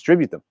we just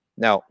distribute them.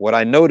 Now, what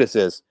I notice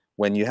is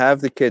when you have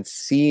the kids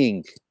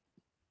seeing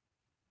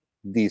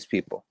these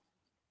people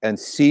and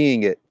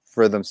seeing it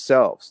for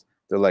themselves,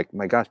 they're like,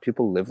 my gosh,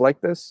 people live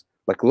like this?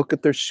 Like, look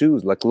at their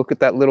shoes. Like, look at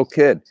that little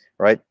kid,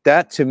 right?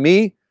 That to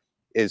me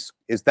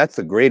that's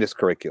the greatest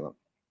curriculum.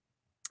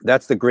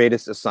 That's the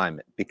greatest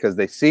assignment, because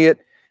they see it.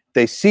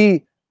 They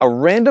see a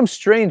random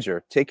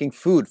stranger taking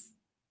food,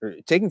 or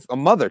a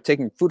mother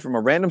taking food from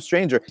a random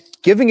stranger,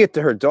 giving it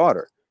to her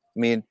daughter. I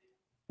mean,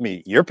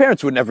 your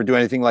parents would never do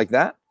anything like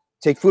that.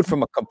 Take food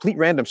from a complete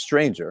random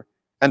stranger,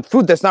 and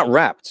food that's not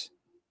wrapped,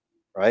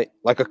 right?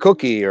 Like a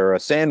cookie or a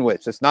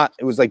sandwich.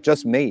 It was like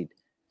just made.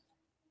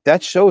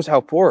 That shows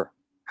how poor,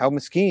 how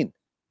miskeen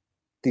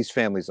these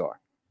families are.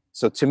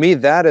 So to me,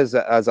 that is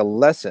as a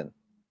lesson,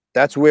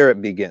 that's where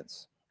it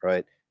begins,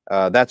 right?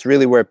 That's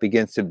really where it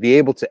begins, to be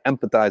able to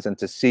empathize and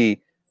to see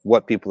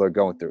what people are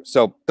going through.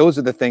 So those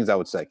are the things I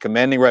would say: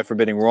 commanding right,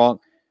 forbidding wrong,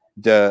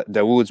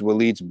 Dawood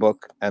Walid's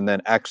book, and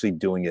then actually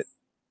doing it.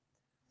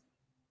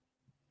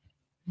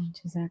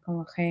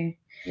 Jazakallah khair.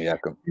 Yeah.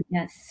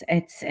 Yes,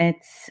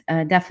 it's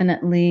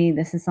definitely,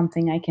 this is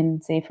something I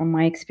can say from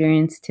my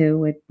experience too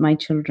with my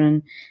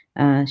children,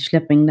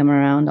 schlepping them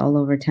around all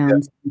over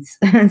town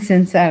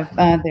since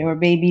they were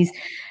babies,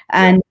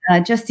 and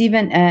just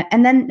even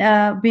and then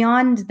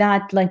beyond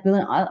that, like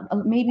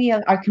maybe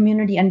our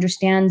community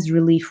understands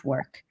relief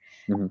work.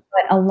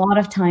 But a lot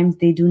of times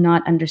they do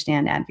not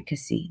understand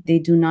advocacy. They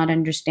do not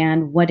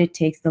understand what it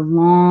takes, the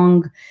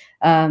long,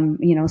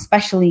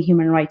 especially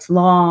human rights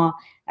law.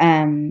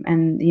 And,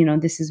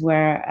 this is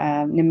where,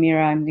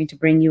 Namira, I'm going to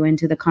bring you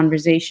into the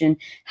conversation,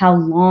 how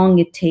long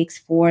it takes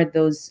for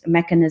those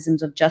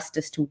mechanisms of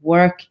justice to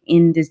work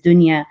in this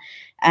dunya,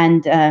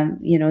 and,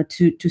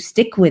 to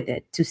stick with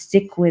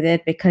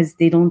it, because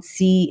they don't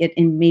see it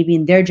maybe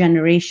in their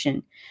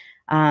generation.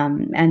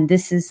 And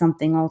this is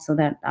something also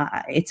that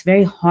it's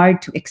very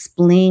hard to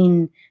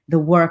explain the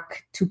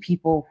work to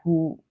people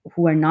who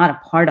are not a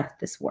part of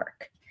this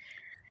work.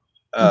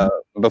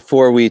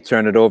 Before we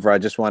turn it over, I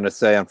just want to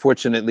say,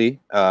 unfortunately,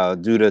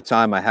 due to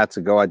time, I had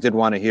to go. I did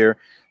want to hear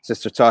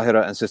Sister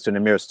Tahira and Sister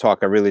Namira's talk.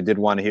 I really did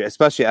want to hear,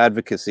 especially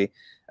advocacy.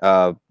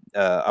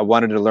 I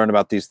wanted to learn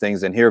about these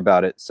things and hear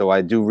about it. So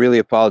I do really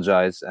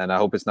apologize, and I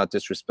hope it's not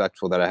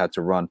disrespectful that I had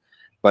to run.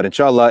 But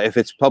inshallah, if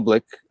it's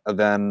public,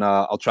 then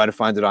I'll try to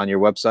find it on your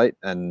website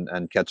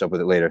and catch up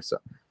with it later. So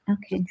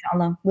okay,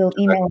 inshallah, we'll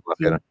email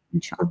it to you,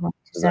 inshallah.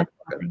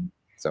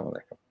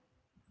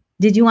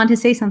 Did you want to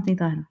say something,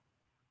 Tahira?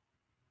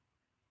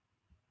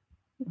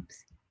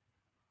 Oops.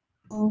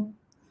 Oh,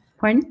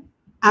 pardon?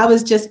 I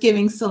was just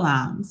giving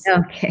salams.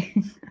 Okay.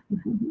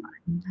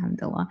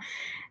 Alhamdulillah.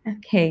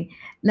 Okay,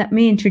 let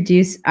me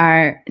introduce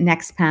our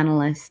next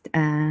panelist.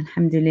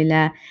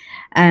 Alhamdulillah.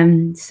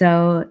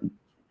 So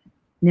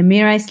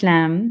Namira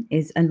Islam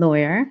is a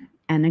lawyer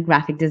and a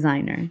graphic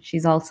designer.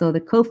 She's also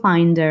the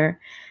co-founder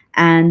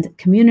and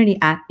community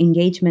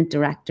engagement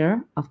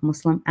director of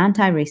Muslim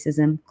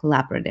Anti-Racism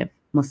Collaborative,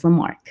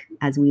 Muslim-ARC,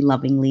 as we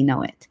lovingly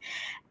know it.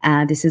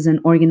 This is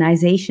an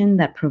organization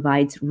that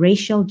provides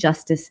racial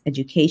justice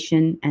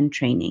education and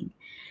training.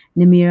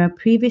 Namira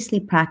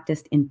previously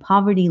practiced in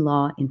poverty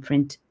law in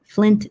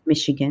Flint,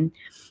 Michigan.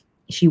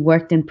 She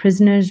worked in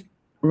prisoners'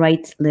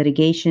 rights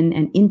litigation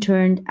and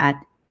interned at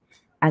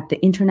the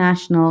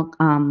International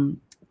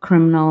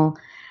Criminal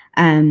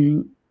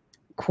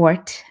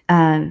Court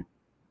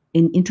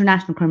in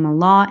international criminal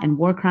law and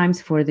war crimes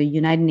for the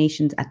United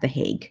Nations at The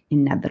Hague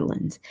in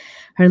Netherlands.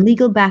 Her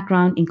legal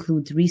background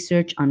includes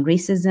research on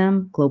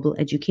racism, global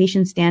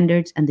education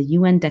standards, and the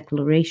UN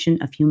Declaration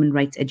of Human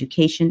Rights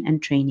Education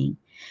and Training.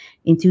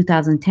 In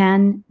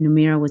 2010,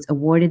 Namira was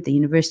awarded the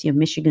University of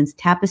Michigan's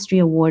Tapestry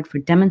Award for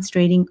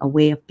demonstrating a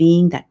way of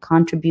being that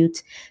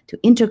contributes to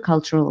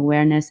intercultural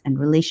awareness and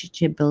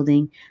relationship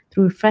building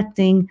through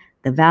reflecting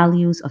the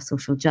values of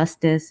social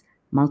justice,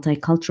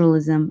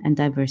 multiculturalism, and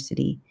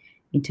diversity.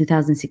 In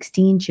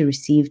 2016, she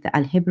received the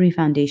Al-Hibri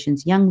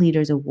Foundation's Young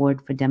Leaders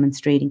Award for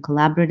demonstrating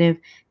collaborative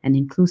and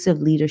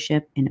inclusive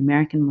leadership in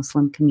American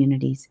Muslim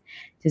communities.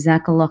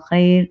 Jazakallah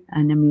khair,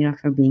 Namira,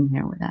 for being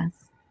here with us.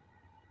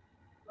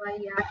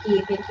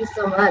 Yaki, thank you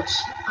so much.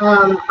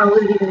 I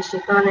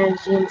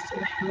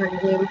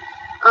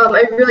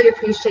really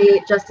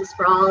appreciate Justice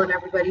for All and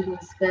everybody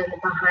who's been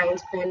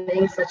behind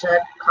planning such a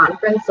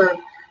conference of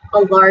a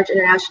large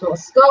international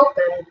scope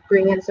and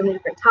bring in so many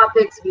different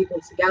topics,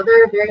 weaving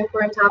together very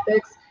important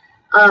topics.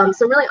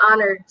 So I'm really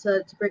honored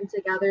to bring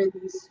together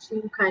these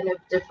two kind of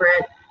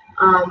different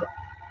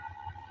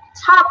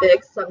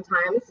topics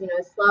sometimes, you know,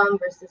 Islam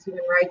versus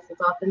human rights is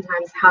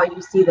oftentimes how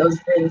you see those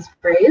things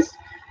phrased.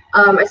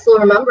 I still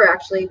remember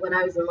actually when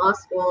I was in law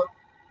school,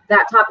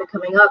 that topic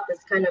coming up,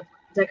 this kind of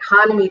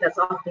dichotomy that's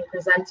often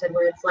presented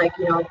where it's like,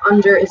 you know,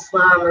 under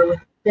Islam or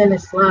within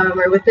Islam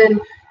or within,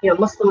 you know,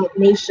 Muslim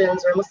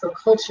nations or Muslim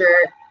culture,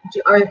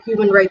 are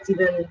human rights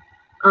even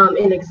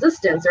in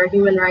existence? Are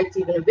human rights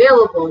even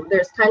available?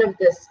 There's kind of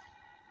this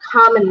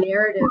common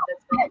narrative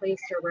that's been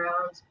placed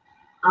around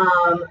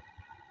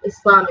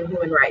Islam and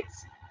human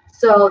rights.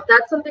 So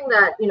that's something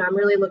that, you know, I'm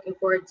really looking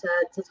forward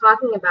to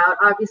talking about,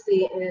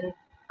 obviously in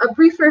a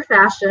briefer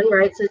fashion,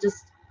 right? So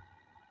just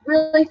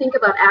really think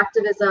about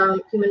activism,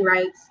 human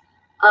rights,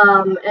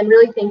 and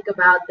really think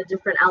about the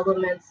different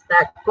elements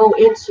that go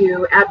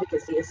into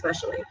advocacy,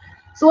 especially.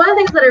 So one of the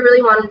things that I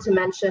really wanted to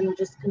mention,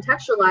 just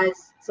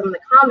contextualize some of the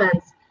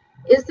comments,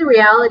 is the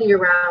reality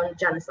around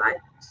genocide.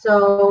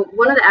 So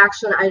one of the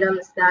action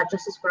items that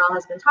Justice for All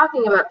has been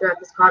talking about throughout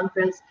this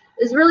conference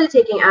is really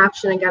taking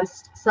action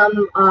against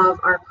some of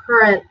our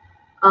current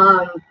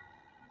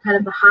kind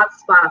of the hot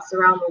spots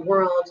around the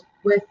world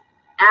with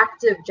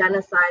active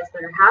genocides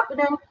that are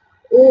happening,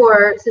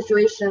 or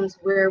situations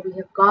where we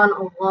have gone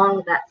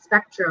along that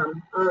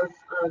spectrum of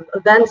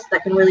events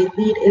that can really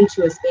lead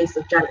into a space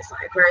of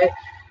genocide, right?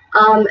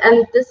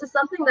 And this is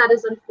something that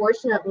is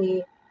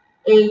unfortunately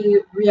a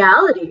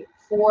reality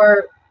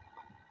for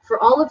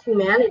all of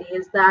humanity,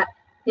 is that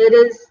it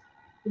is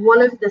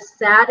one of the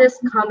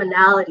saddest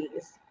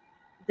commonalities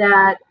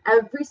that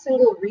every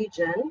single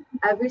region,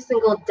 every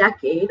single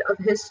decade of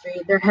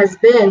history, there has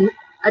been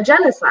a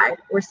genocide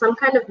or some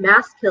kind of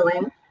mass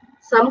killing,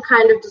 some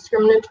kind of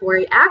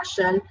discriminatory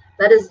action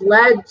that has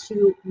led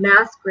to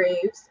mass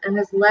graves and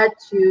has led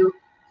to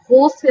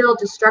wholesale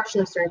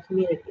destruction of certain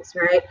communities,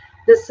 right?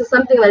 This is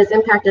something that has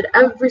impacted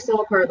every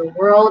single part of the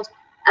world,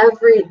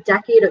 every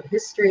decade of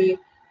history,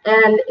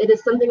 and it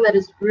is something that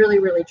is really,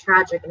 really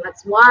tragic. And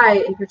that's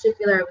why, in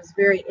particular, I was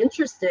very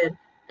interested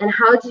in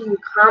how do you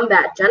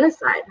combat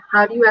genocide?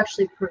 How do you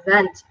actually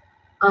prevent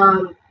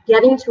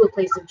getting to a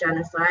place of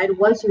genocide?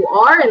 Once you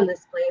are in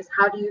this place,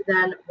 how do you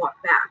then walk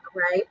back,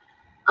 right?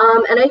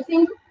 And I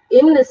think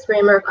in this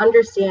framework,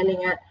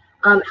 understanding it,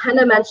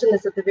 Henna mentioned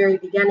this at the very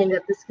beginning,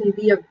 that this can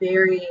be a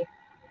very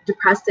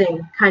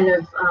depressing kind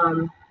of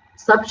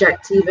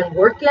subject to even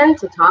work in,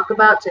 to talk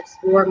about, to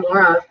explore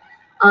more of.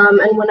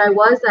 And when I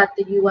was at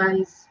the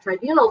UN's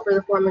tribunal for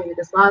the former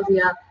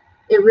Yugoslavia,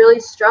 it really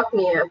struck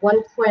me. At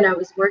one point, I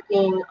was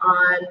working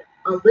on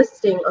a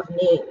listing of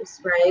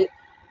names, right,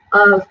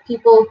 of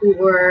people who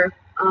were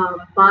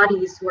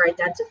bodies who were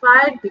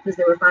identified because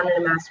they were found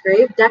in a mass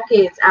grave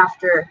decades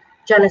after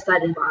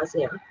genocide in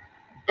Bosnia.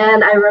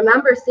 And I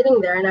remember sitting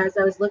there, and as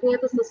I was looking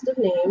at this list of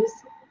names,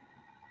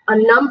 a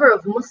number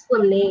of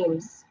Muslim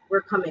names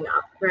were coming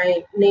up,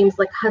 right? Names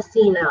like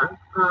Hasina,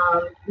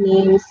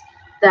 names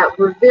that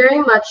were very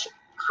much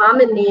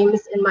common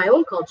names in my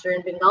own culture,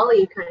 in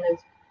Bengali kind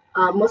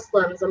of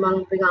Muslims,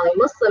 among Bengali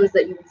Muslims,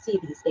 that you would see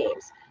these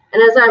names.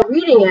 And as I'm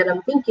reading it,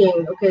 I'm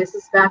thinking, okay, this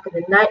is back in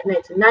the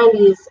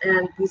 1990s,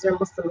 and these are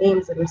Muslim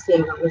names that I'm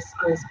seeing on this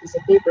piece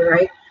of paper,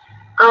 right?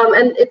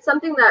 And it's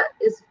something that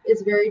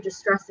is very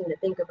distressing to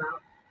think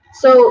about.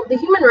 So the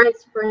human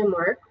rights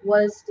framework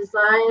was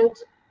designed,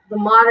 the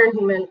modern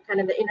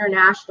the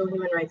international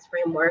human rights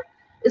framework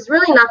is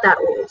really not that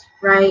old,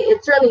 right?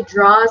 It certainly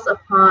draws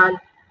upon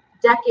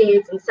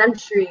decades and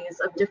centuries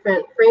of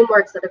different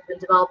frameworks that have been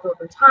developed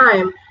over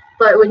time.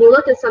 But when you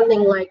look at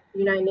something like the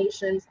United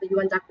Nations, the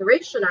UN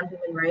Declaration on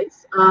Human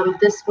Rights,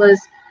 this was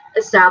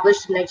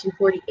established in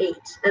 1948.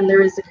 And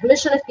there is a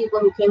commission of people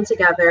who came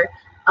together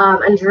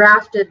and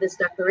drafted this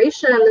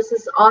declaration. And this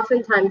is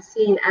oftentimes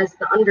seen as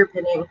the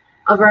underpinning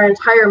of our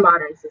entire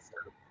modern system.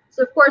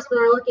 So of course, when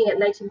we're looking at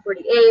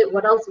 1948,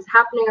 what else was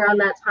happening around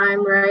that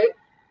time, right?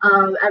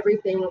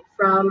 Everything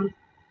from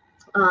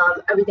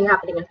everything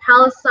happening in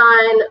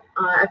Palestine,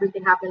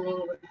 everything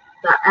happening with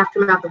the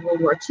aftermath of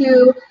World War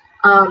II.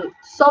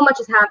 So much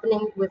is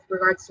happening with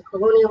regards to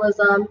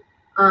colonialism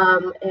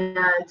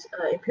and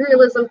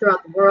imperialism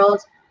throughout the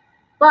world.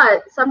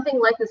 But something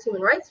like this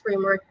human rights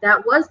framework,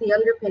 that was the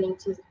underpinning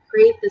to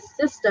create this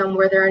system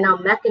where there are now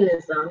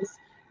mechanisms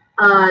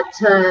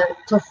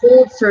to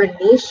hold certain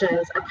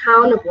nations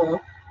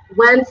accountable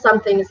when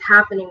something is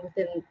happening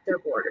within their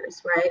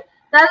borders, right?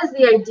 That is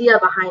the idea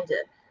behind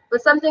it.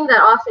 But something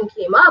that often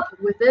came up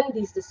within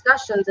these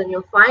discussions, and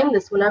you'll find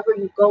this whenever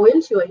you go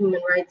into a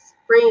human rights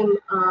frame,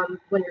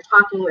 when you're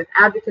talking with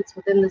advocates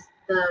within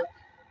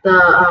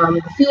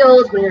the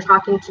field, when you're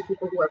talking to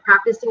people who are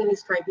practicing in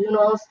these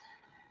tribunals,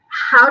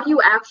 how do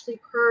you actually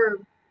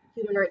curb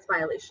human rights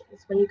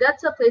violations? When you get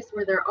to a place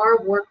where there are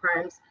war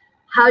crimes,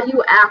 how do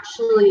you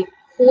actually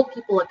hold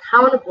people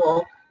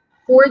accountable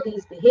for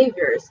these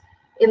behaviors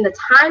in the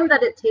time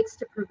that it takes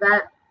to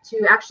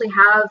actually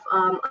have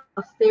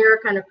a fair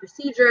kind of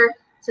procedure,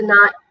 to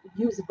not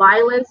use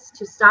violence,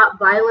 to stop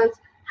violence?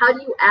 How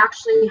do you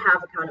actually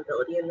have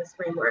accountability in this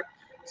framework?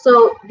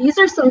 So these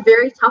are some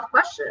very tough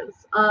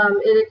questions.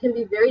 And it can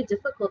be very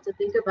difficult to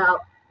think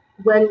about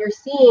when you're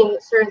seeing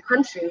certain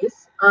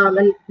countries,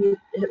 and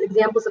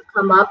examples have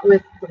come up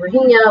with the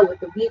Rohingya, with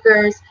the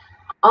Uyghurs,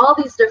 all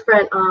these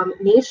different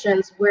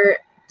nations where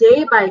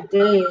day by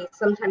day,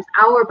 sometimes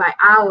hour by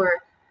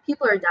hour,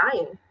 people are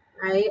dying,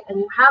 right? And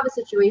you have a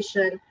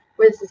situation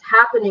where this is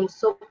happening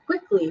so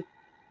quickly,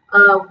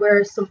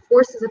 where some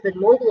forces have been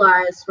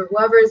mobilized, where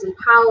whoever is in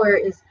power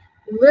is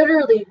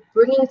literally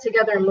bringing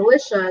together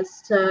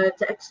militias to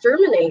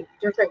exterminate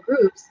different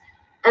groups.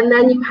 And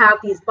then you have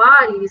these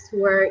bodies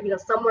who are,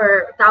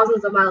 somewhere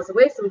thousands of miles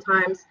away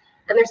sometimes,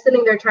 and they're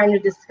sitting there trying to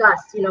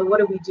discuss, what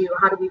do we do?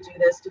 How do we do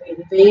this? Do we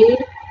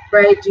invade,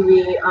 right? Do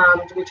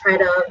we try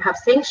to have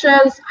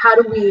sanctions? How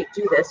do we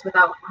do this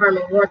without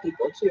harming more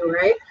people too,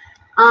 right?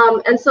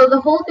 And so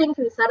the whole thing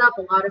can set up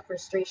a lot of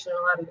frustration,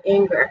 a lot of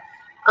anger.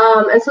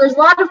 And so there's a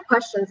lot of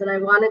questions, and I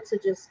wanted to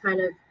just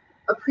kind of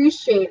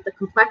appreciate the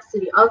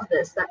complexity of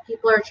this, that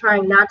people are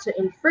trying not to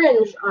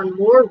infringe on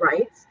more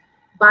rights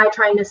by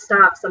trying to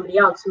stop somebody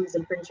else who's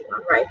infringing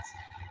on rights,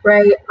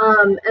 right?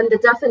 And the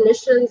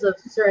definitions of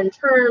certain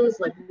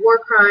terms like war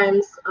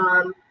crimes,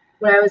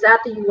 when I was at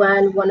the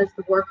UN, one of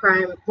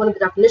the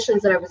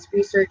definitions that I was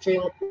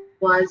researching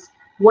was,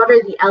 what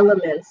are the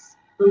elements,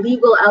 the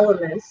legal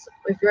elements,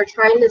 if you're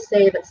trying to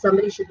say that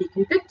somebody should be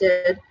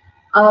convicted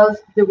of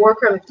the war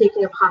crime of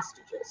taking of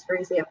hostages, for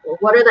example?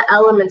 What are the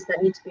elements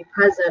that need to be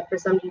present for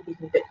somebody to be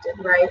convicted,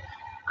 right?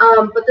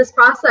 But this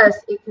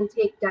process, it can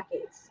take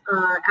decades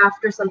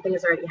after something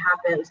has already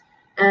happened.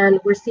 And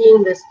we're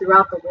seeing this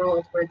throughout the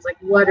world, where it's like,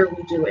 what are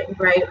we doing,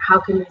 right? How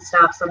can we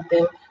stop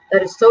something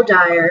that is so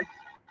dire?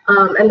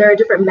 And there are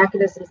different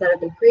mechanisms that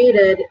have been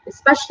created,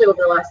 especially over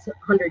the last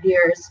 100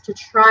 years, to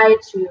try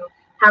to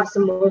have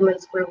some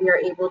moments where we are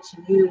able to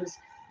use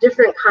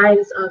different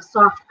kinds of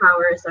soft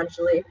power,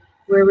 essentially,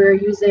 where we're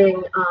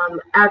using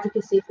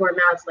advocacy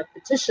formats like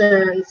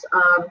petitions,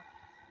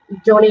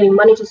 donating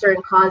money to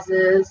certain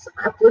causes,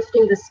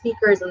 uplifting the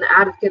speakers and the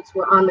advocates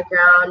who are on the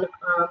ground,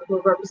 who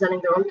are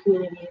representing their own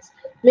communities,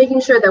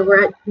 making sure that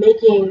we're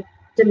making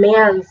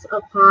demands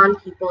upon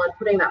people and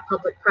putting that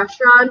public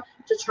pressure on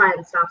to try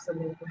and stop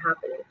something from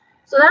happening.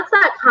 So that's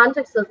that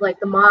context of like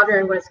the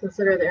modern, what is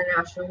considered the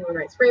international human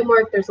rights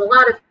framework. There's a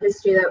lot of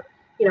history that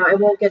I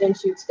won't get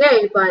into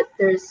today, but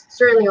there's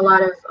certainly a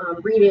lot of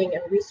reading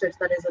and research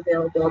that is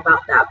available about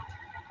that.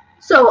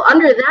 So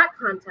under that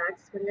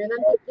context, when you're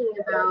then thinking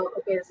about,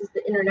 okay, this is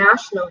the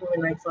international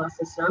human rights law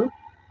system,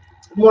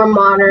 more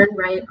modern,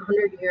 right?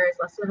 100 years,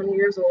 less than 100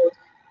 years old,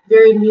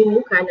 very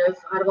new, kind of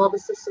out of all the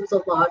systems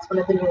of law, it's one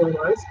of the newer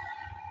ones.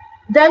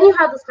 Then you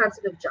have this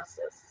concept of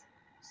justice.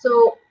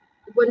 So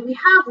when we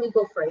have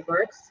legal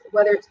frameworks,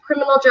 whether it's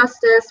criminal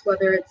justice,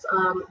 whether it's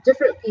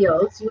different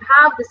fields, you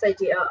have this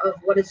idea of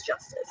what is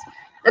justice.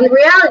 And the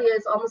reality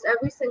is almost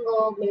every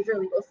single major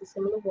legal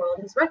system in the world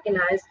has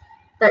recognized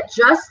that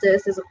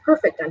justice is a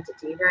perfect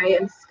entity, right?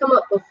 And it's come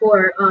up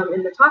before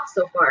in the talk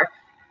so far.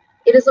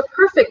 It is a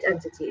perfect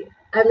entity.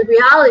 And the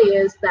reality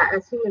is that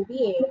as human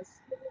beings,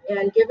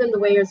 and given the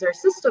way as our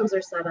systems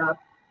are set up,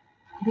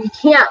 we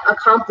can't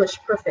accomplish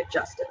perfect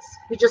justice.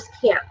 We just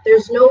can't.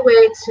 There's no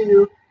way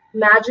to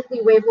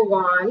magically wave a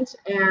wand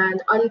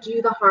and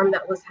undo the harm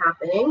that was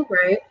happening,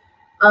 right?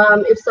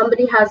 If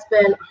somebody has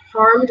been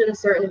harmed in a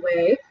certain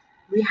way,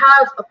 we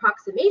have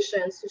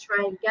approximations to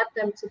try and get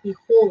them to be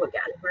whole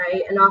again,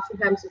 right? And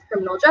oftentimes with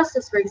criminal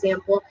justice, for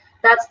example,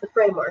 that's the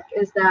framework,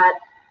 is that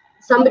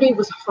somebody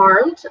was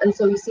harmed. And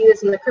so we see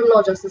this in the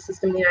criminal justice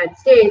system in the United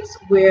States,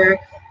 where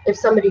if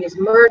somebody is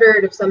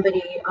murdered, if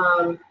somebody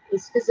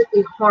is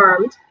physically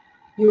harmed,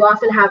 you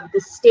often have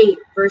the state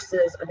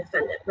versus a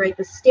defendant, right?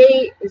 The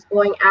state is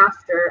going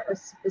after a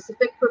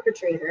specific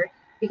perpetrator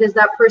because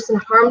that person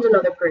harmed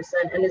another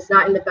person and is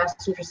not in the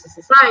best interest of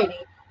society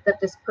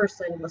that this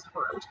person was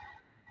harmed.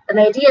 And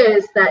the idea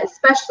is that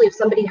especially if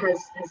somebody has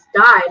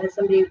died, if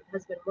somebody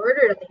has been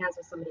murdered at the hands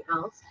of somebody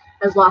else,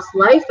 has lost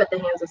life at the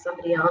hands of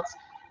somebody else,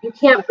 you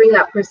can't bring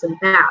that person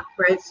back,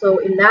 right? So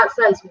in that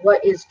sense,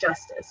 what is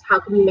justice? How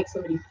can you make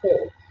somebody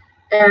whole?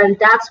 And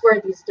that's where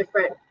these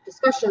different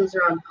discussions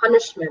around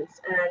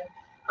punishments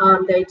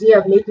and the idea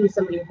of making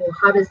somebody whole,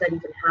 how does that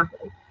even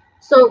happen?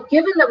 So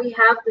given that we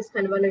have this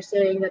kind of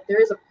understanding that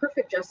there is a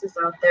perfect justice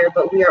out there,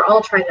 but we are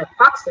all trying to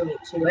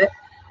approximate to it,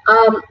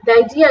 the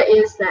idea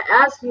is that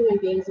as human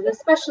beings, and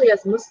especially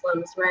as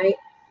Muslims, right,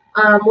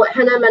 what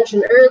Hannah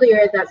mentioned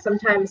earlier, that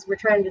sometimes we're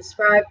trying to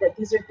describe that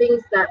these are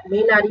things that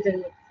may not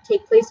even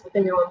take place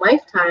within your own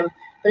lifetime,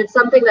 but it's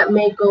something that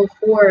may go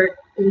forward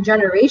in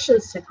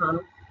generations to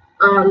come,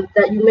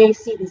 that you may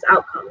see these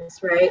outcomes,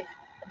 right?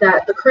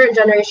 That the current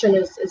generation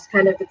is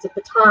kind of, it's a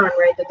baton,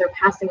 right, that they're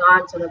passing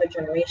on to another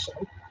generation.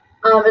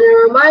 And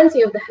it reminds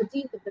me of the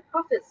hadith of the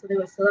Prophet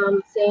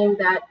ﷺ saying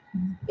that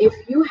if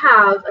you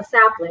have a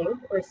sapling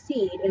or a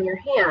seed in your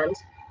hand,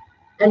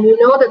 and you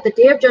know that the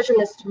day of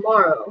judgment is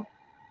tomorrow,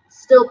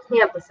 still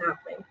plant the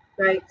sapling,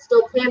 right?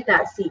 Still plant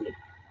that seed.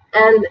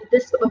 And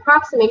this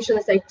approximation,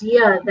 this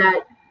idea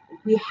that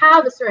we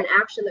have a certain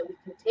action that we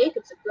can take,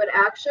 it's a good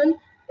action,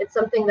 it's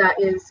something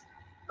that is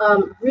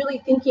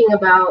really thinking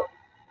about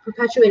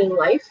perpetuating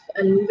life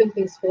and moving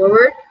things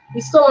forward,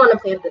 we still want to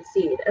plant that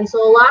seed. And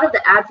so a lot of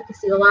the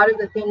advocacy, a lot of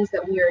the things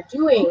that we are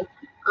doing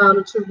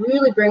to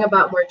really bring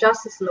about more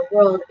justice in the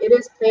world, it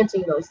is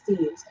planting those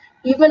seeds.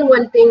 Even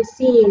when things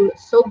seem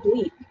so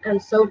bleak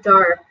and so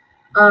dark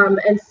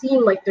and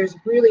seem like there's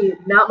really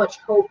not much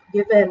hope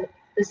given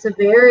the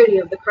severity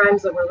of the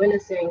crimes that we're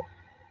witnessing,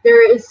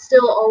 there is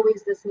still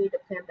always this need to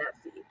plant that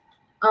seed.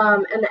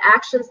 And the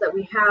actions that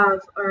we have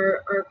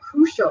are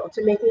crucial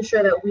to making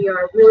sure that we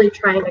are really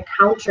trying to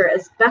counter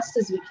as best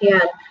as we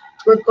can,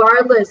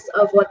 regardless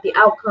of what the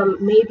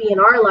outcome may be in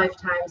our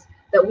lifetimes,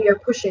 that we are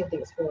pushing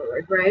things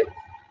forward, right?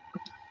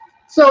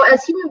 So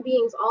as human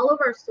beings, all of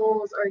our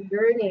souls are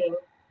yearning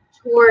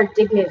toward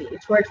dignity,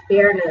 toward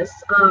fairness.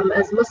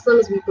 As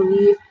Muslims, we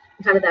believe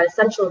in kind of that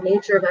essential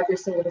nature of every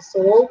single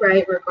soul,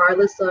 right?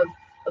 Regardless of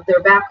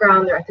their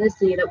background, their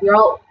ethnicity, that we're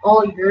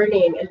all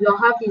yearning, and we all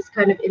have these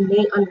kind of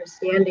innate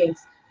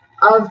understandings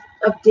of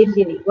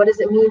dignity. What does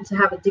it mean to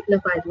have a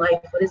dignified life?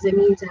 What does it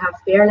mean to have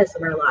fairness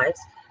in our lives?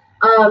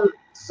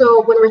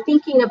 So when we're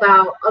thinking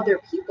about other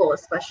people,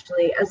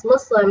 especially as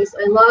Muslims,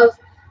 I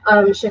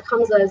love Sheikh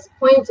Hamza's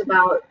point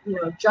about,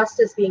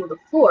 justice being the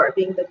floor,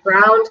 being the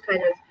ground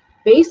kind of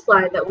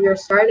baseline that we are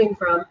starting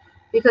from.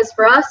 Because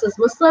for us as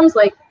Muslims,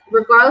 like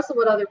regardless of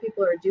what other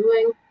people are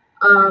doing,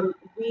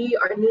 we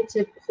need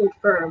to hold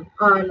firm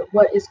on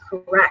what is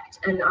correct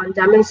and on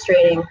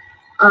demonstrating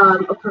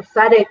a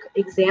prophetic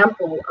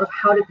example of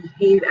how to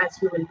behave as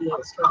human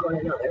beings toward one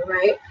another,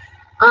 right?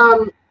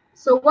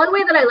 So one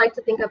way that I like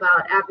to think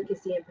about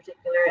advocacy in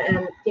particular,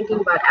 and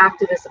thinking about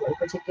activism in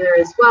particular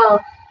as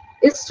well,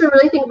 is to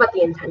really think about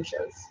the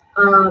intentions.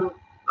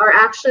 Our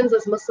actions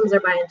as Muslims are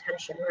by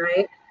intention,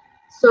 right?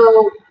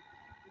 So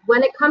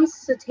when it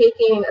comes to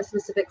taking a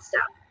specific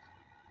step,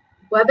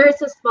 whether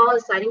it's as small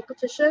as signing a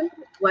petition,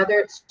 whether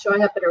it's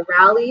showing up at a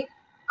rally,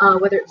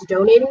 whether it's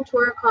donating to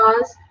our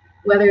cause,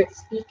 whether it's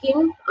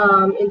speaking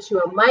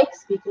into a mic,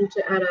 speaking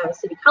at a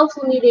city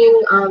council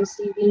meeting,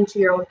 speaking to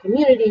your own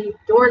community,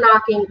 door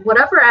knocking,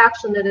 whatever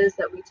action it is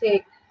that we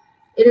take,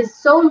 it is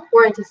so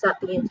important to set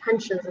the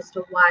intentions as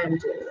to why I'm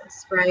doing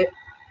this, right?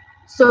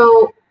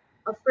 So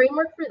a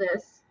framework for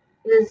this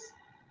is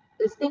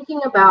thinking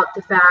about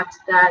the fact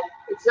that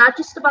it's not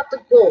just about the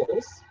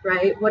goals,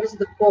 right? What is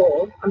the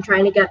goal? I'm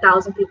trying to get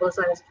 1,000 people to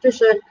sign this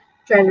petition,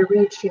 trying to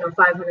reach,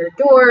 500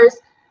 doors.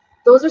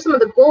 Those are some of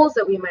the goals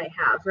that we might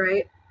have,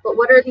 right? But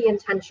what are the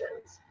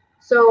intentions?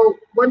 So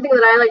one thing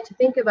that I like to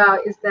think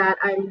about is that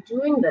I'm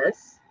doing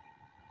this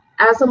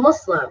as a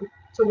Muslim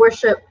to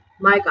worship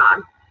my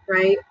God,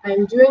 right?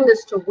 I'm doing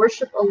this to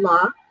worship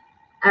Allah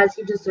as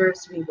he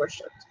deserves to be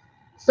worshipped.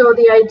 So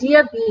the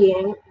idea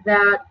being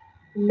that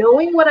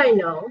knowing what I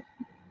know,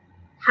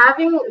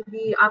 having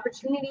the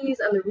opportunities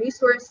and the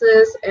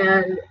resources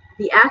and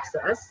the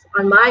access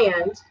on my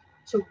end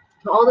to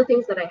all the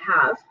things that I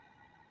have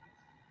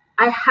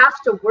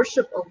to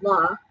worship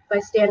Allah by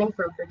standing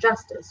firm for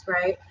justice,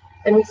 right?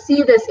 And we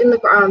see this in the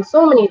Quran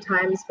so many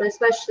times, but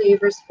especially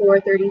verse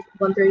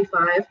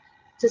 135,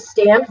 to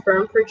stand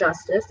firm for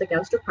justice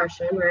against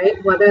oppression,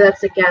 right? Whether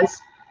that's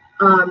against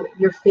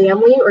your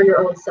family or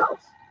your own self.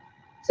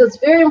 So it's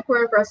very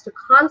important for us to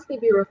constantly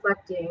be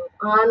reflecting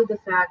on the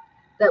fact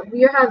that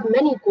we have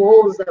many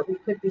goals that we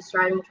could be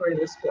striving toward in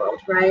this world,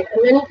 right?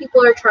 And many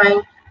people are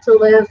trying to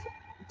live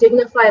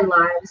dignified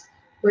lives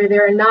where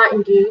they're not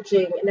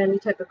engaging in any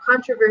type of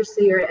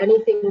controversy or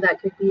anything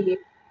that could be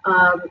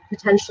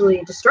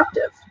potentially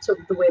destructive to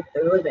the way that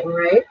they're living,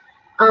 right?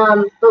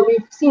 But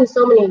we've seen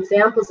so many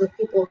examples of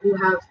people who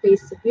have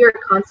faced severe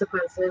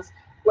consequences,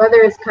 whether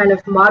it's kind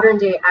of modern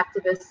day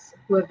activists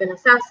who have been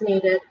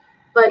assassinated,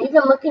 but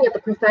even looking at the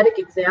prophetic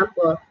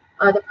example,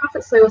 the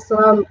Prophet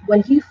ﷺ,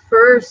 when he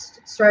first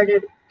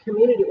started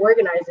community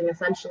organizing,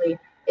 essentially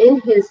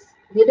in his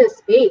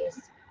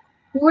space,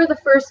 who were the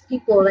first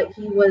people that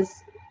he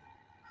was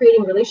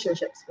creating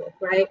relationships with,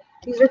 right?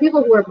 These are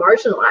people who were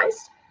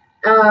marginalized,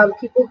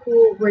 people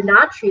who were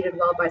not treated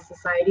well by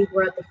society, who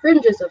were at the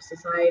fringes of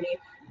society,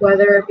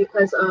 whether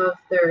because of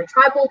their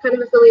tribal kind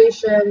of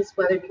affiliations,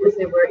 whether because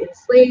they were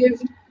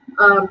enslaved,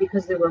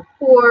 because they were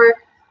poor,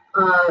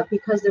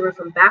 because they were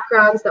from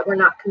backgrounds that were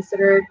not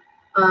considered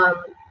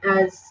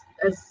as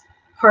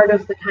part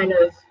of the kind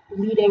of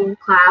leading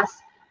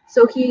class.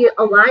 So he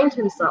aligned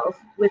himself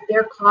with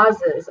their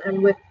causes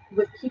and with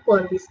people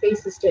in these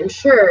spaces to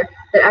ensure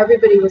that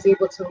everybody was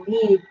able to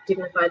lead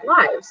dignified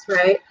lives,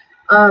 right?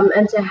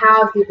 And to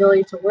have the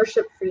ability to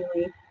worship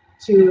freely,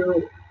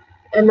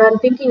 and then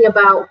thinking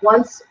about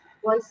once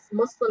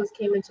Muslims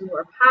came into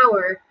more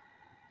power,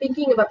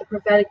 thinking about the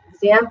prophetic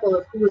example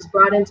of who was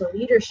brought into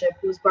leadership,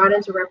 who was brought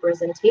into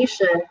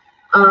representation,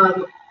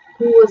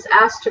 who was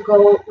asked to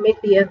go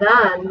make the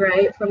adhan,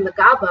 right, from the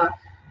Kaaba,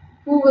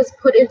 who was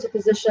put into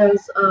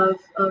positions of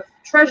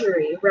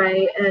treasury,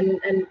 right,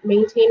 and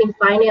maintaining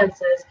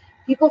finances.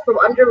 People from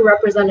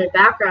underrepresented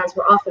backgrounds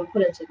were often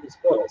put into these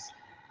roles.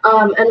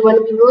 And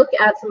when we look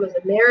at some of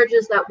the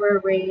marriages that were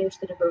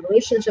arranged, the different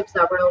relationships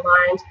that were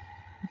aligned,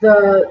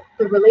 the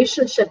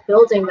relationship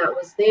building that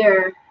was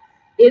there,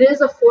 it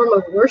is a form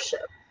of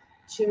worship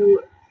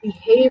to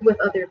behave with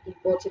other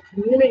people, to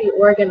community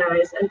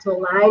organize, and to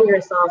align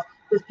yourself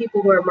with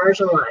people who are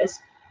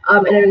marginalized,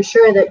 and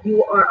ensure that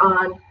you are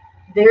on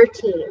their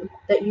team,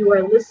 that you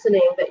are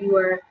listening, that you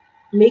are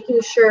making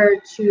sure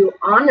to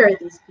honor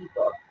these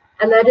people.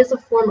 And that is a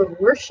form of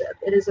worship.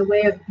 It is a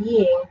way of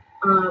being,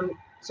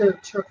 to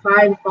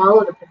try and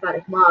follow the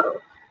prophetic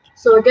model.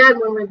 So again,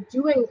 when we're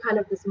doing kind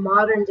of this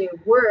modern day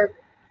work,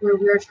 where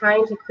we're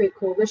trying to create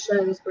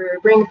coalitions, where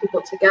we're bringing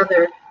people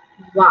together,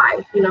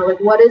 why? Like,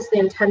 what is the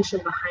intention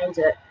behind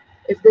it?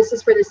 If this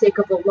is for the sake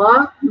of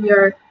Allah, we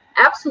are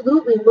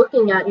absolutely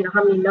looking at,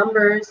 how many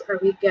numbers are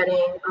we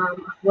getting?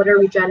 What are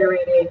we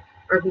generating?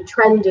 Are we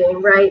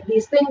trending, right?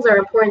 These things are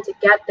important to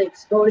get the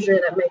exposure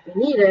that might be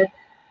needed,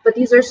 but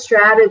these are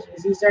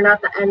strategies. These are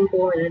not the end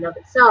goal in and of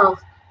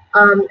itself.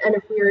 And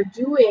if we are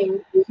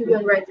doing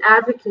human rights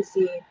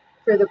advocacy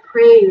for the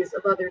praise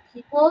of other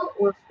people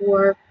or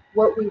for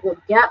what we will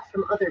get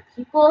from other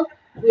people,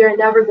 we are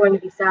never going to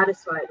be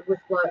satisfied with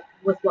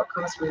what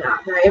comes from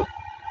that, right?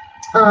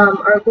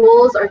 Our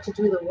goals are to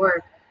do the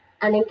work.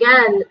 And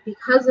again,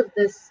 because of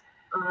this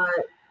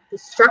the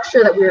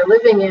structure that we are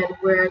living in,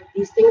 where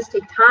these things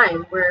take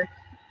time, we're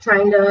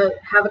trying to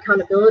have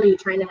accountability,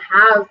 trying to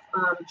have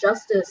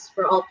justice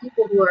for all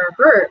people who are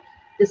hurt.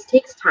 This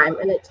takes time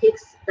and it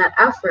takes that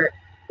effort.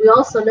 We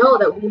also know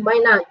that we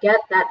might not get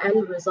that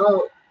end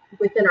result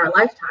within our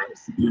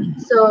lifetimes.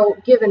 So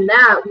given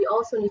that, we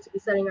also need to be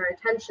setting our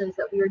intentions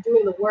that we are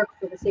doing the work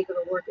for the sake of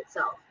the work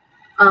itself,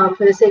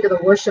 for the sake of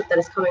the worship that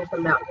is coming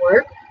from that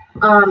work,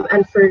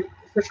 and for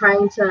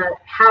trying to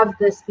have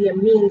this be a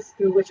means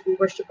through which we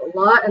worship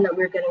Allah and that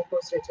we're getting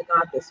closer to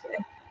God this way.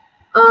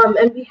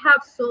 And we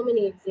have so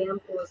many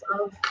examples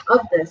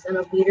of this and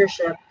of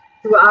leadership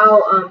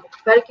throughout the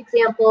prophetic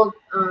example,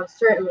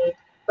 certainly,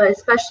 but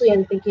especially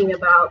in thinking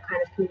about kind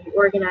of community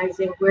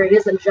organizing, where it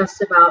isn't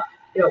just about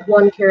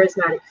one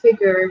charismatic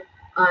figure,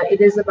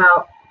 it is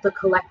about the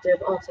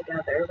collective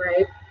altogether,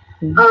 right?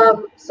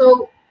 Mm-hmm.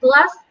 So the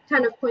last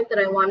kind of point that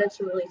I wanted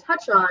to really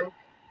touch on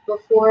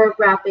before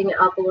wrapping it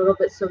up a little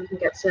bit so we can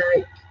get to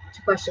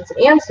questions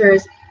and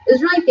answers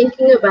is really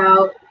thinking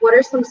about what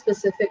are some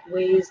specific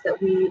ways that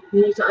we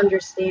need to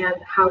understand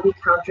how we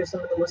counter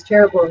some of the most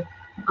terrible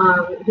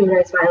human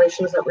rights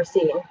violations that we're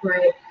seeing,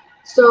 right?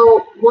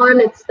 So one,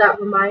 it's that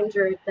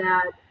reminder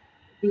that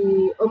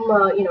the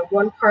ummah,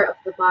 one part of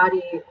the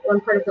body,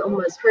 one part of the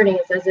ummah is hurting,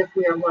 it's as if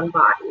we are one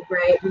body,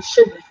 right? We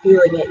should be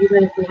feeling it,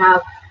 even if we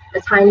have a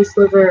tiny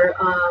sliver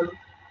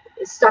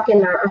stuck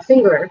in our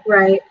finger,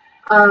 right?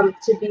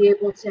 To be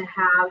able to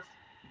have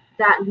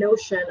that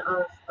notion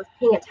of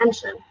paying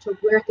attention to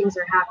where things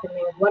are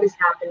happening, what is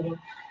happening,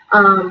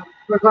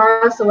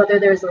 regardless of whether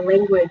there's a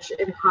language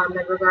in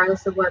common,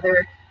 regardless of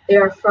whether they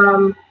are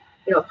from,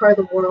 a part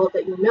of the world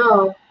that you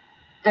know.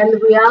 And the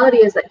reality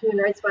is that human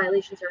rights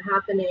violations are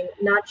happening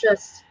not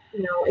just,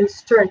 in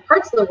certain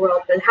parts of the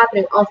world, but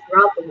happening all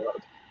throughout the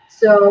world.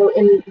 So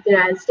in the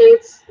United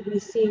States, we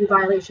see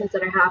violations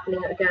that are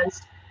happening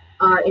against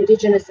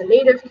indigenous and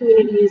native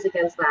communities,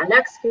 against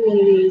Latinx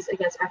communities,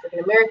 against African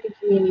American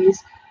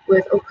communities,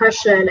 with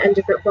oppression and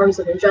different forms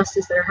of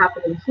injustice that are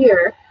happening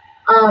here.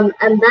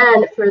 And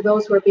then for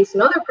those who are based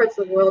in other parts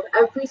of the world,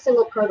 every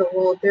single part of the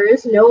world, there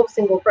is no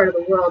single part of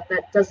the world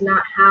that does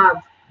not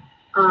have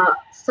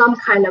some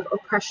kind of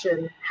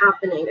oppression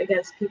happening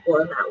against people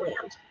in that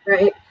land,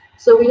 right?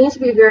 So we need to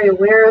be very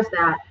aware of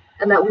that,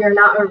 and that we are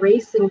not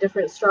erasing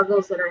different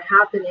struggles that are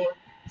happening,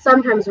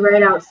 sometimes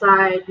right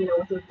outside,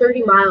 within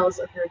 30 miles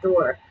of your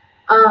door.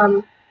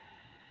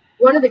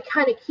 One of the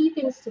kind of key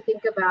things to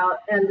think about,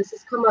 and this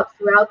has come up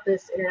throughout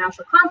this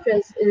international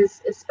conference,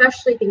 is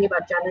especially thinking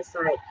about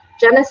genocide.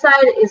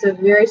 Genocide is a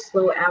very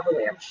slow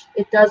avalanche.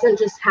 It doesn't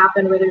just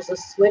happen where there's a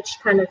switch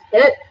kind of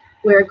hit,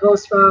 where it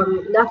goes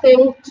from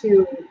nothing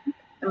to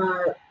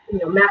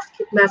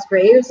mass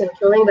graves and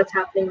killing that's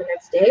happening the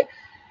next day.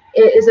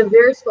 It is a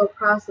very slow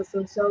process,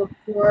 and so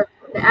for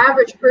the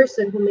average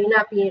person who may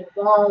not be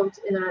involved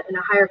in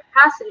a higher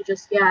capacity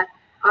just yet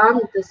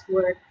on this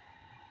work,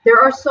 there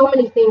are so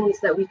many things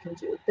that we can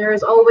do. There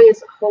is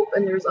always hope,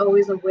 and there's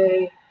always a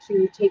way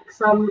to take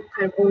some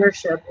kind of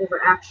ownership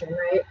over action,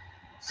 right?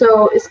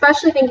 So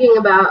especially thinking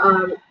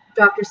about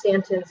Dr.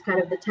 Stanton's kind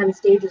of the 10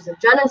 stages of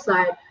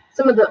genocide,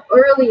 some of the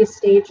earliest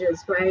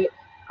stages, right,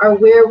 are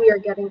where we are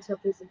getting to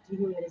this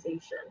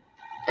dehumanization.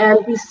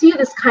 And we see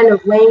this kind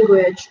of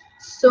language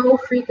so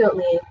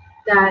frequently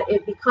that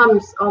it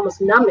becomes almost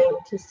numbing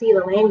to see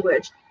the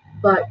language.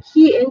 But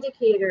key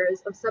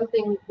indicators of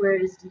something where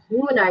it is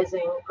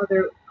dehumanizing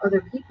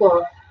other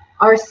people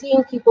are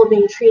seeing people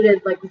being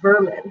treated like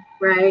vermin,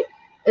 right?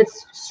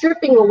 It's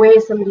stripping away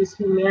some of these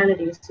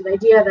humanities. So the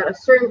idea that a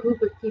certain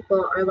group of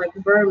people are like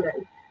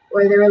vermin,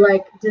 or they're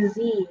like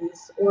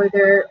disease, or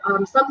they're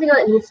something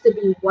that needs to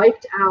be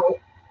wiped out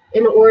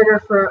in order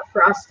for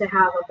us to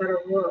have a better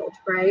world,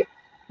 right?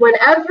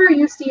 Whenever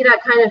you see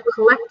that kind of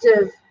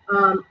collective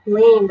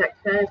blame,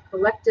 that kind of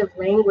collective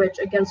language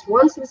against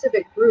one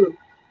specific group,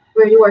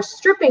 where you are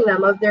stripping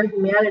them of their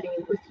humanity,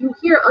 if you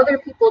hear other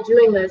people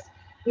doing this,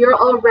 you're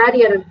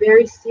already at a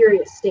very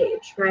serious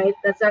stage, right?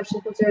 That's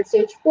actually considered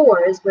stage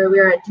 4, is where we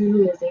are at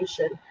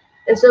dehumanization.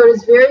 And so it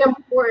is very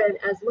important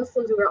as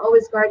Muslims, we are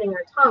always guarding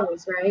our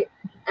tongues, right?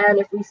 And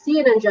if we see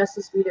an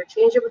injustice, we either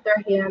change it with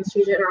our hands,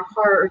 change it in our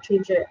heart,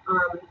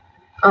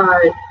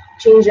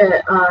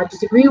 or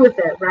disagree with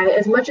it, right?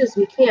 As much as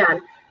we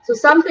can. So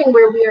something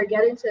where we are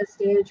getting to a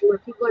stage where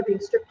people are being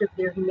stripped of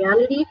their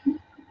humanity,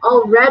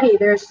 already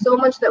there's so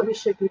much that we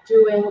should be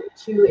doing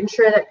to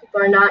ensure that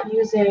people are not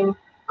using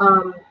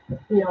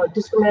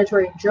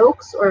discriminatory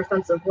jokes or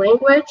offensive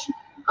language,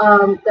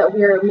 that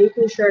we are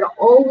making sure to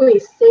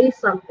always say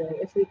something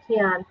if we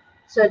can,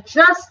 to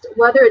just,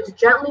 whether it's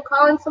gently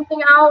calling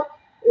something out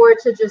or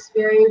to just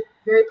very,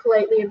 very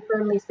politely and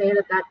firmly say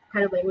that that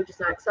kind of language is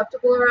not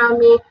acceptable around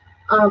me.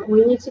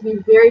 We need to be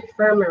very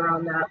firm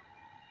around that.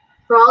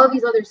 For all of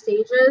these other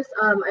stages,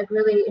 I'd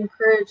really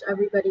encourage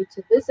everybody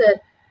to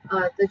visit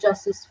the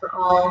Justice for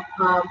All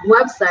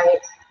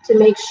website to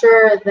make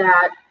sure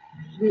that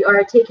we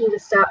are taking the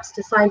steps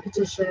to sign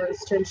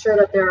petitions, to ensure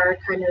that there are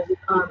kind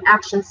of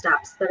action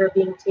steps that are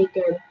being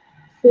taken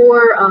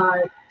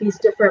for these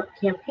different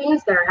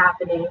campaigns that are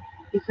happening,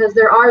 because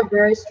there are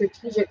very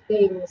strategic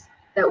things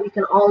that we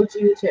can all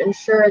do to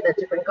ensure that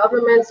different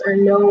governments are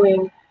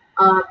knowing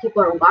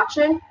people are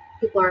watching,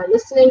 people are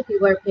listening,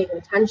 people are paying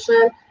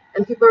attention,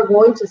 and people are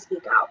going to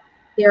speak out.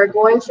 They are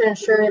going to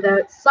ensure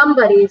that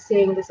somebody is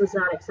saying this is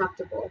not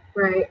acceptable,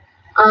 right?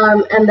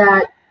 And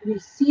that we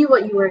see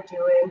what you are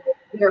doing,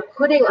 we are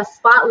putting a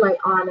spotlight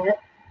on it,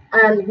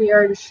 and we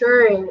are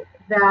ensuring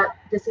that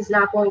this is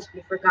not going to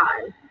be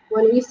forgotten.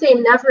 When we say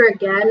never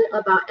again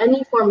about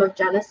any form of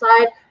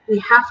genocide, we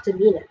have to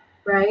mean it,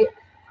 right?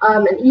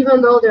 And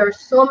even though there are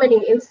so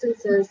many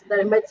instances that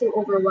it might seem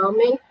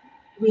overwhelming,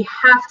 we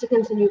have to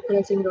continue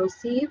planting those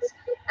seeds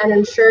and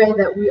ensuring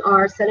that we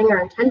are setting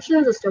our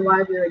intentions as to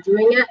why we are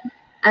doing it,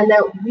 and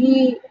that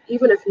we,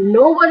 even if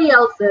nobody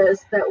else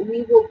is, that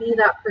we will be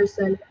that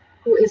person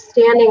who is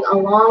standing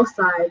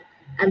alongside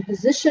and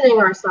positioning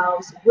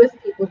ourselves with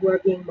people who are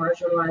being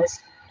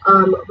marginalized,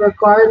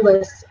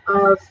 regardless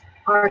of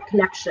our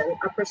connection,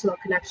 our personal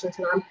connection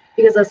to them.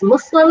 Because as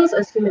Muslims,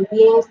 as human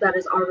beings, that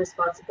is our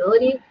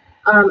responsibility.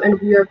 And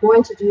we are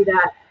going to do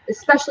that,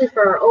 especially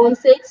for our own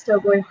sakes, to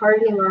avoid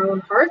hardening our own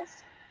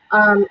hearts,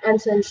 and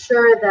to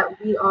ensure that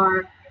we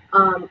are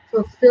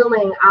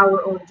fulfilling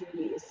our own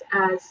duties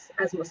as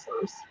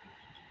Muslims.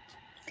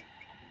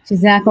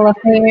 Jazakallah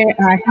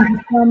khair. Thank you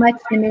so much,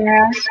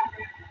 Samira.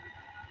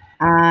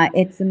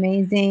 It's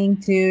amazing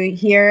to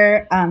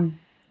hear.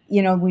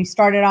 We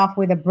started off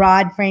with a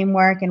broad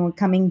framework, and we're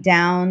coming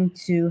down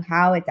to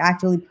how it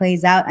actually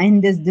plays out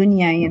in this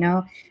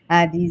dunya.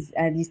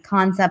 These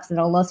concepts that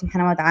Allah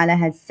Subhanahu wa Taala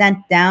has sent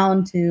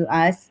down to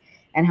us,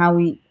 and how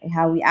we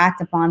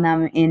act upon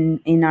them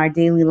in our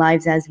daily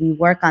lives as we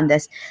work on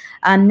this.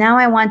 Now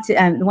I want to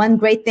one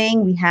great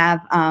thing we have,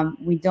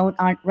 we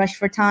aren't rushed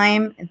for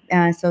time.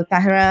 So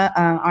Tahira,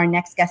 our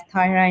next guest,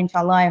 Tahira,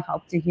 inshallah, I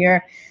hope to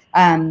hear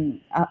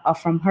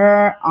from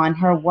her on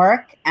her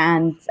work.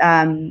 And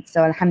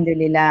so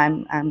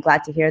alhamdulillah, I'm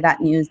glad to hear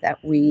that news,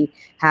 that we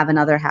have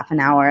another half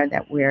an hour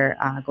that we're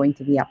going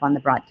to be up on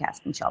the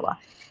broadcast, inshallah.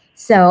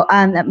 So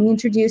let me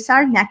introduce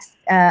our next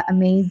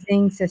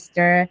amazing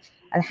sister.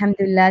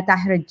 Alhamdulillah,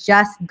 Tahira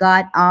just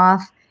got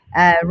off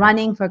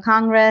running for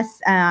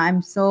Congress.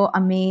 I'm so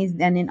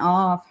amazed and in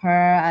awe of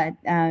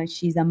her.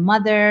 She's a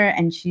mother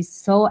and she's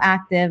so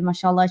active.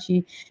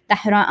 MashaAllah,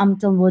 Tahira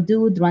Amtal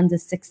Wadud runs a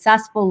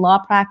successful law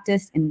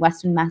practice in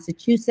Western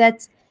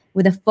Massachusetts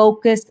with a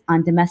focus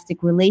on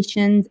domestic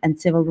relations and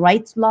civil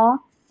rights law.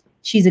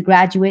 She's a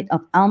graduate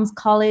of Elms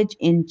College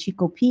in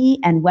Chicopee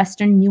and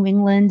Western New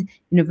England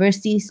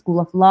University School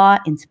of Law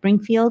in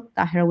Springfield.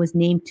 Tahira was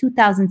named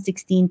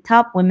 2016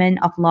 Top Women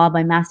of Law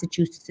by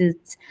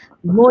Massachusetts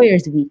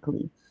Lawyers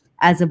Weekly.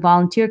 As a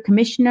volunteer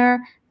commissioner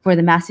for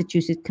the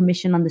Massachusetts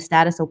Commission on the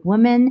Status of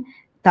Women,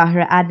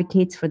 Tahira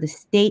advocates for the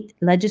state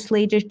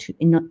legislature to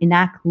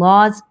enact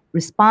laws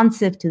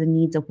responsive to the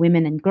needs of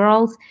women and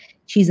girls.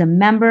 She's a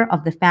member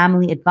of the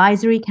Family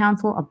Advisory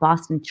Council of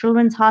Boston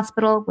Children's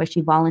Hospital, where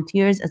she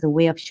volunteers as a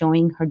way of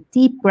showing her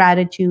deep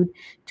gratitude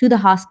to the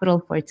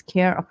hospital for its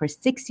care of her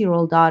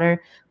 6-year-old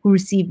daughter, who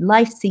received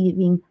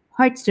life-saving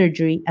heart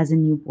surgery as a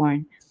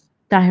newborn.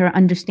 Tahira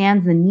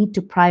understands the need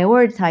to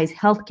prioritize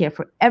healthcare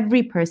for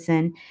every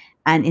person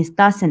and is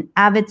thus an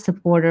avid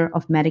supporter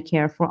of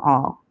Medicare for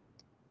all.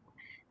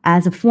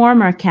 As a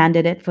former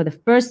candidate for the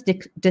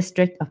 1st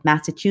District of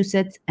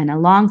Massachusetts and a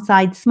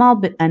longtime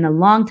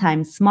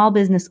small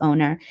business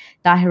owner,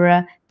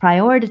 Tahira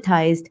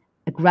prioritized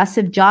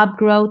aggressive job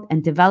growth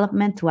and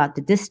development throughout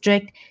the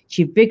district.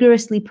 She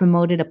vigorously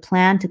promoted a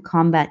plan to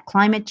combat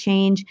climate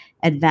change,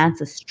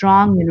 advance a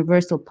strong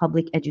universal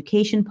public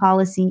education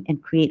policy,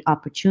 and create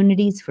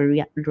opportunities for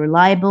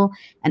reliable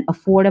and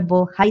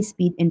affordable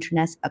high-speed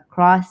internet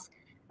across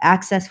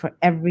access for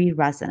every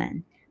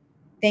resident.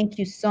 Thank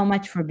you so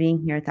much for being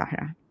here,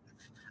 Tahira.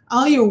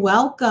 Oh, you're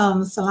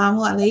welcome.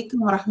 Assalamu alaikum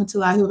wa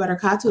rahmatullahi wa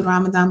barakatuh.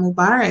 Ramadan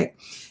Mubarak.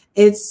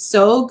 It's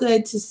so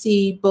good to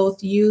see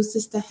both you,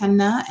 Sister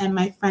Henna, and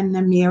my friend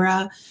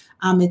Namira.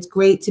 It's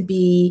great to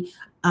be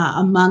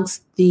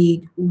amongst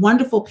the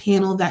wonderful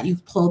panel that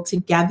you've pulled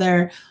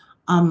together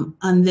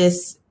on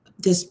this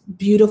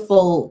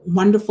beautiful,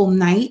 wonderful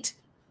night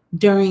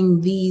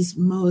during these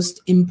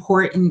most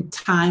important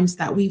times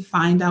that we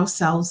find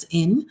ourselves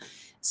in.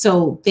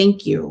 So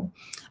thank you.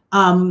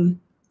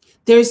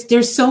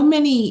 There's so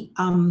many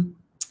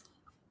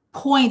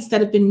points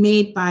that have been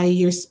made by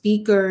your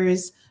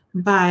speakers,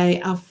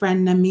 by our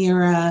friend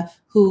Namira,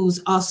 who's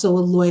also a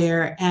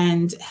lawyer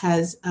and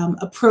has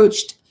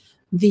approached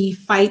the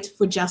fight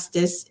for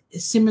justice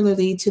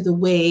similarly to the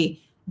way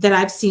that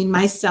I've seen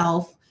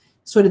myself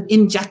sort of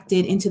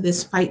injected into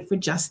this fight for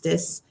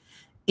justice.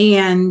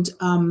 And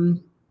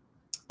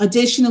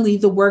additionally,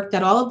 the work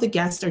that all of the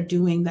guests are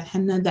doing, that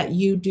Henna, that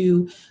you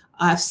do,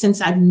 since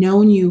I've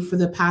known you for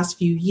the past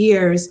few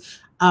years,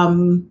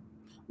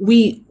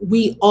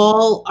 we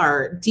all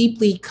are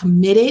deeply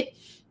committed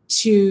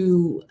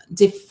to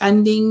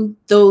defending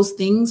those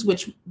things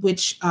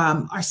which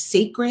are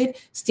sacred,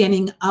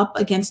 standing up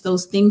against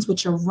those things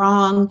which are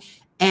wrong,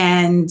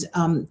 and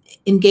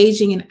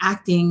engaging and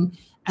acting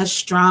as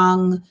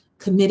strong,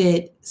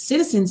 committed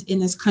citizens in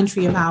this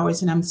country of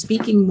ours. And I'm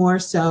speaking more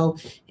so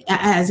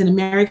as an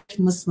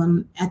American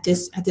Muslim at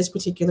this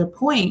particular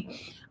point.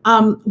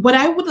 What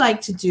I would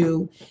like to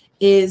do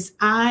is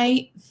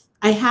I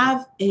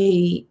have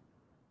a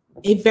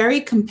very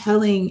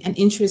compelling and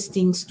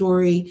interesting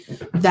story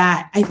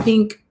that I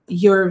think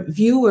your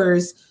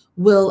viewers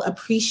will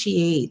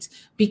appreciate,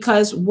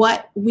 because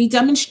what we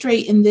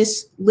demonstrate in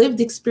this lived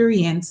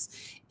experience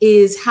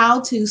is how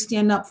to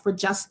stand up for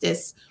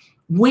justice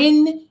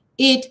when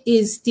it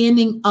is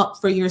standing up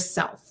for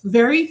yourself.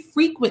 Very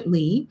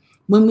frequently,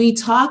 when we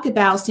talk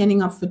about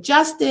standing up for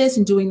justice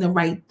and doing the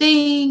right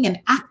thing and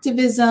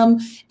activism,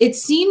 it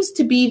seems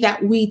to be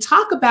that we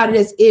talk about it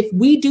as if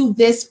we do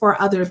this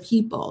for other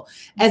people,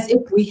 as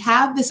if we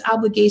have this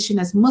obligation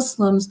as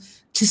Muslims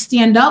to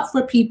stand up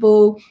for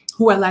people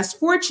who are less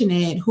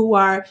fortunate, who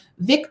are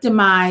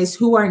victimized,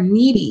 who are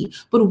needy.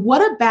 But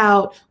what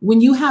about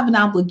when you have an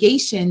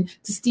obligation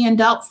to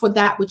stand up for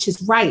that which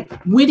is right,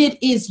 when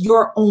it is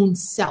your own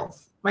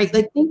self, right?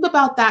 Like, think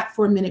about that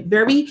for a minute.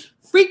 Very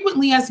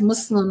frequently as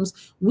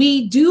Muslims,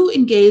 we do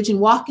engage and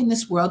walk in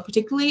this world,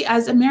 particularly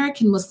as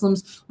American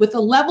Muslims, with a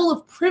level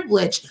of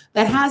privilege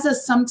that has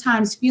us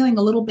sometimes feeling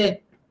a little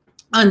bit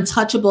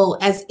untouchable,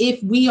 as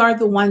if we are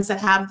the ones that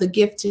have the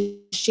gift to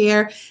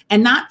share,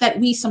 and not that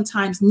we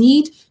sometimes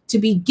need to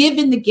be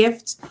given the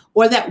gift,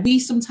 or that we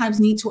sometimes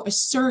need to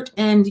assert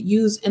and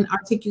use and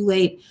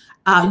articulate,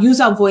 use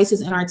our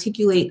voices and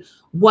articulate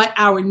what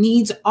our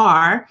needs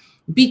are,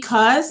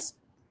 because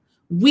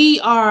we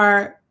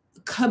are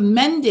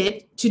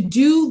commended to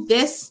do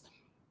this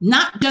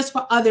not just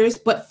for others,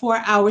 but for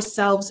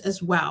ourselves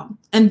as well.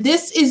 And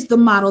this is the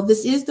model.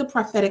 This is the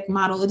prophetic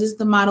model. It is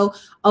the model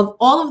of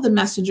all of the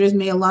messengers.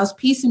 May Allah's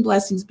peace and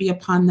blessings be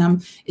upon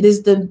them. It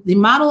is the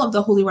model of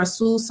the Holy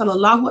Rasul,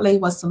 sallallahu alaihi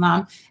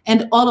wasallam,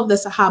 and all of the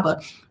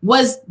Sahaba,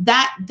 was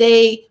that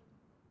they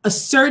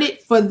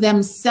asserted for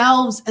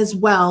themselves as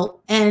well.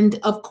 And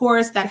of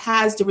course, that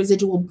has the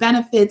residual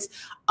benefits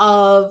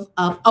of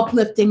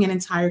uplifting an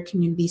entire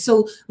community.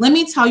 So let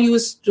me tell you a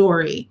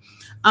story.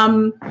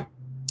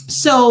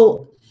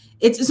 So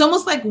it's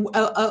almost like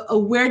a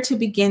where to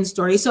begin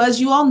story. So as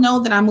you all know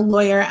that I'm a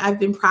lawyer, I've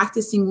been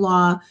practicing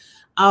law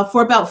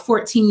for about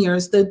 14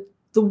 years. The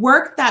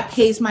work that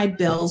pays my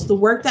bills, the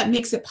work that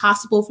makes it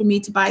possible for me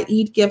to buy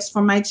Eid gifts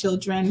for my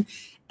children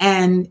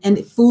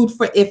and food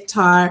for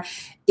iftar,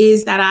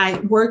 is that I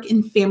work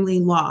in family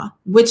law,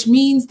 which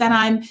means that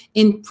I'm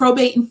in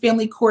probate and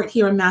family court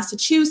here in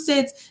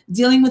Massachusetts,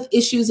 dealing with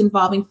issues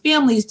involving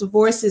families,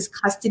 divorces,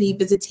 custody,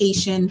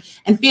 visitation,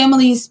 and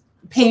families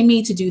pay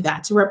me to do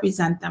that, to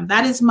represent them.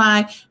 That is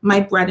my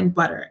bread and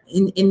butter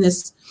in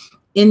this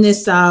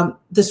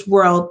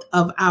world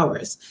of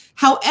ours.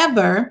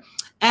 However,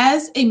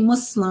 as a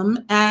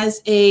Muslim,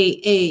 as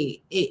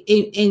a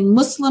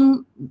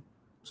Muslim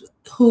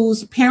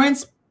whose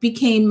parents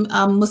became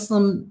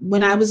Muslim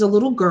when I was a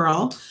little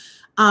girl,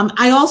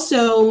 I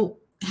also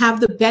have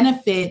the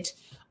benefit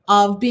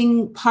of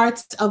being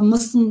part of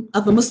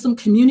a Muslim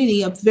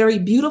community, a very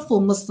beautiful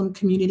Muslim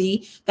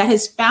community that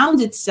has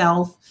found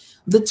itself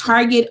the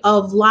target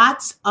of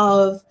lots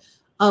of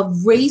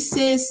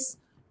racist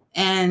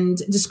and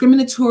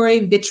discriminatory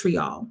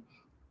vitriol.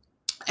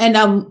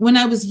 And when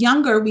I was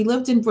younger, we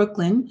lived in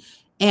Brooklyn,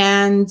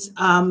 and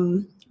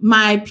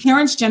my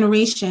parents'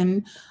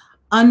 generation,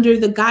 under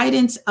the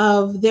guidance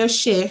of their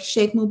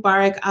Sheikh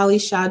Mubarak Ali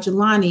Shah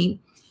Jilani,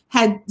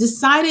 had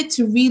decided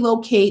to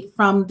relocate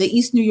from the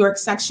East New York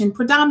section,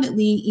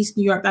 predominantly East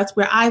New York. That's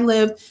where I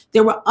live.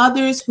 There were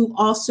others who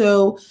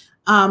also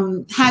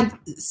had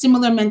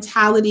similar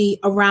mentality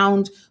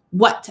around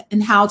what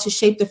and how to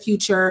shape the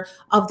future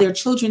of their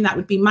children. That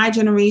would be my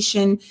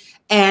generation.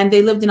 And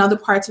they lived in other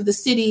parts of the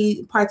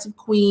city, parts of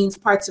Queens,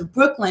 parts of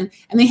Brooklyn.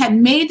 And they had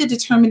made the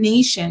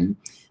determination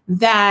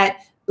that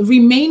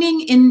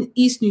remaining in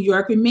East New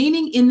York,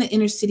 remaining in the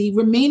inner city,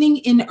 remaining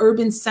in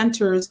urban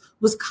centers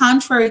was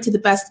contrary to the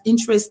best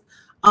interest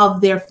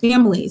of their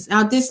families.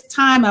 Now, at this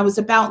time, I was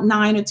about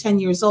 9 or 10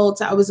 years old.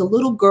 So I was a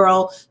little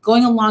girl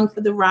going along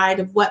for the ride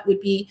of what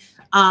would be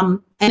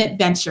an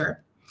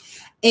adventure.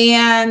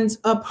 And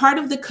a part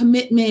of the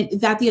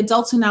commitment that the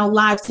Adults in Our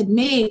Lives had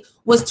made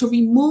was to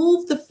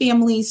remove the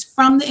families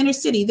from the inner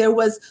city. There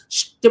was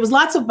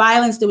lots of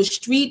violence. There was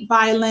street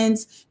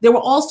violence. There were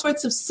all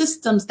sorts of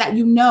systems that,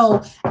 you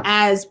know,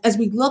 as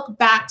we look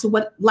back to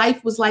what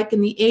life was like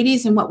in the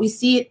 80s and what we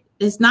see it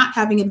is not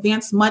having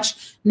advanced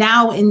much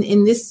now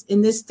in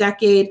this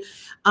decade.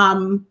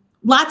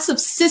 Lots of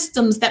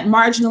systems that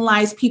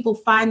marginalized people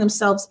find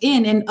themselves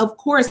in. And of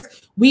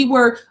course, we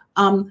were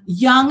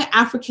young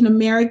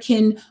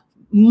African-American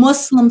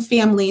Muslim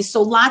families.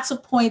 So lots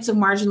of points of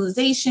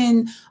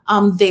marginalization.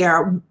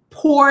 They're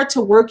poor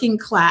to working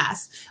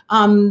class.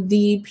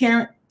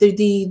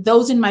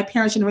 Those in my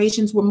parents'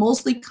 generations were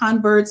mostly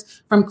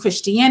converts from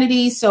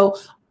Christianity. So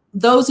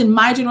those in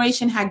my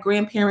generation had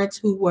grandparents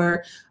who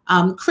were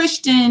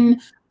Christian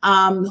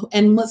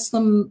and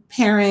Muslim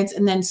parents,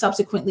 and then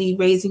subsequently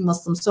raising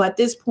Muslims. So at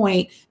this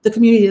point, the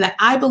community that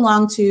I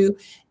belong to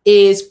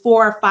is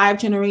 4 or 5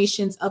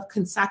 generations of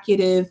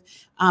consecutive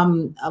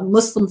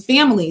Muslim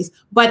families.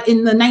 But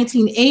in the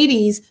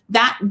 1980s,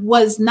 that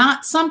was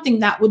not something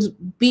that would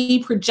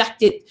be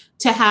projected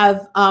to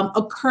have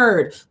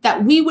occurred,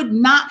 that we would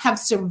not have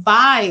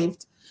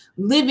survived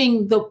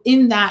living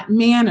in that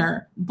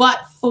manner,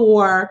 but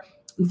for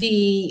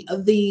the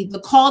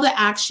call to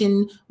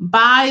action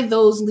by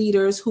those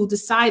leaders who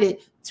decided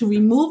to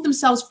remove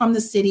themselves from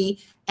the city,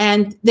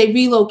 and they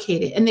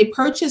relocated and they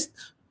purchased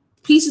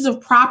pieces of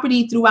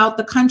property throughout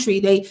the country.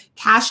 They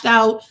cashed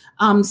out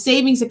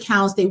savings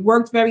accounts. They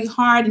worked very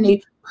hard and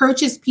they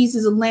purchased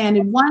pieces of land.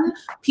 And one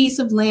piece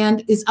of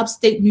land is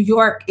upstate New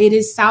York. It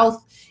is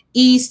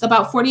southeast,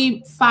 about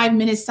 45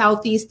 minutes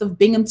southeast of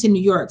Binghamton,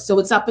 New York. So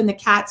it's up in the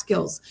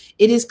Catskills.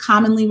 It is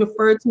commonly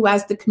referred to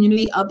as the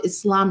community of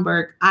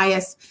Islamberg,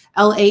 Islamberg.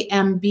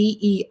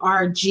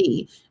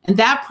 And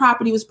that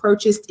property was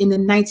purchased in the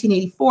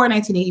 1984,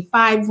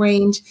 1985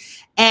 range.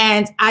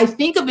 And I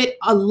think of it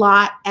a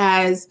lot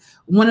as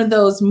one of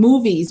those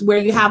movies where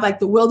you have like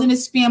the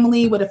Wilderness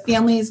Family, where the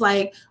family is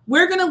like,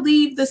 we're going to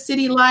leave the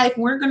city life,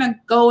 and we're going to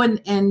go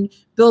and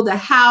build a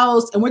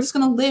house, and we're just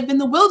going to live in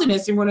the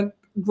wilderness, and we're going to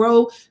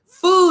grow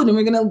food, and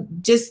we're gonna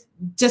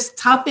just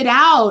tough it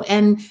out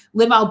and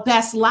live our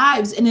best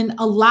lives. And in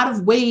a lot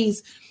of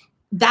ways,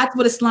 that's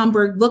what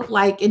Islamberg looked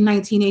like in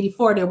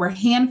 1984. There were a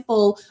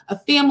handful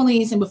of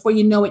families, and before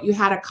you know it, you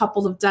had a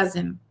couple of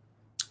dozen.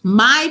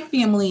 My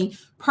family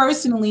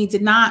personally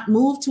did not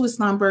move to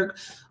Islamberg.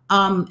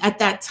 At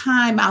that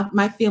time,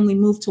 my family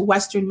moved to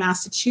Western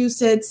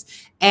Massachusetts,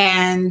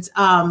 and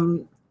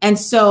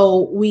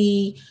so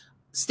we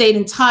stayed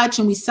in touch,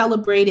 and we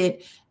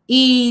celebrated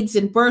Eids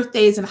and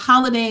birthdays and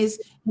holidays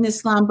in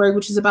Islamberg,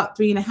 which is about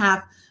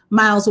 3.5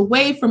 miles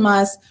away from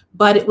us,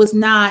 but it was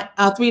not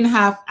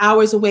 3.5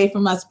 hours away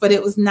from us, but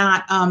it was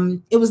not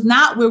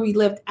where we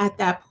lived at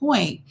that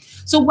point.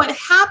 So what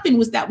happened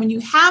was that when you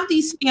have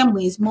these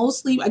families,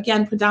 mostly,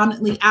 again,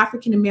 predominantly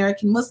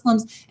African-American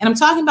Muslims, and I'm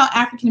talking about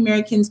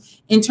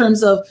African-Americans in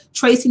terms of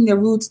tracing their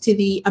roots to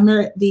the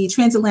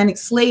transatlantic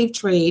slave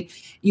trade,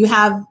 you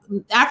have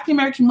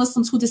African-American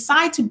Muslims who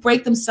decide to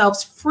break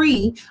themselves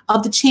free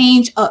of the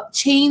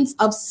chains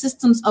of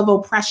systems of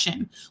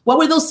oppression. What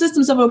were those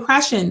systems of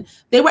oppression?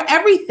 They were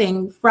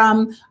everything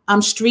from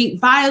street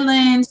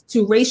violence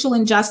to racial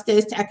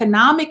injustice to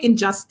economic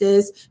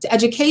injustice to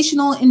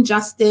educational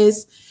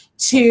injustice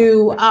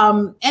to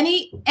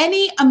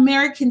any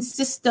American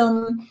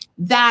system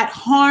that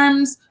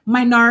harms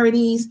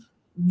minorities.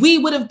 We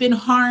would have been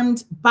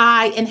harmed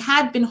by and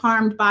had been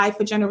harmed by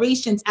for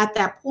generations. At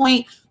that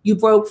point, you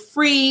broke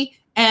free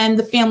and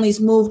the families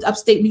moved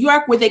upstate New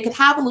York, where they could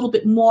have a little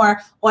bit more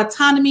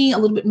autonomy, a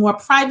little bit more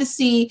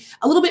privacy,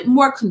 a little bit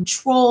more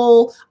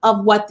control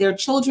of what their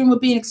children were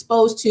being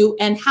exposed to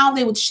and how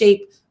they would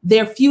shape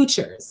their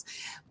futures.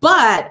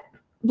 But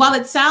while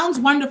it sounds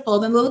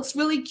wonderful and it looks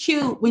really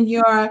cute when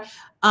you're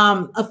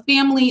a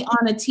family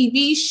on a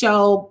TV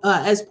show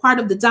as part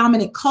of the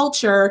dominant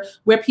culture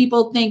where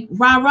people think,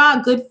 rah, rah,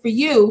 good for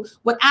you,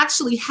 what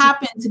actually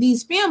happened to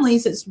these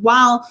families is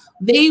while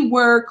they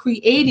were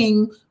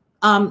creating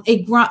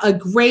a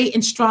great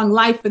and strong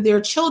life for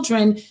their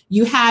children,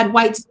 you had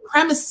white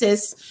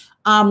supremacists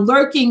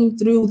lurking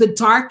through the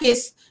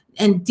darkest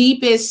and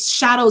deepest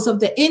shadows of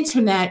the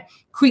internet,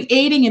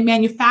 creating and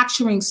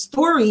manufacturing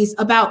stories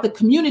about the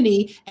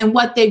community and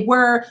what they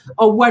were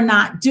or were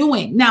not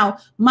doing. Now,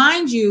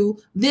 mind you,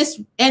 this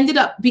ended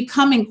up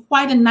becoming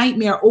quite a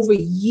nightmare over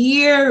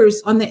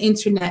years on the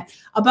internet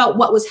about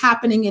what was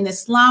happening in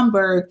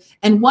Islamberg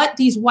and what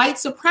these white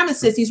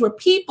supremacists, these were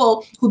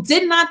people who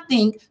did not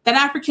think that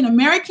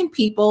African-American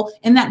people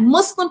and that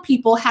Muslim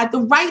people had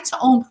the right to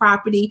own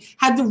property,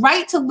 had the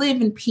right to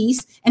live in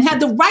peace, and had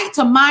the right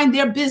to mind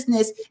their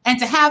business and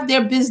to have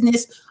their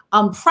business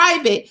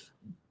private.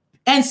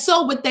 And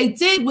so what they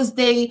did was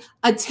they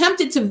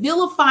attempted to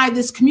vilify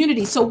this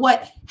community. So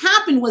what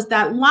happened was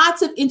that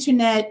lots of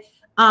internet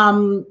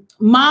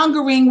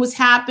mongering was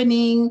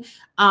happening,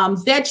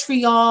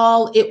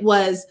 vitriol. It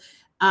was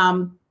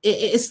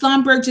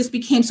Islamberg just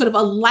became sort of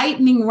a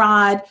lightning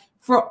rod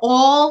for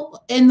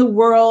all in the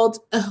world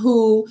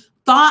who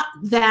thought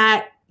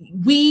that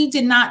we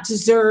did not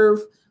deserve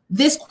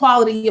this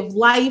quality of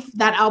life,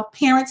 that our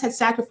parents had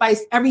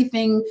sacrificed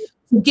everything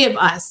to give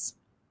us.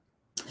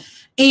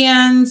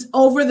 And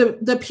over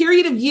the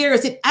period of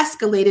years, it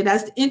escalated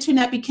as the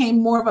internet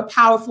became more of a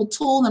powerful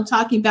tool. And I'm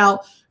talking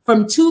about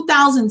from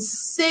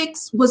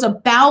 2006 was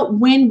about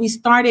when we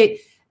started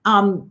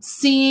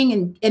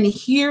seeing and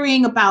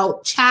hearing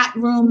about chat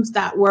rooms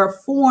that were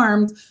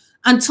formed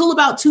until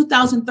about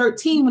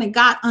 2013 when it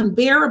got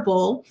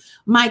unbearable.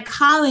 My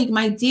colleague,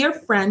 my dear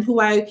friend, who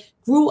I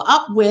grew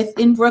up with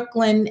in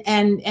Brooklyn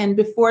and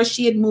before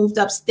she had moved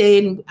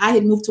upstate and I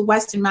had moved to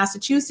Western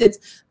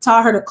Massachusetts,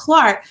 Tahereh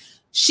Clarke,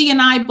 she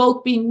and I,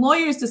 both being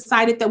lawyers,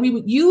 decided that we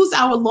would use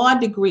our law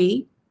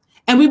degree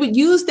and we would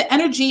use the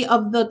energy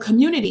of the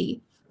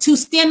community to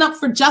stand up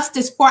for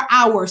justice for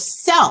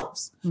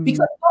ourselves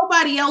because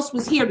nobody else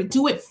was here to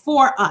do it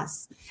for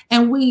us.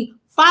 And we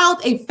filed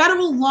a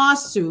federal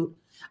lawsuit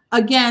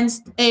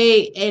against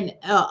a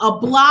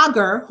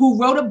blogger who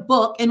wrote a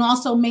book and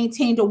also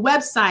maintained a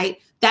website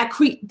that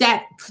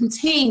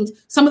contained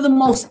some of the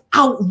most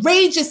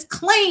outrageous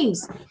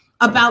claims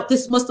about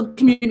this Muslim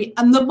community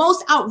and the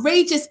most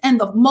outrageous and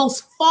the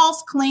most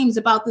false claims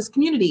about this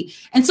community.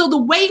 And so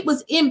the way it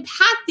was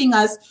impacting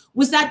us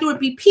was that there would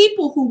be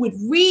people who would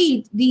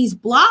read these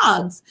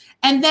blogs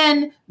and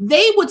then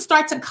they would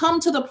start to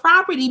come to the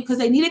property because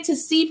they needed to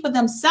see for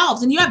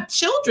themselves. And you have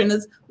children,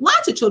 there's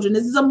lots of children.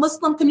 This is a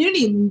Muslim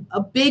community,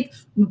 a big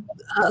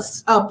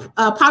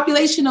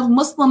population of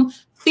Muslim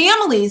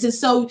families. And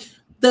so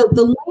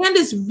the land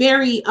is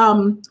very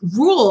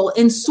rural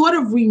and sort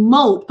of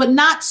remote, but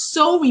not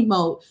so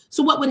remote.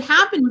 So what would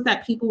happen was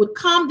that people would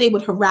come, they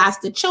would harass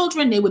the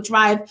children, they would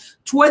drive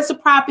towards the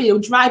property, they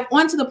would drive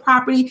onto the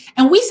property.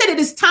 And we said it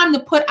is time to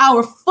put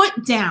our foot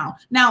down.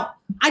 Now,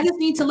 I just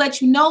need to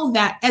let you know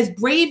that as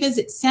brave as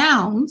it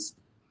sounds,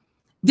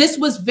 this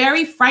was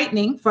very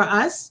frightening for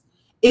us.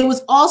 It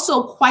was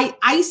also quite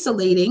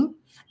isolating.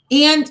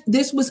 And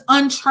this was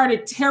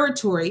uncharted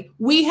territory.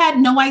 We had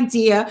no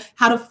idea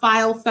how to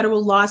file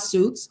federal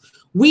lawsuits.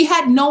 We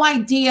had no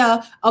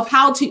idea of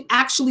how to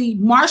actually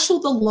marshal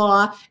the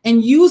law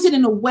and use it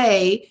in a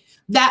way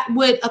that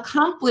would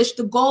accomplish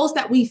the goals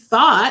that we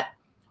thought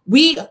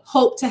we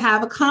hoped to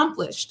have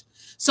accomplished.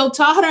 So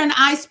Tahir and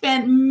I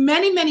spent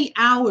many, many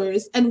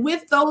hours, and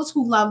with those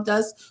who loved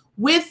us,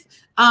 with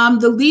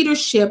the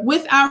leadership,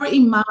 with our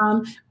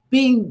imam,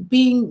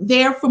 being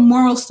there for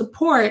moral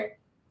support,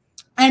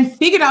 and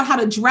figured out how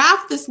to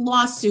draft this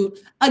lawsuit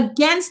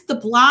against the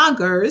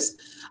bloggers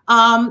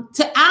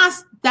to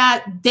ask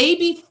that they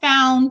be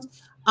found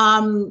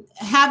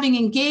having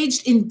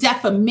engaged in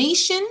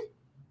defamation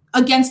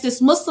against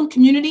this Muslim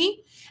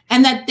community,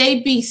 and that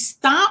they be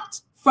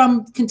stopped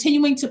from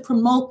continuing to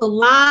promote the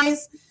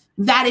lies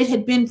that it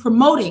had been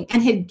promoting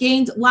and had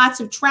gained lots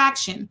of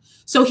traction.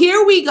 So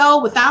here we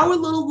go with our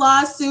little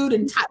lawsuit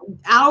and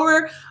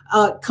our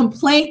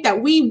complaint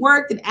that we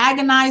worked and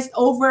agonized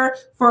over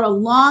for a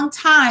long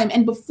time.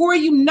 And before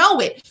you know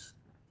it,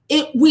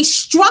 we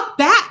struck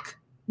back.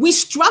 We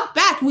struck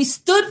back. We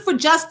stood for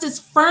justice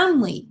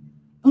firmly.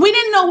 And we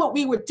didn't know what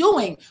we were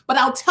doing, but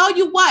I'll tell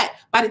you what,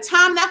 by the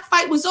time that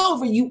fight was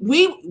over,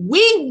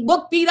 we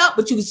looked beat up,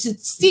 but you should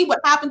see what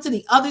happened to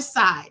the other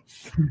side.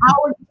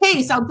 Our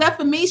case, our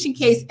defamation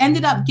case,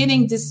 ended up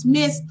getting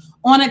dismissed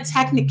on a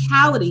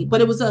technicality,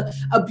 but it was a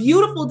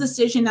beautiful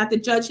decision that the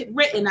judge had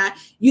written.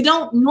 You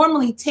don't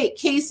normally take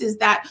cases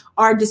that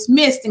are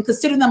dismissed and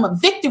consider them a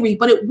victory,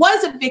 but it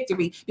was a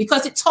victory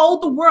because it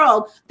told the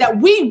world that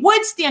we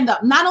would stand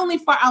up, not only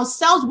for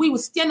ourselves, we would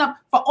stand up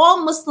for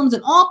all Muslims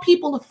and all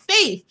people of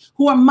faith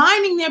who are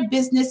minding their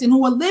business and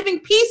who are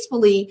living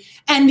peacefully,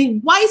 and the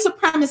white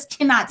supremacists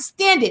cannot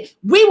stand it.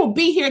 We will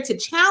be here to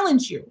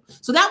challenge you.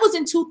 So that was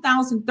in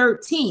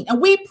 2013, and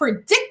we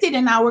predicted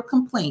in our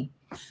complaint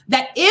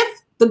that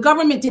if the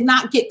government did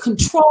not get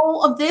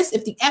control of this,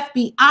 if the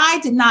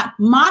FBI did not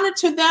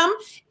monitor them,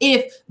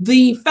 if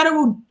the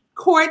federal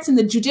courts and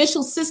the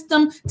judicial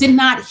system did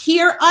not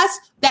hear us,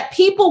 that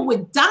people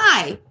would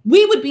die.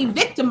 We would be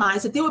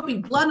victimized, that there would be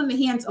blood on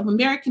the hands of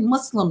American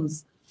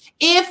Muslims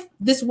if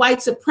this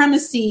white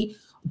supremacy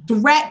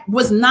threat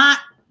was not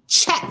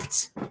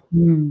checked.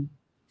 And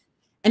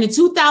in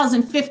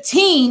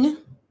 2015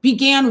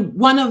 began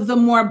one of the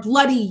more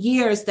bloody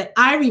years that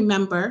I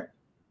remember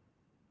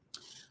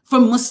for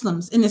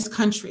Muslims in this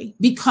country,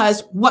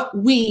 because what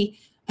we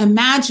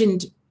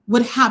imagined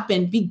would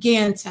happen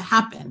began to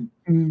happen.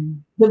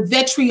 The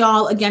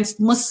vitriol against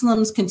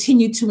Muslims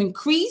continued to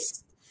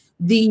increase.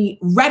 The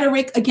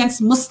rhetoric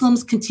against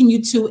Muslims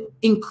continued to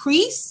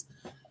increase.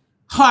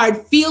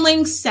 Hard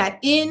feelings set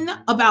in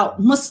about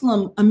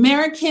Muslim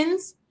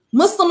Americans.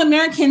 Muslim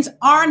Americans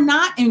are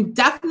not, and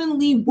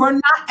definitely were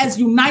not, as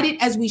united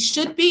as we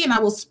should be, and I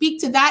will speak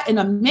to that in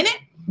a minute.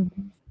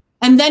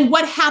 And then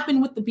what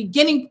happened with the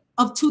beginning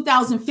of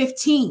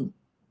 2015?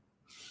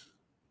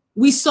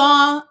 We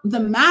saw the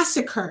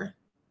massacre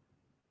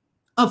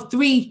of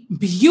 3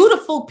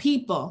 beautiful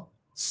people,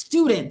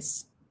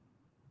 students,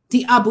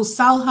 the Abu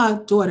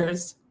Salha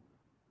daughters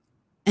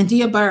and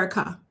Dia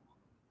Baraka,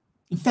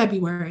 in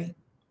February.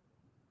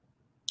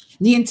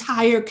 The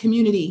entire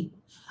community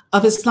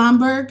of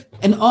Islamberg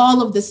and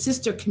all of the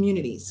sister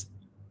communities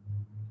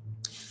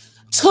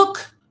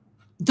took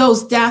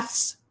those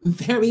deaths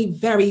very,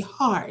 very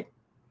hard.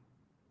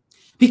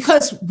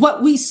 Because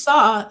what we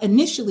saw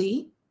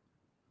initially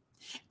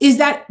is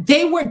that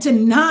they were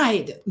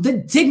denied the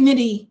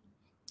dignity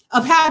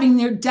of having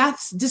their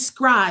deaths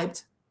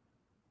described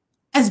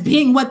as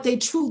being what they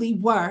truly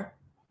were,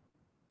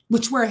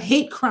 which were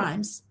hate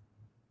crimes,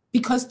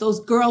 because those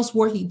girls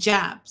wore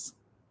hijabs.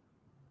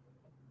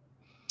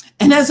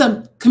 And as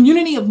a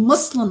community of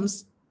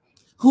Muslims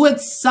who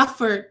had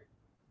suffered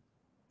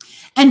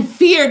and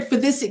feared for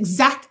this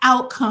exact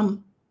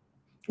outcome,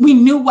 we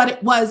knew what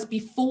it was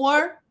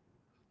before.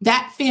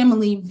 That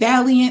family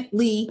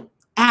valiantly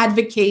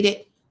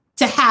advocated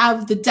to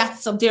have the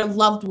deaths of their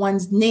loved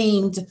ones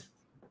named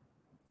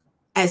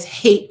as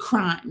hate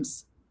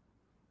crimes.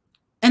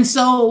 And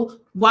so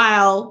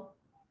while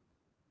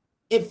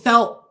it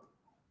felt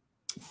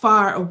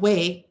far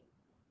away,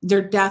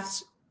 their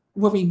deaths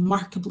were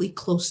remarkably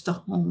close to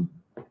home.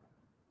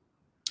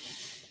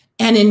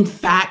 And in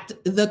fact,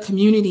 the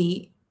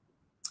community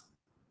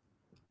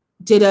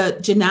did a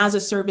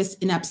janazah service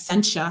in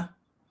absentia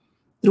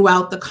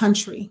throughout the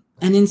country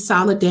and in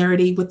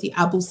solidarity with the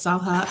Abu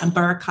Salha and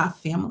Baraka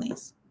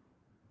families.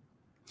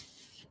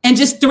 And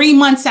just 3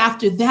 months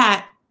after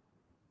that,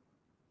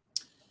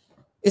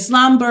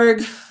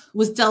 Islamberg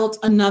was dealt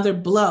another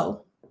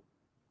blow.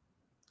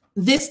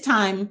 This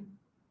time,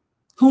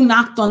 who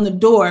knocked on the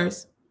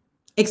doors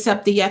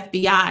except the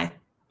FBI,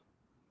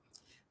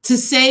 to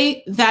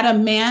say that a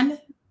man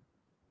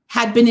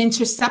had been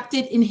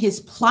intercepted in his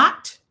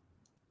plot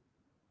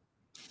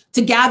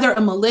to gather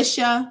a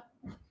militia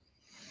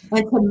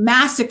and to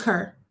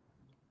massacre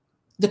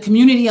the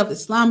community of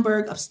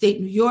Islamberg, upstate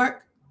New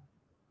York,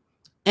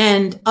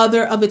 and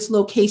other of its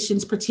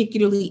locations,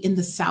 particularly in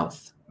the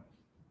South.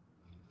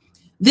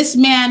 This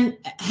man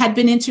had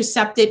been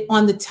intercepted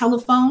on the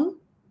telephone,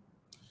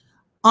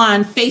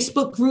 on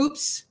Facebook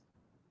groups,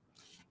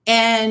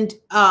 and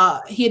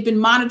he had been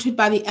monitored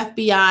by the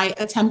FBI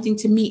attempting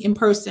to meet in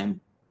person.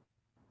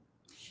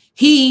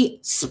 He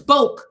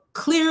spoke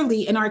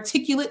clearly and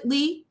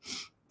articulately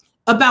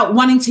about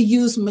wanting to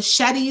use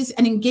machetes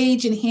and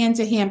engage in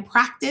hand-to-hand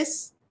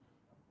practice.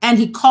 And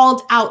he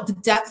called out the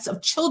deaths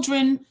of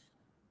children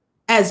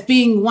as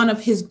being one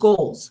of his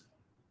goals.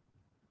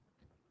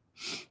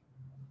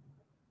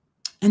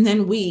 And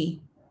then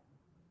we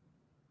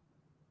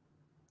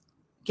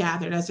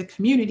gathered as a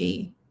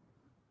community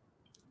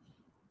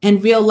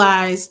and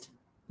realized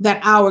that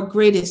our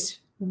greatest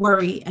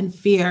worry and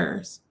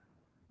fears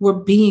were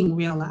being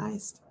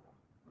realized.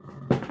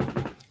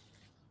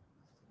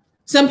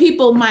 Some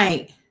people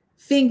might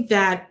think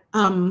that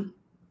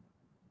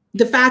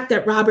the fact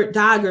that Robert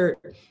Doggart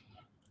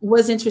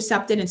was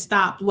intercepted and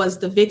stopped was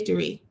the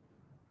victory.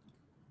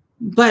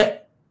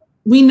 But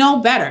we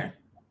know better.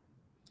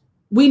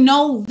 We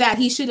know that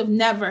he should have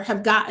never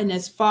have gotten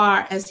as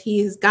far as he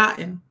has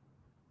gotten.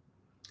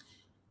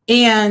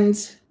 And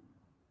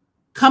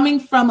coming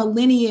from a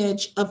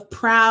lineage of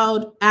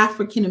proud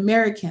African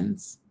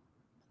Americans,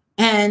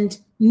 and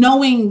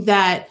knowing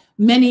that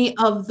many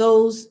of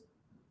those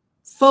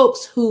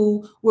folks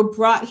who were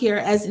brought here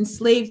as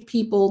enslaved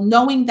people,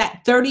 knowing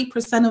that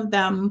 30% of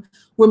them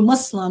were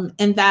Muslim,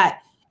 and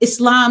that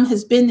Islam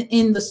has been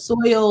in the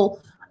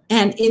soil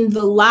and in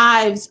the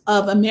lives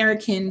of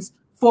Americans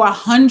for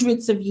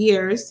hundreds of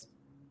years,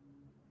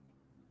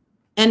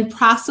 and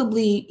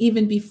possibly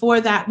even before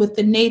that with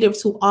the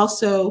natives who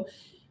also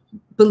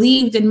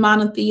believed in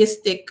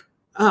monotheistic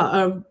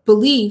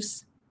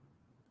beliefs,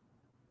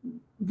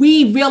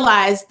 we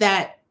realized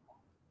that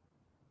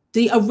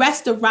the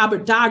arrest of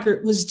Robert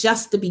Doggart was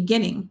just the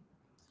beginning,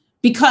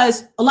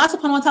 because Allah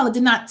subhanahu wa ta'ala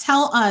did not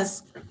tell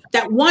us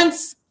that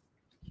once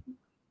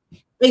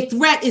a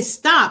threat is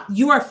stopped,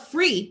 you are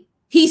free.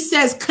 He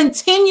says,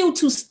 continue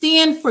to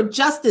stand for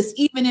justice,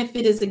 even if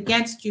it is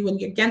against you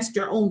and against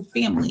your own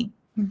family.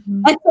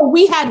 Mm-hmm. And so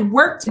we had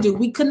work to do.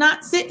 We could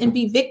not sit and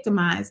be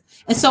victimized.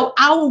 And so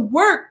our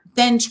work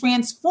then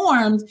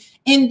transformed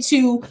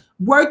into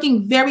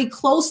working very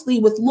closely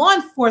with law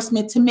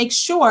enforcement to make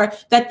sure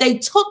that they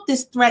took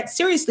this threat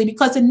seriously.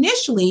 Because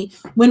initially,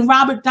 when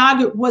Robert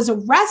Doggart was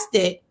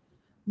arrested,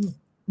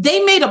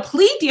 they made a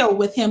plea deal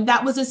with him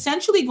that was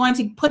essentially going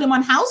to put him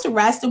on house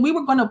arrest, and we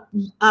were going to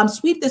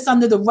sweep this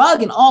under the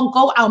rug and all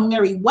go our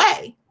merry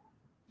way.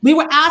 We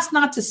were asked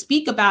not to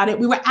speak about it.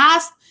 We were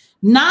asked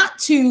not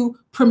to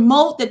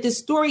promote that this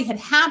story had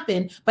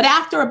happened. But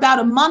after about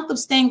a month of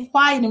staying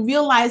quiet and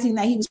realizing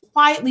that he was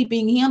quietly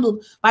being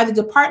handled by the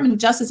Department of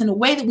Justice in a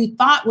way that we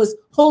thought was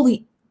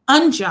wholly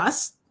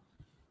unjust,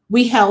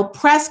 we held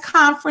press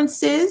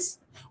conferences.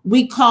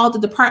 We called the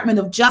Department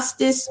of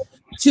Justice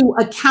to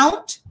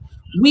account.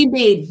 We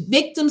made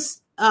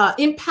victims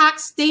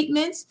impact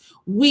statements.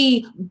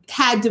 We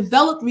had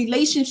developed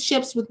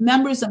relationships with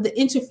members of the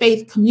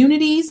interfaith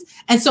communities.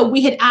 And so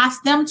we had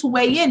asked them to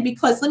weigh in,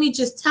 because let me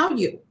just tell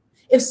you,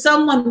 if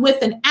someone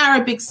with an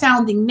Arabic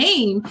sounding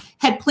name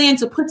had planned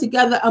to put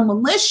together a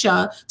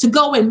militia to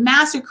go and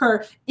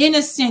massacre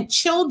innocent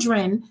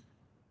children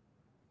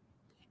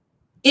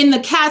in the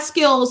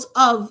Catskills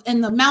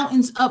in the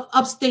mountains of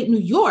upstate New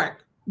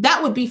York,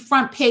 that would be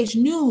front page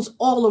news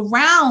all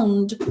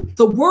around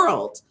the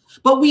world.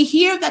 But we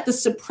hear that the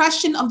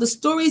suppression of the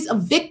stories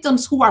of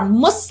victims who are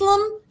Muslim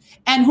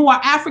and who are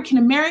African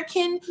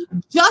American,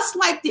 just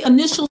like the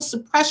initial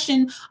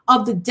suppression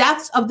of the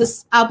deaths of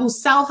the Abu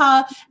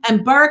Salha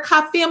and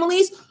Baraka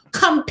families,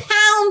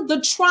 compound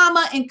the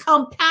trauma and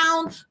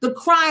compound the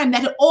crime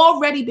that had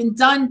already been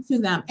done to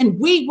them. And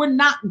we were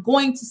not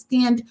going to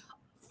stand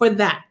for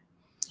that.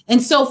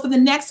 And so for the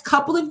next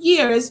couple of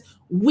years,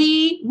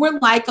 we were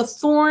like a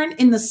thorn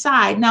in the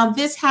side. Now,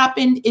 this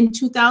happened in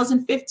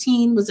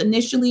 2015, was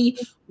initially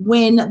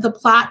when the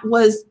plot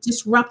was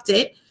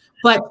disrupted.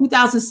 But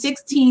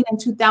 2016 and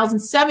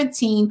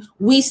 2017,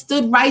 we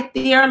stood right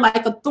there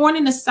like a thorn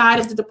in the side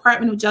of the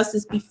Department of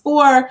Justice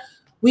before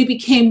we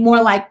became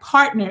more like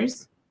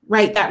partners,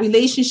 right? That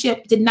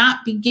relationship did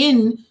not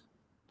begin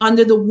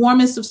under the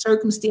warmest of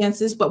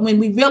circumstances, but when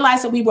we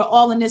realized that we were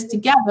all in this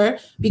together,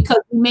 because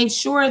we made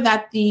sure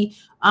that the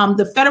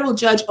federal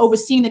judge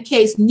overseeing the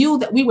case knew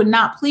that we were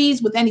not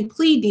pleased with any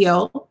plea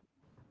deal.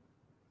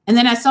 And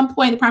then at some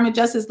point, the Department of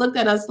Justice looked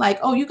at us like,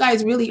 oh, you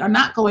guys really are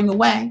not going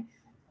away.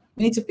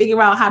 We need to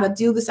figure out how to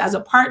do this as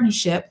a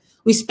partnership.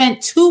 We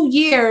spent 2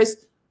 years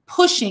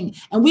pushing,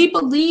 and we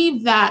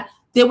believe that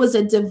there was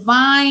a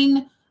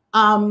divine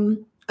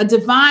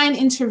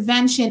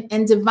intervention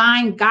and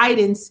divine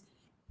guidance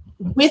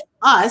with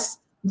us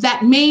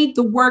that made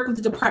the work of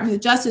the Department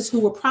of Justice,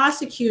 who were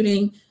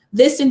prosecuting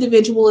this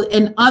individual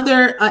and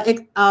other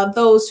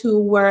those who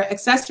were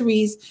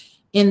accessories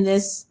in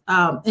this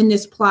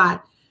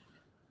plot.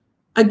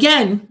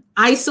 Again,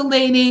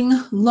 isolating,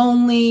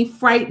 lonely,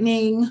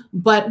 frightening,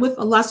 but with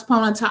Allah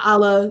subhanahu wa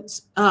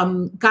ta'ala's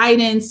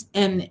guidance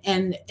and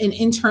an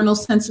internal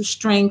sense of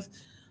strength,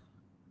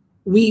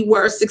 we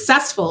were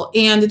successful.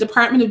 And the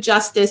Department of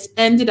Justice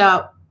ended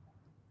up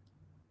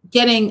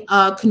getting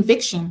a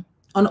conviction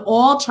on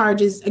all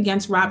charges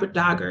against Robert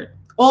Doggart.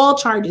 All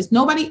charges.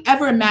 Nobody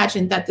ever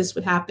imagined that this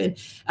would happen.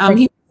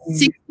 He was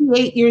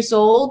 68 years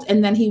old,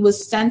 and then he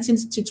was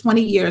sentenced to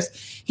 20 years.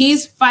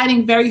 He's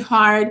fighting very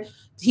hard.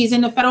 He's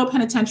in the federal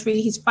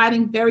penitentiary. He's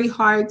fighting very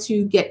hard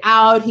to get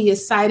out. He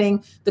is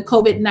citing the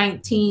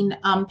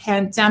COVID-19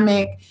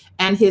 pandemic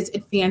and his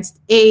advanced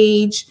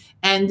age,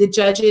 and the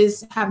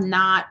judges have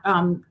not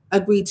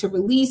agreed to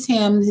release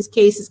him. His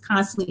case is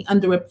constantly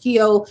under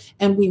appeal,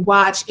 and we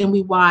watch and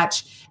we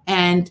watch,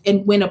 and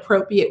when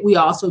appropriate, we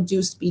also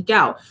do speak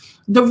out.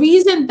 The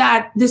reason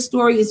that this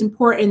story is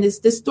important is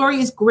this story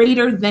is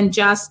greater than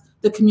just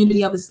the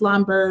community of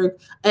Islamberg.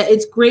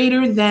 It's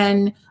greater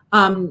than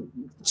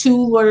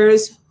two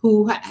lawyers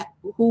who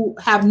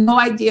have no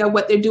idea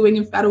what they're doing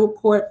in federal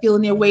court,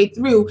 feeling their way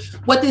through.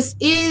 What this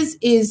is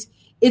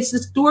it's the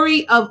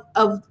story of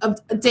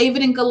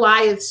David and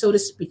Goliath, so to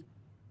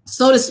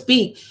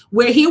speak,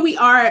 where here we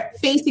are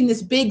facing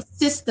this big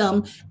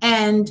system,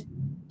 and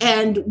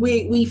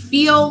we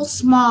feel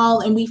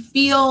small, and we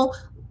feel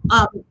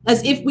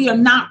as if we are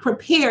not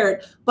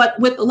prepared. But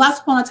with Allah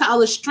subhanahu wa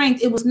ta'ala's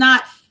strength, it was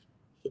not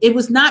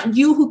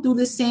you who threw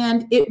the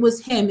sand, it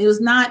was him. It was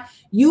not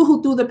you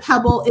who threw the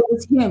pebble, it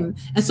was him.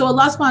 And so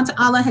Allah subhanahu wa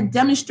ta'ala had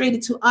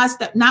demonstrated to us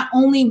that not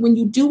only when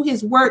you do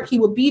his work, he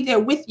will be there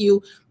with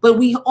you, but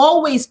we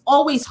always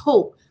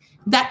hope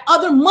that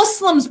other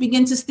Muslims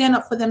begin to stand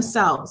up for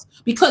themselves.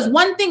 Because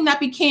one thing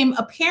that became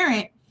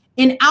apparent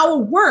in our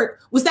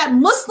work was that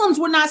Muslims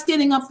were not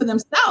standing up for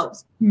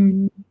themselves.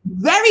 Mm-hmm.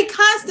 Very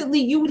constantly,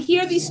 you would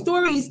hear these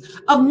stories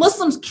of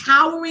Muslims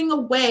cowering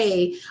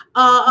away,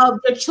 of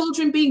their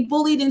children being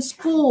bullied in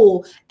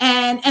school,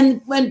 and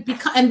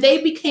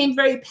they became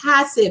very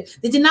passive.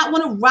 They did not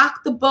want to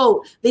rock the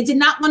boat. They did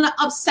not want to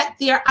upset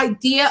their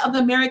idea of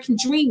American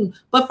dream.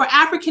 But for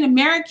African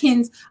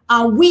Americans,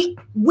 we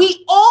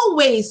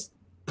always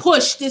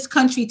push this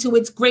country to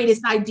its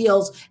greatest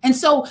ideals. And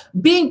so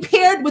being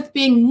paired with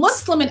being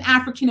Muslim and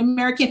African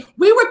American,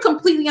 we were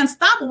completely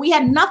unstoppable. We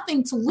had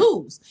nothing to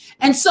lose.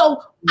 And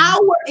so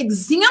our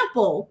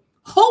example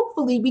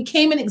hopefully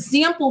became an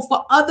example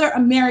for other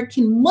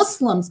American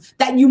Muslims,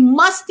 that you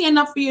must stand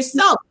up for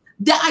yourself.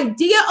 The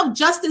idea of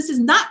justice is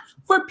not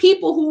for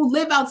people who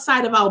live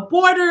outside of our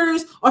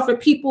borders, or for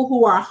people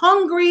who are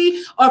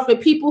hungry, or for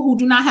people who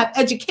do not have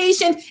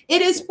education.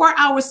 It is for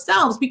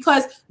ourselves,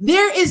 because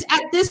there is,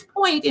 at this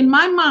point in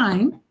my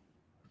mind,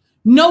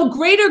 no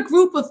greater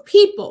group of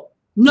people,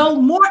 no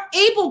more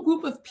able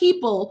group of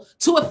people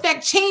to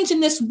affect change in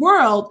this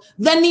world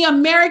than the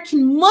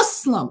American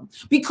Muslim,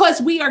 because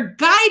we are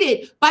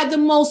guided by the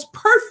most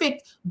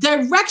perfect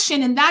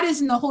direction, and that is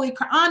in the Holy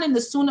Quran and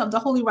the Sunnah of the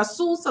Holy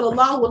Rasul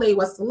sallallahu alaihi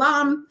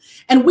wasallam.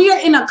 And we are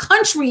in a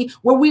country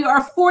where we are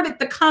afforded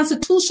the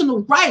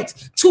constitutional right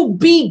to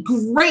be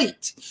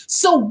great.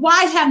 So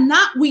why have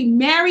not we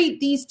married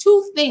these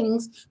two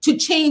things to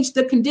change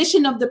the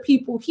condition of the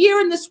people here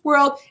in this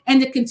world, and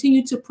to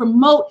continue to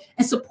promote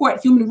and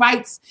support human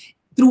rights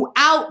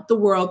throughout the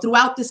world,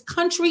 throughout this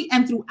country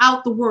and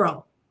throughout the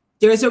world?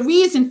 There's a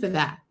reason for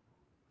that.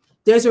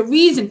 There's a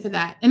reason for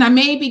that. And I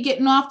may be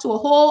getting off to a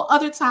whole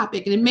other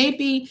topic, and it may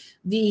be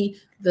the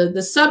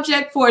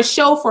subject for a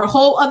show for a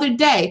whole other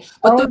day.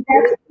 But I'm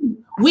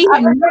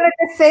going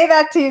to say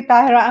that to you,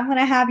 Tahira. I'm going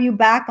to have you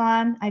back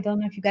on. I don't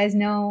know if you guys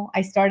know,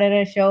 I started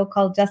a show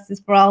called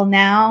Justice for All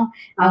now.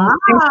 There's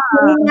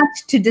so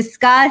much to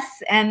discuss,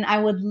 and I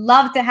would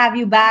love to have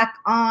you back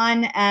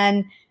on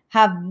and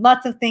have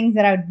lots of things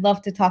that I would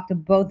love to talk to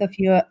both of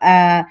you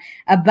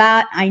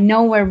about. I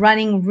know we're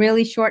running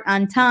really short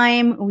on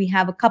time. We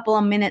have a couple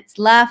of minutes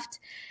left,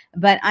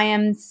 but I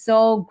am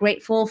so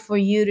grateful for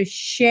you to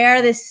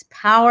share this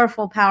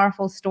powerful,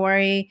 powerful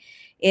story.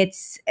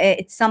 It's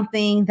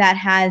something that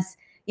has,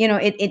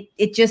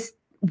 it just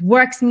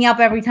works me up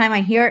every time I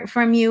hear it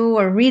from you,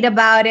 or read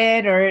about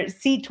it, or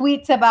see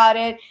tweets about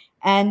it.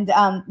 And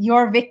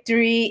your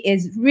victory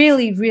is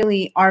really,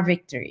 really our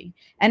victory.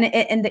 And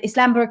the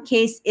Islamberg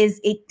case is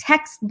a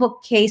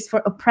textbook case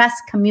for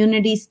oppressed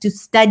communities to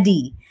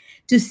study,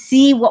 to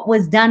see what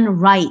was done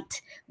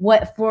right,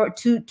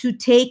 to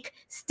take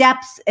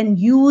steps and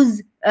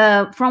use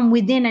from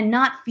within, and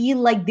not feel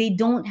like they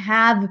don't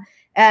have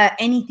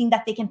anything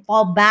that they can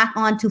fall back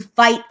on to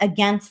fight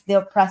against the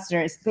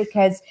oppressors.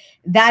 Because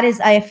that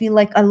is, I feel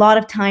like a lot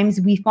of times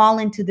we fall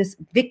into this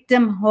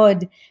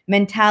victimhood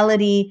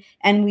mentality,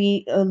 and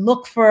we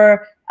look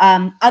for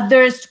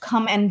others to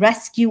come and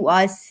rescue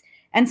us.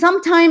 And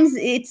sometimes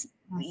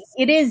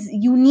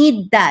you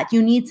need that.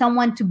 You need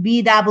someone to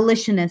be the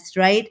abolitionist,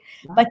 right?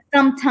 Yeah. But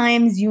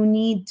sometimes you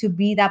need to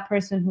be that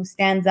person who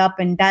stands up,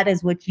 and that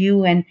is what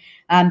you and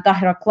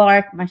Tahira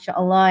Clark,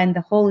 mashallah, and the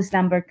whole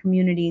Islamberg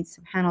community,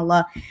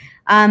 subhanallah.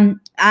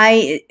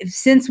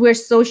 Since we're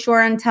so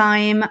short on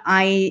time,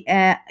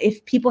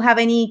 if people have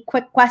any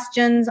quick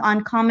questions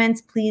on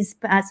comments, please,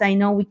 as I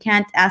know we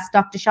can't ask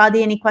Dr.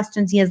 Shadi any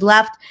questions, he has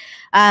left.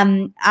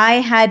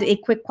 I had a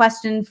quick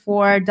question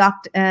for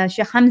Dr.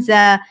 Sheikh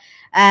Hamza.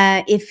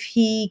 If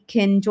he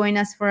can join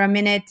us for a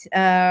minute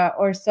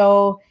or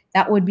so,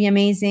 that would be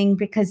amazing,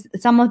 because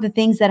some of the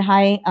things that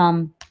I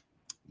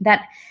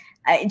that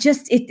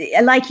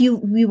like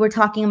we were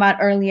talking about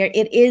earlier,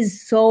 it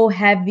is so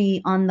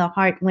heavy on the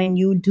heart when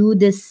you do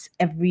this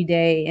every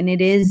day. And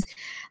it is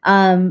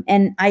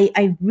and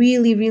I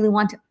really, really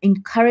want to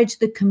encourage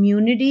the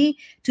community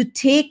to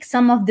take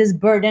some of this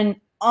burden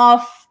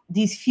off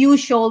these few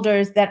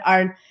shoulders that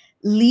are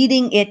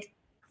leading it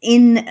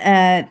in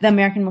the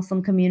American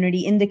Muslim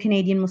community, in the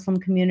Canadian Muslim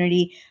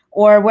community,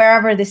 or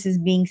wherever this is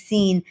being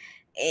seen.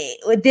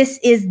 This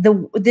is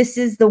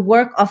the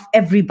work of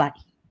everybody.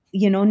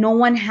 You know, no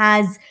one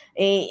has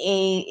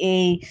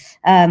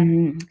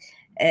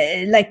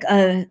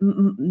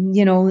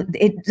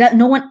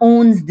no one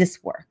owns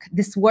this work.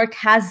 This work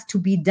has to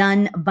be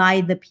done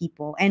by the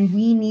people, and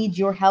we need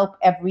your help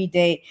every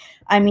day.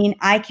 I mean,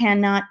 I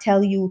cannot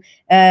tell you,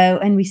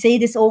 and we say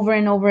this over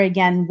and over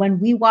again, when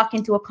we walk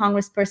into a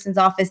congressperson's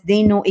office,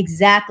 they know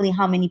exactly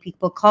how many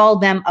people call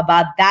them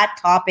about that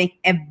topic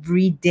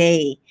every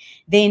day.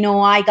 They know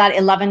I got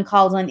 11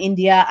 calls on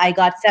India, I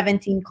got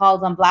 17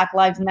 calls on Black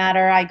Lives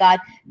Matter, I got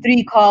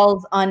 3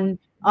 calls on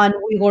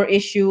Uyghur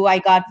issue, I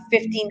got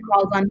 15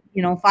 calls on,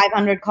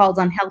 500 calls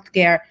on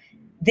healthcare.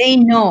 They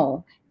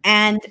know,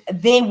 and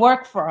they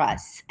work for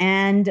us.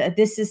 And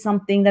this is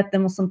something that the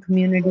Muslim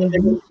community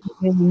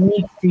really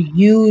needs to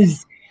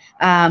use.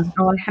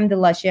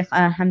 Alhamdulillah, Sheikh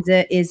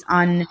Hamza is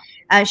on.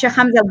 Sheikh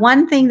Hamza,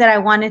 one thing that I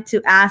wanted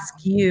to ask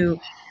you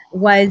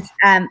was,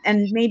 and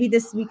maybe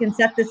we can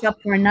set this up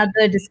for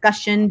another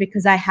discussion,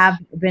 because I have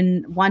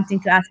been wanting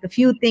to ask a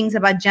few things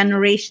about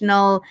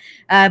generational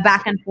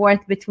back and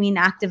forth between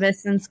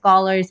activists and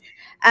scholars.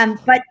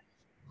 But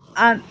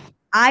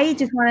I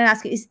just want to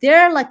ask, is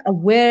there like a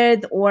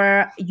word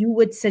or you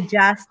would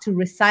suggest to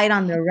recite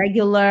on the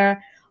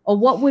regular, or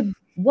what would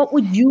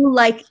you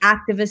like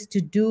activists to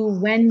do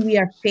when we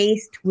are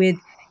faced with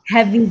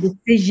heavy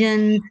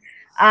decisions,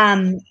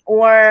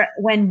 or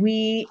when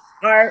we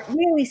are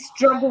really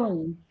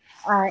struggling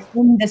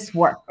in this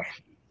work?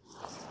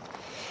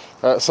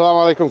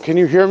 Assalamu alaikum. Can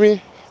you hear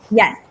me?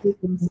 Yes.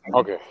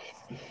 Okay.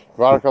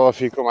 Barakallahu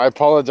feekum. I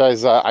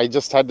apologize. I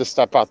just had to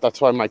step out.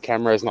 That's why my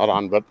camera is not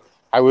on, but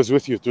I was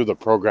with you through the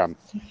program.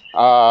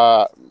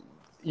 I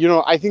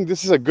think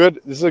this is a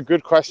good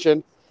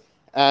question,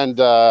 and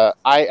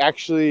I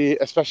actually,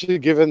 especially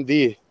given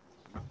the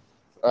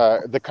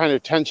kind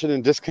of tension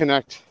and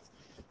disconnect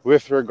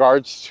with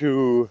regards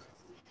to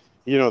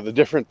the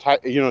different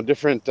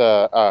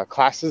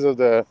classes of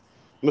the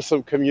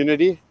Muslim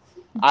community,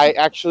 I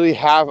actually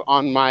have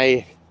on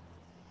my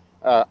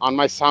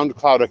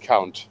SoundCloud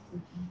account,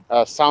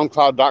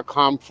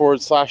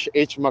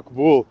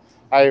 soundcloud.com/hmakbool.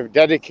 I've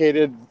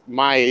dedicated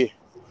my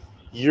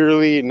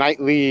yearly,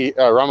 nightly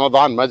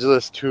Ramadan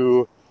majlis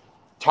to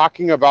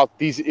talking about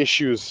these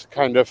issues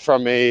kind of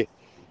from a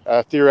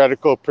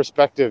theoretical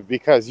perspective,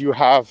 because you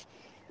have,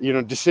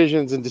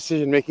 decisions and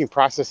decision-making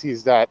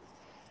processes that,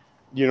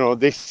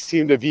 they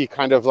seem to be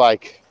kind of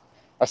like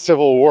a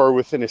civil war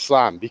within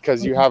Islam,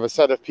 because you have a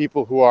set of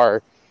people who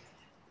are,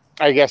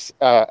 I guess,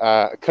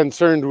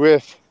 concerned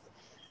with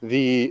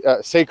the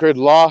sacred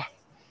law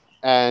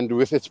and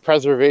with its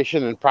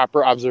preservation and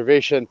proper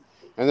observation.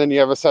 And then you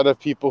have a set of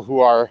people who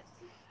are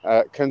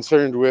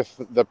concerned with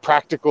the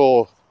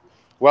practical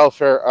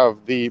welfare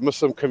of the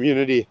Muslim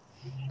community.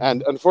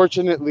 And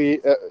unfortunately,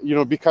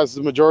 because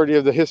the majority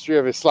of the history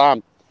of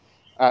Islam,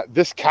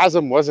 this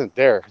chasm wasn't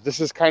there. This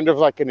is kind of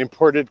like an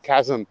imported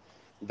chasm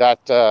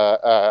that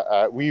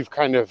we've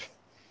kind of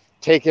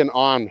taken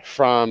on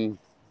from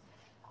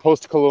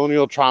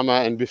post-colonial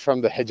trauma and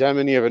from the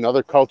hegemony of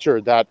another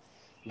culture that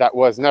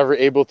was never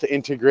able to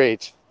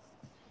integrate,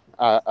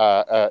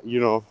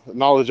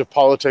 knowledge of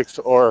politics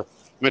or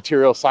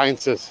material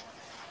sciences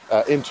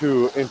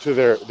into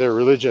their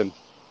religion.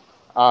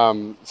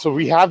 So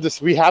we have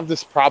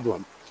this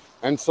problem,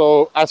 and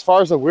so as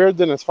far as the wird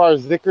and as far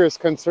as dhikr is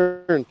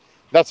concerned,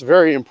 that's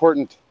very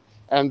important.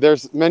 And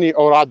there's many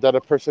awrad that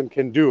a person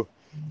can do,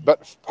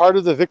 but part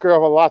of the dhikr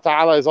of Allah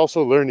Ta'ala is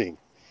also learning.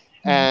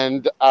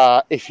 And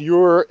if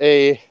you're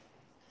a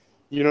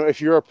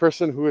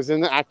person who is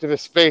in the activist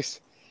space,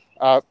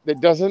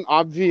 it doesn't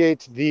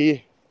obviate the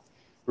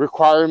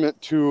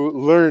requirement to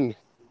learn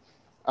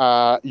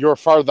your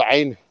fard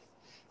ayn,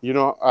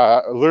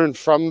 learn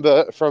from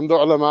the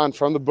ulama and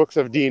from the books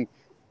of deen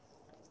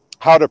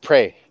how to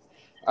pray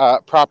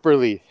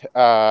properly,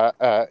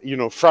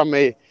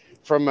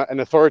 from an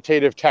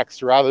authoritative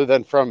text rather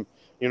than from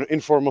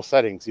informal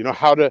settings.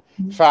 How to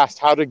fast,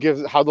 how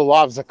the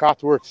law of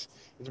zakat works.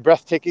 It's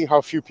breathtaking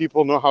how few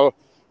people know how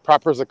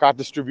proper zakat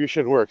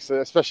distribution works,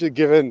 especially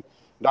given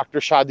Dr.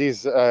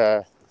 Shadi's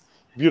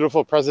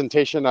beautiful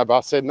presentation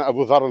about Sayyidina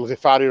Abu Dharr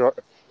al-Ghifari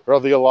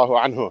radiyallahu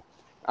anhu.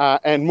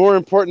 And more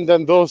important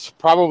than those,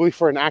 probably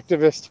for an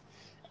activist,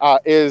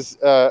 is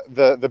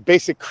the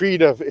basic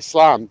creed of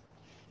Islam.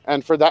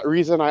 And for that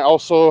reason, I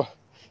also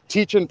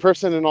teach in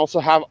person and also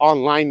have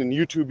online and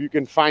YouTube. You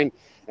can find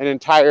an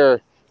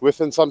entire,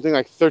 within something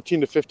like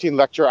 13 to 15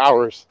 lecture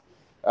hours,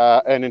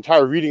 an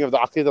entire reading of the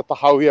Aqidah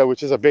Tahawiyah,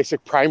 which is a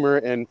basic primer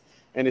in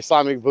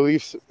Islamic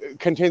beliefs. It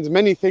contains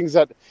many things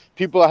that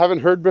people haven't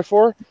heard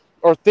before,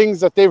 or things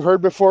that they've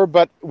heard before,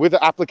 but with an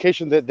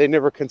application that they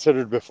never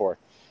considered before.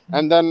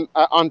 And then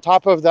on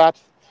top of that,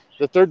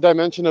 the third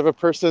dimension of a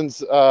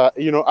person's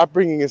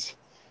upbringing is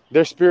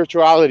their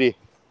spirituality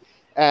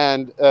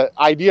and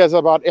ideas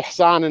about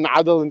ihsan and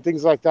adl and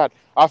things like that.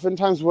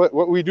 Oftentimes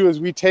what we do is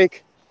we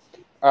take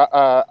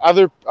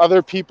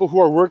other people who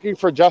are working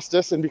for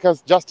justice, and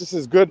because justice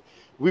is good,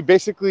 we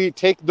basically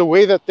take the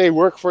way that they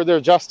work for their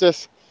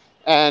justice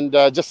and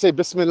just say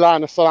Bismillah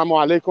and Assalamu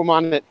alaikum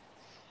on it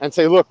and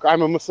say, look,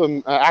 I'm a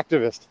Muslim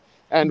activist.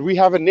 And we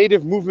have a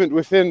native movement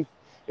within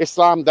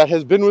Islam that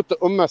has been with the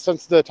Ummah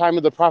since the time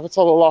of the Prophet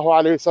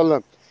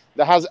ﷺ,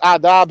 that has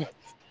adab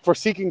for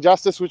seeking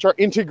justice, which are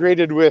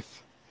integrated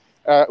with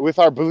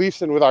our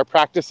beliefs and with our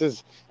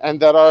practices, and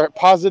that are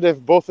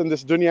positive both in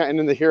this dunya and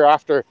in the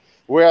hereafter.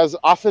 Whereas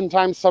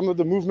oftentimes some of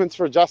the movements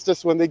for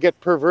justice, when they get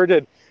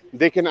perverted,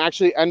 they can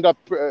actually end up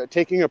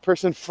taking a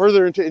person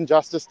further into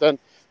injustice than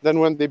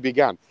when they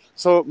began.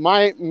 So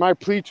my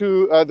plea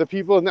to the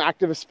people in the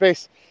activist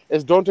space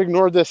is, don't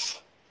ignore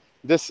this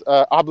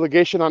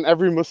obligation on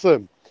every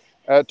Muslim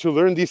to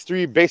learn these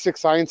three basic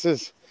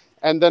sciences.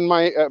 And then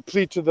my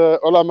plea to the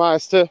ulama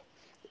is to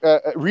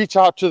reach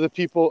out to the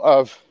people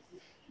of,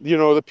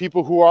 the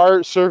people who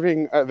are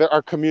serving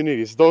our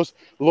communities, those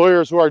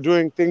lawyers who are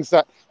doing things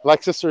that,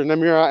 like Sister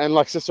Namira and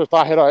like Sister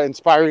Tahira,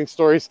 inspiring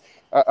stories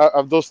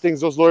of those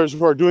things, those lawyers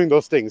who are doing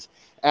those things,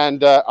 and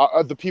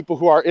the people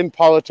who are in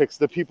politics,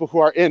 the people who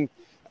are in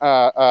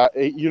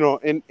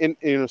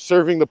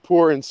serving the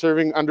poor and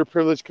serving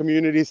underprivileged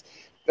communities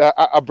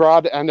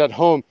abroad and at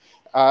home,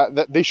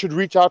 that they should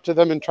reach out to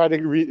them and try to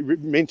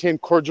maintain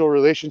cordial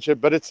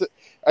relationship. But it's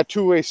a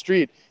two-way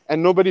street,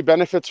 and nobody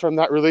benefits from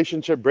that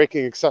relationship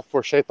breaking except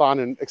for shaitan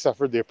and except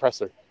for the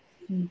oppressor.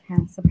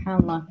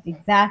 SubhanAllah.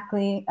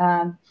 Exactly.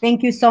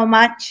 Thank you so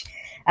much.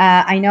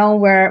 I know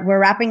we're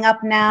wrapping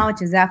up now.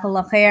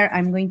 Jazakallah khair.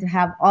 I'm going to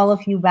have all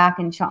of you back,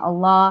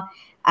 inshallah.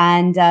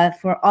 And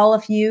for all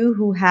of you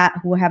who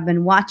have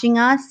been watching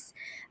us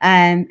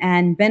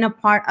and been a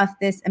part of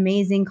this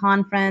amazing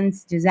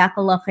conference,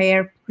 Jazakallah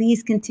khair.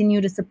 Please continue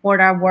to support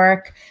our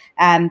work,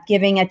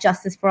 giving at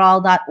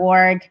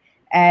justiceforall.org.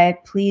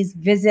 Please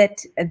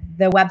visit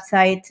the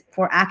website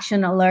for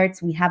action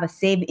alerts. We have a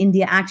Save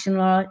India action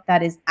alert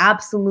that is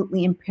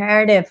absolutely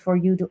imperative for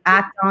you to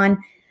act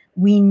on.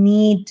 We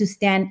need to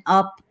stand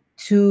up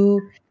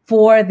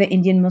for the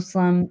Indian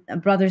Muslim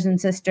brothers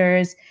and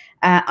sisters.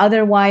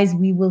 Otherwise,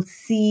 we will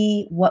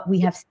see what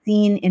we have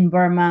seen in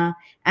Burma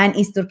and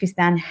East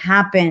Turkestan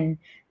happen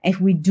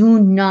if we do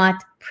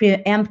not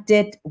preempt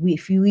it,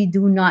 if we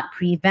do not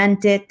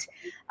prevent it.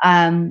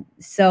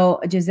 So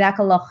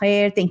Jazakallah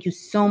khair. Thank you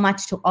so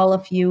much to all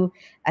of you.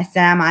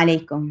 Assalamu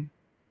alaikum.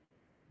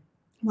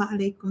 Wa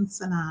alaikum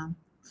salam.